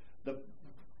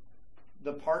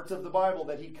the parts of the Bible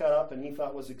that he cut up and he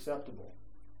thought was acceptable.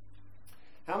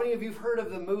 How many of you have heard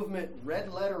of the movement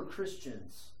Red Letter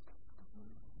Christians?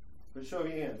 Let's show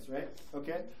your hands, right?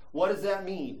 Okay. What does that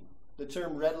mean? The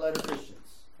term Red Letter Christians.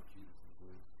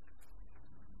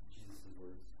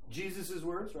 Jesus'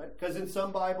 words, right? Because in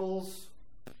some Bibles,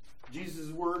 Jesus'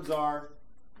 words are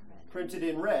printed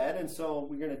in red, and so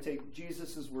we're going to take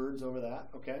Jesus' words over that,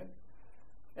 okay?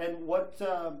 And what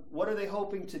are they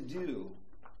hoping to do?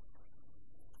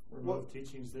 Remove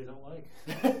teachings they don't like.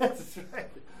 That's right.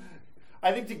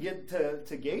 I think to get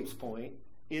to Gabe's point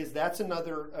is that's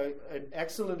another an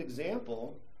excellent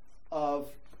example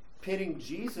of pitting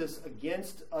Jesus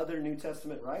against other New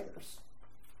Testament writers,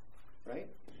 right?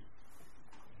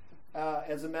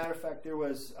 As a matter of fact, there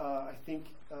was, I think,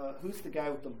 who's the guy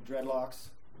with the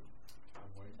dreadlocks?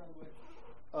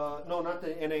 No, not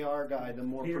the NAR guy. The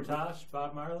more Peter Tosh,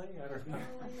 Bob Marley. I don't know.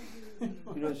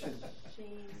 You know,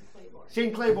 Shane Claiborne.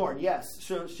 Shane Claiborne, yes.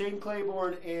 So Shane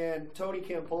Claiborne and Tony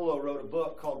Campolo wrote a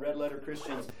book called Red Letter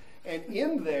Christians, and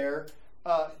in there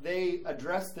they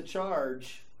addressed the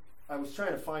charge. I was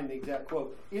trying to find the exact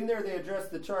quote. In there, they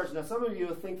addressed the charge. Now, some of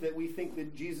you think that we think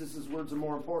that Jesus' words are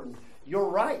more important. You're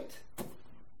right.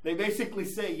 They basically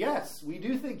say, yes, we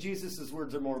do think Jesus'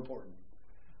 words are more important.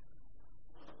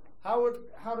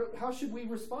 How should we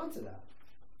respond to that?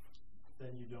 Then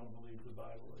you don't believe the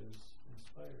Bible is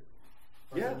inspired.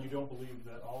 Or Yeah. then you don't believe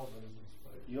that all of it is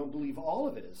inspired. You don't believe all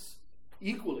of it is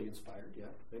equally inspired,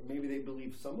 yeah. Maybe they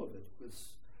believe some of it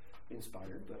was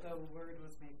inspired, but The Word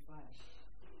was made flesh.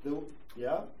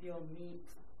 Yeah. You'll meet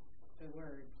the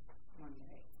Word one day.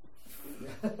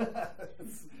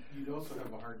 You'd also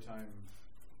have a hard time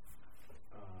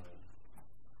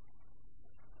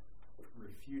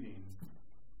refuting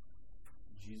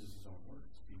Jesus' own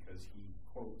words because he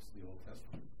quotes the Old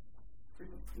Testament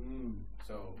frequently.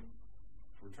 So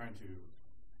if we're trying to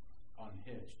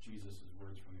unhitch Jesus'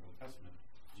 words from the Old Testament,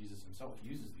 Jesus himself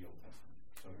uses the Old Testament.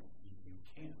 So you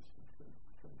can't.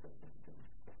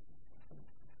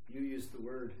 You used the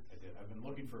word. I did. I've been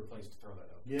looking for a place to throw that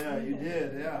out. Yeah, you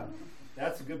did. Yeah,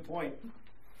 that's a good point.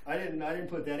 I didn't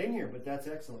put that in here, but that's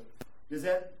excellent. Does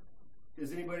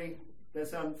anybody that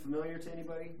sound familiar to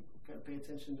anybody? Kind of pay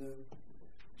attention to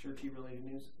churchy related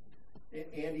news.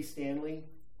 Andy Stanley,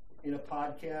 in a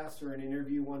podcast or an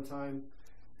interview one time,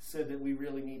 said that we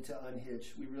really need to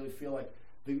unhitch. We really feel like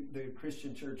the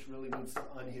Christian church really needs to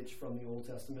unhitch from the Old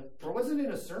Testament. Or was it in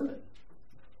a sermon?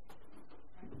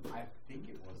 I think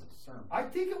it was a sermon. I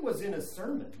think it was in a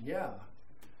sermon, yeah.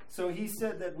 So he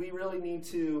said that we really need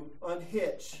to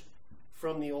unhitch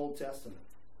from the Old Testament.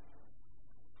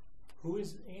 Who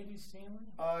is Andy Stanley?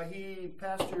 He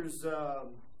pastors... Pastors in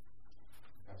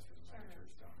my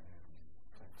church down in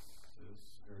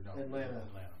Texas. Or no, Atlanta.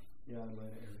 Atlanta. Yeah,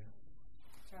 Atlanta area.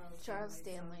 Charles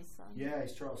Stanley's son. Yeah,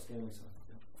 he's Charles Stanley's son.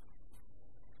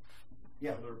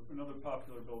 Yeah. Another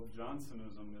popular Bill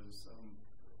Johnsonism is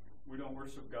we don't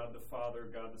worship God the Father,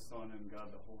 God the Son, and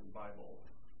God the Holy Bible.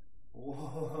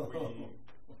 Whoa.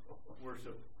 We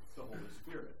worship the Holy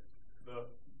Spirit. The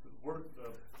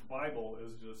Bible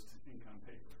is just ink on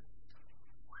paper,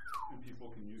 and people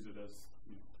can use it as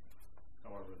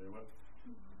however they will.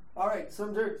 All right,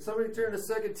 somebody turn to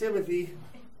 2 Timothy.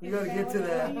 We got to get to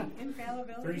that.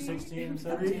 Infallibility. 3:16 and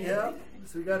 17. Yeah,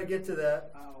 so we got to get to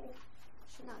that.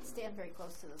 Should not stand very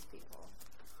close to those people.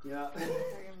 Yeah. They're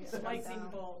gonna be struck Lightning down.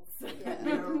 bolts.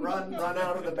 Yeah. run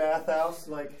out of the bathhouse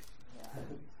like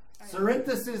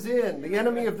Cerinthus is in. The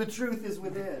enemy of the truth is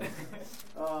within.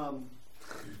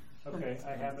 Okay,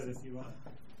 I have it if you want.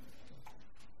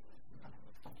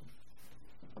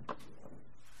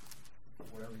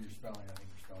 Whatever you're spelling, I think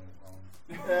you're spelling it wrong.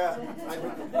 Yeah.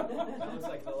 That looks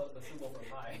like the symbol for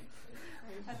pi.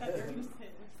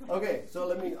 Okay, so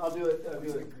I'll do it.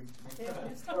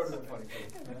 Go to the funny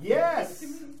page.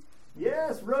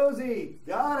 Yes, Rosie,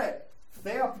 got it.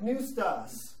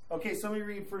 Theopneustos. Okay, somebody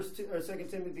read 2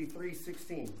 Timothy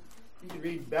 3:16. You can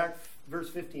read back verse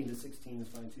 15 to 16 is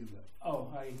fine too. But.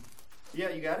 Yeah,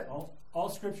 you got it. All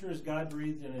Scripture is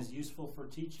God-breathed and is useful for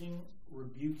teaching,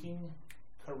 rebuking,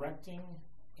 correcting,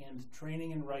 and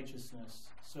training in righteousness,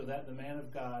 so that the man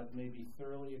of God may be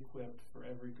thoroughly equipped for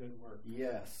every good work.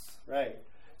 Yes, right.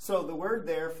 So the word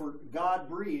there for God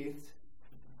breathed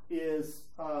is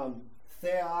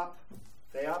theopneustos,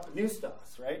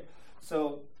 right?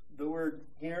 So the word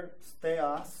here,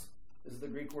 theos, is the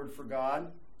Greek word for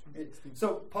God.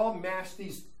 So Paul mashed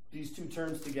these two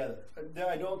terms together.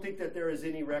 I don't think that there is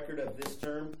any record of this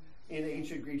term in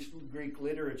ancient Greek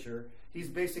literature. He's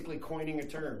basically coining a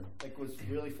term, like was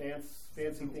really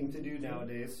fancy thing to do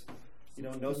nowadays.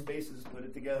 No spaces, put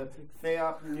it together.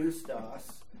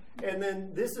 Theopneustos. And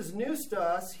then this is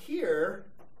neustos here.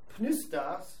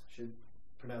 Pneustos, should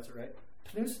pronounce it right.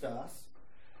 Pneustos.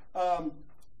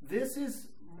 This is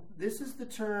the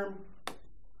term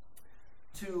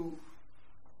to.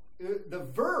 The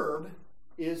verb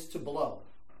is to blow.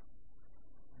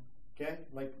 Okay,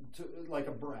 like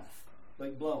a breath,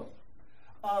 like blowing.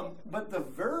 But the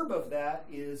verb of that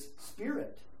is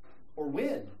spirit or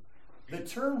wind. The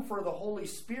term for the Holy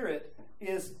Spirit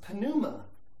is pneuma.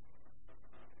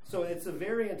 So it's a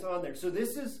variant on there. So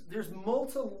there's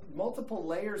multiple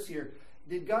layers here.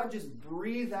 Did God just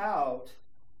breathe out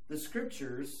the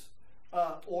scriptures,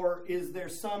 or is there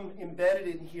some embedded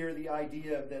in here the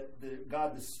idea that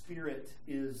God the Spirit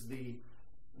is the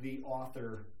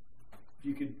author? If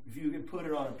you could put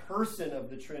it on a person of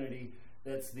the Trinity,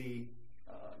 that's the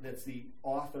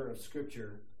author of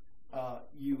Scripture,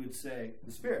 you would say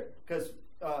the Spirit, because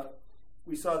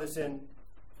we saw this in,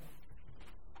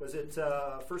 was it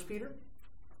 1 Peter?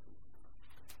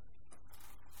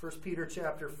 1 Peter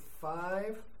chapter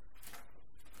 5.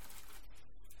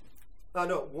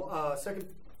 Second.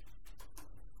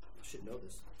 I should know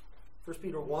this. 1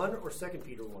 Peter 1 or 2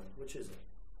 Peter 1? Which is it?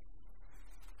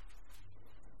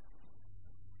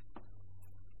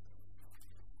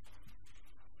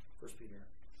 First Peter.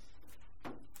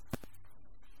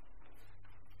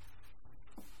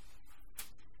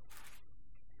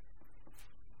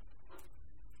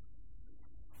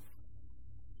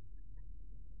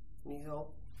 Any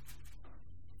help?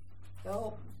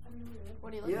 Help?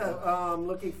 What are you looking for? Yeah, I'm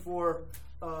looking for.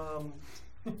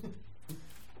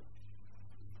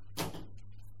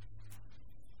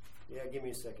 Yeah, give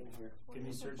me a second here. Give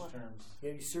me search terms.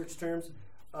 Give me search terms.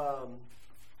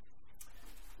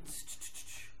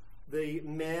 The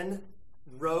men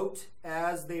wrote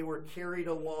as they were carried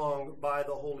along by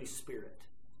the Holy Spirit.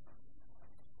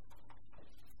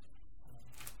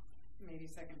 Maybe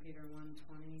 2 Peter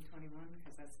 1:20, 21,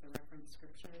 because that's the reference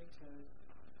scripture to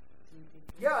Timothy.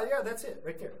 Yeah, that's it,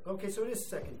 right there. Okay, so it is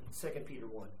 2 Peter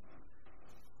 1.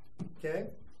 Okay?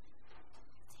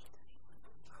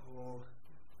 Oh.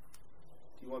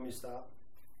 Do you want me to stop?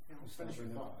 No. Finish your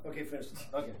thought. Okay, finish.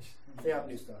 Okay.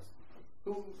 Theopneustos.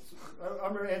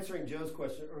 I'm answering Joe's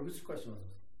question, or whose question was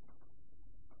this?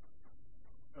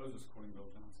 I was just quoting Bill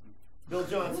Johnson. Bill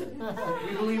Johnson.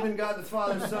 We believe in God the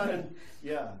Father, Son, and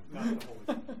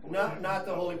not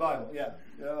the Holy Bible. Yeah,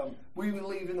 we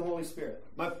believe in the Holy Spirit.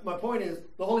 My point is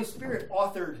the Holy Spirit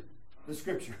authored the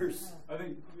Scriptures. I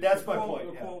think that's my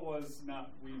point. The quote was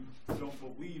not we don't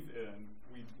believe in,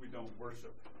 we don't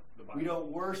worship the Bible. We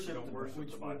don't worship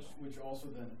the Bible. Which also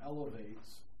then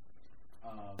elevates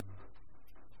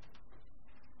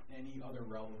any other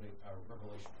revelation.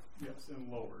 Yes, and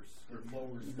lowers Scripture.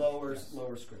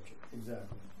 Lowers Scripture.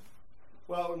 Exactly.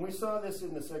 Well, and we saw this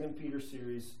in the 2 Peter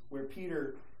series, where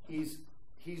Peter, he's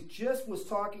just was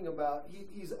talking about,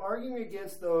 he's arguing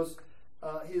against those,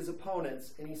 his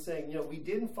opponents, and he's saying, we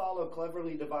didn't follow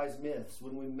cleverly devised myths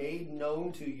when we made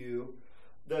known to you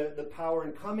the power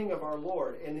and coming of our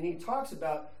Lord. And then he talks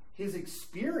about his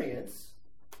experience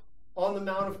on the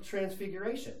Mount of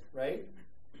Transfiguration, right?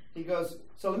 He goes,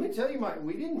 so let me tell you,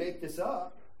 we didn't make this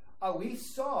up. We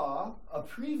saw a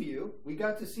preview. We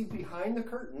got to see behind the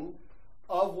curtain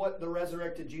of what the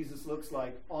resurrected Jesus looks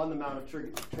like on the Mount of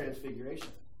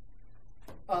Transfiguration.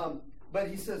 But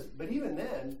he says, but even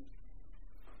then,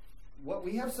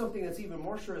 we have something that's even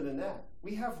more sure than that.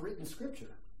 We have written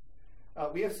Scripture.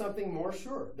 We have something more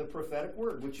sure, the prophetic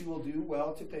word, which you will do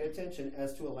well to pay attention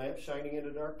as to a lamp shining in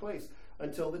a dark place,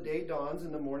 until the day dawns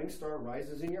and the morning star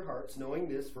rises in your hearts, knowing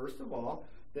this, first of all,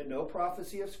 that no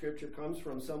prophecy of Scripture comes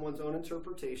from someone's own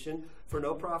interpretation, for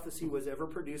no prophecy was ever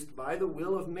produced by the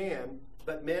will of man,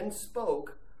 but men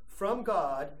spoke from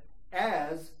God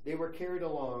as they were carried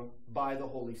along by the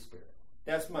Holy Spirit.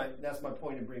 That's my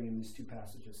point in bringing these two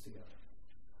passages together.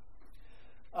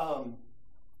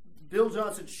 Bill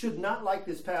Johnson should not like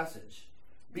this passage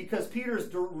because Peter's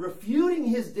refuting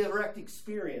his direct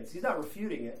experience. He's not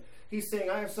refuting it. He's saying,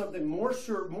 I have something more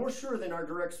sure than our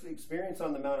direct experience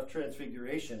on the Mount of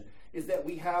Transfiguration, is that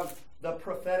we have the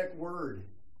prophetic word,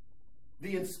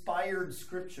 the inspired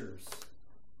Scriptures,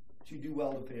 which you do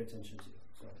well to pay attention to.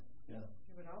 So, yeah.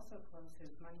 It would also close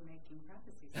his money-making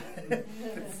prophecies.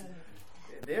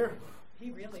 There, He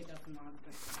really doesn't want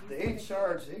this. they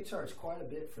charge quite a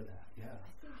bit for that. Yeah.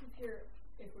 I think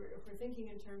if we're thinking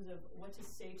in terms of what to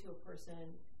say to a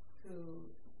person who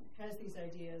has these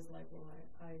ideas like, well,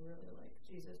 I really like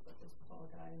Jesus, but this Paul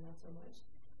guy not so much.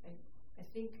 I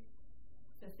think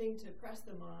the thing to press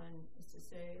them on is to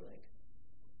say, like,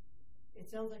 it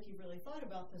sounds like you've really thought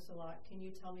about this a lot. Can you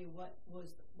tell me what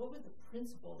was the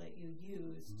principle that you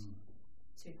used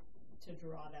to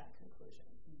draw that conclusion?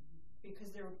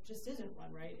 Because there just isn't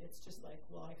one, right? It's just like,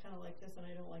 well, I kind of like this and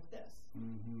I don't like this.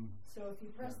 Mm-hmm. So if you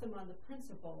press them on the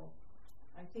principle,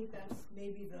 I think that's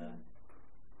maybe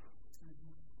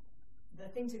the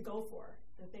thing to go for,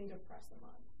 the thing to press them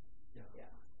on. Yeah.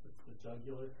 It's the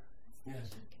jugular.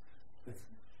 Yes.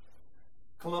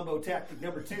 Columbo tactic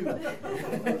number 2.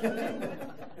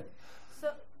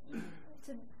 So,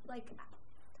 to like,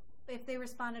 if they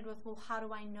responded with, "Well, how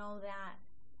do I know that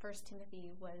 1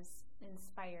 Timothy was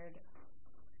inspired?"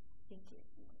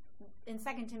 In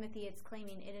 2 Timothy, it's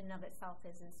claiming it in and of itself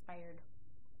is inspired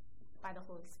by the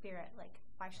Holy Spirit. Like,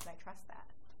 why should I trust that?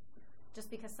 Just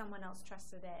because someone else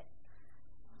trusted it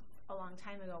a long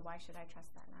time ago, why should I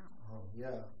trust that now? Oh,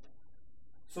 yeah.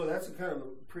 So that's a kind of a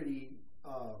pretty.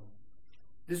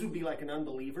 This would be like an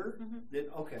unbeliever. Mm-hmm. That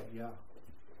okay, yeah.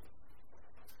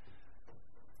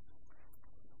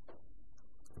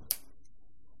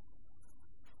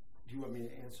 Do you want me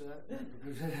to answer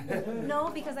that?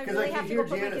 No, because I really have to go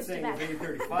put my kids to bed. It's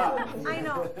 8:35. I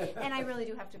know, and I really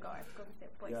do have to go. I have to go with their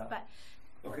boys. Yeah. But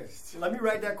Okay, so let me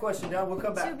write that question down. We'll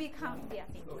come back. to become, yeah,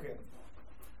 thank you. Okay.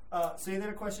 Say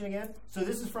that question again. So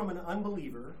this is from an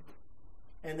unbeliever,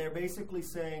 and they're basically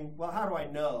saying, well, how do I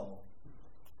know?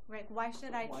 Right, why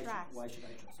should I trust? Why should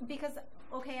I trust? Because,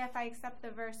 okay, if I accept the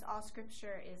verse, all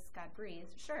scripture is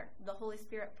God-breathed, sure, the Holy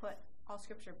Spirit put all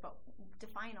scripture, but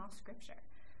define all scripture.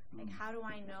 Like, how do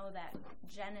I know that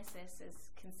Genesis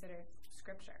is considered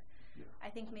scripture? Yeah. I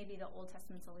think maybe the Old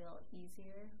Testament's a little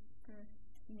easier for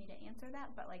me to answer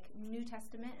that, but like New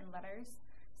Testament and letters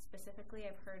specifically,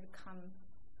 I've heard come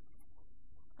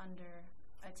under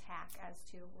attack as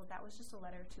to, well, that was just a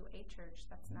letter to a church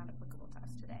that's not applicable to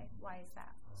us today. Why is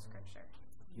that scripture?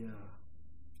 Yeah.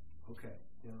 Okay.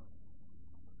 Yeah.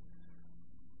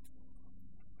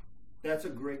 That's a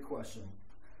great question.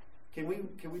 Can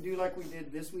we do like we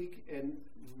did this week and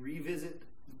revisit?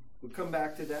 We'll come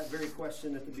back to that very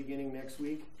question at the beginning next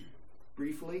week,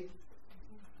 briefly.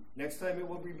 Next time it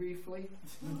will be briefly.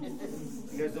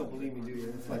 You guys don't believe me, do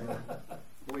you? It's like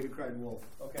Boy Who Cried Wolf.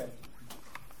 Okay.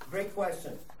 Great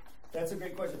question. That's a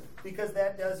great question because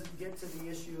that does get to the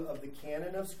issue of the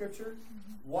canon of Scripture.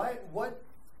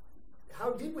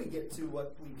 How did we get to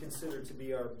what we consider to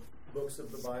be our books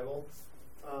of the Bible?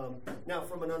 Now,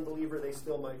 from an unbeliever, they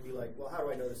still might be like, well, how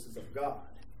do I know this is of God?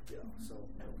 Yeah. So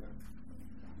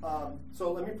okay.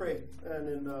 So let me pray, and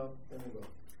then we'll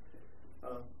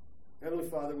go. Heavenly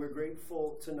Father, we're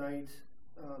grateful tonight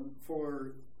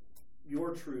for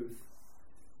your truth.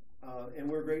 And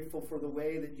we're grateful for the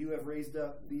way that you have raised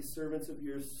up these servants of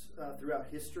yours throughout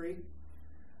history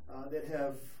that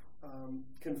have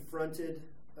confronted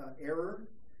error,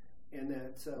 and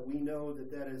that we know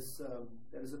that is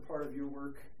a part of your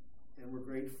work. And we're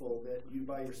grateful that you,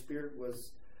 by your Spirit,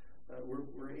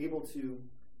 were able to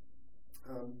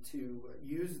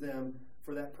use them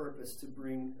for that purpose to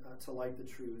bring to light the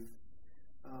truth.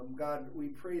 God, we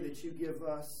pray that you give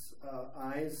us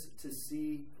eyes to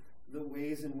see the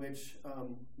ways in which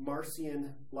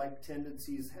Marcion-like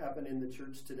tendencies happen in the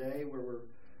church today, where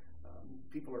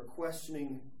people are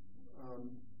questioning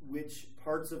which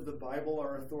parts of the Bible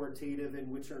are authoritative and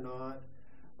which are not,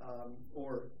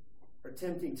 or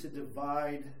attempting to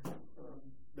divide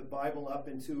the Bible up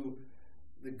into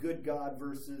the good God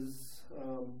versus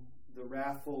the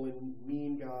wrathful and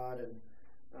mean God. And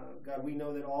God, we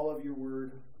know that all of your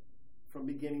word from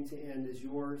beginning to end is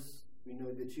yours. We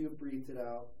know that you have breathed it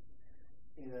out.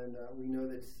 And we know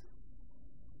that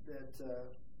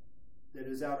it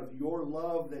is out of your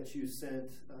love that you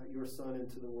sent your Son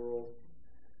into the world.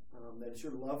 That it's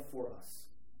your love for us,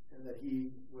 and that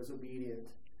he was obedient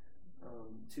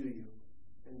to you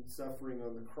and suffering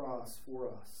on the cross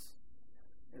for us.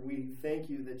 And we thank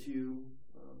you that you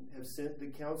have sent the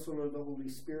Counselor of the Holy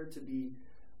Spirit to be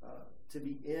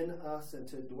in us and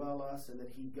to dwell us, and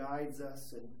that he guides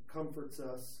us and comforts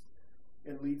us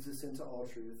and leads us into all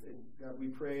truth. And God, we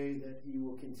pray that he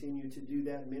will continue to do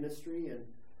that ministry, and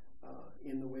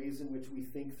in the ways in which we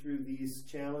think through these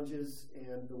challenges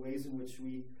and the ways in which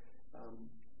we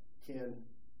can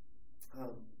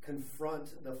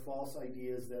confront the false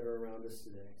ideas that are around us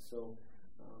today. So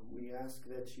we ask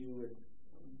that you would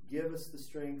give us the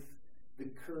strength, the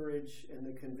courage, and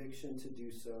the conviction to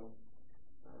do so,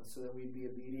 so that we'd be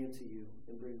obedient to you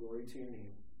and bring glory to your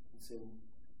name. It's in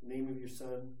the name of your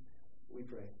Son we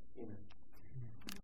pray. Amen.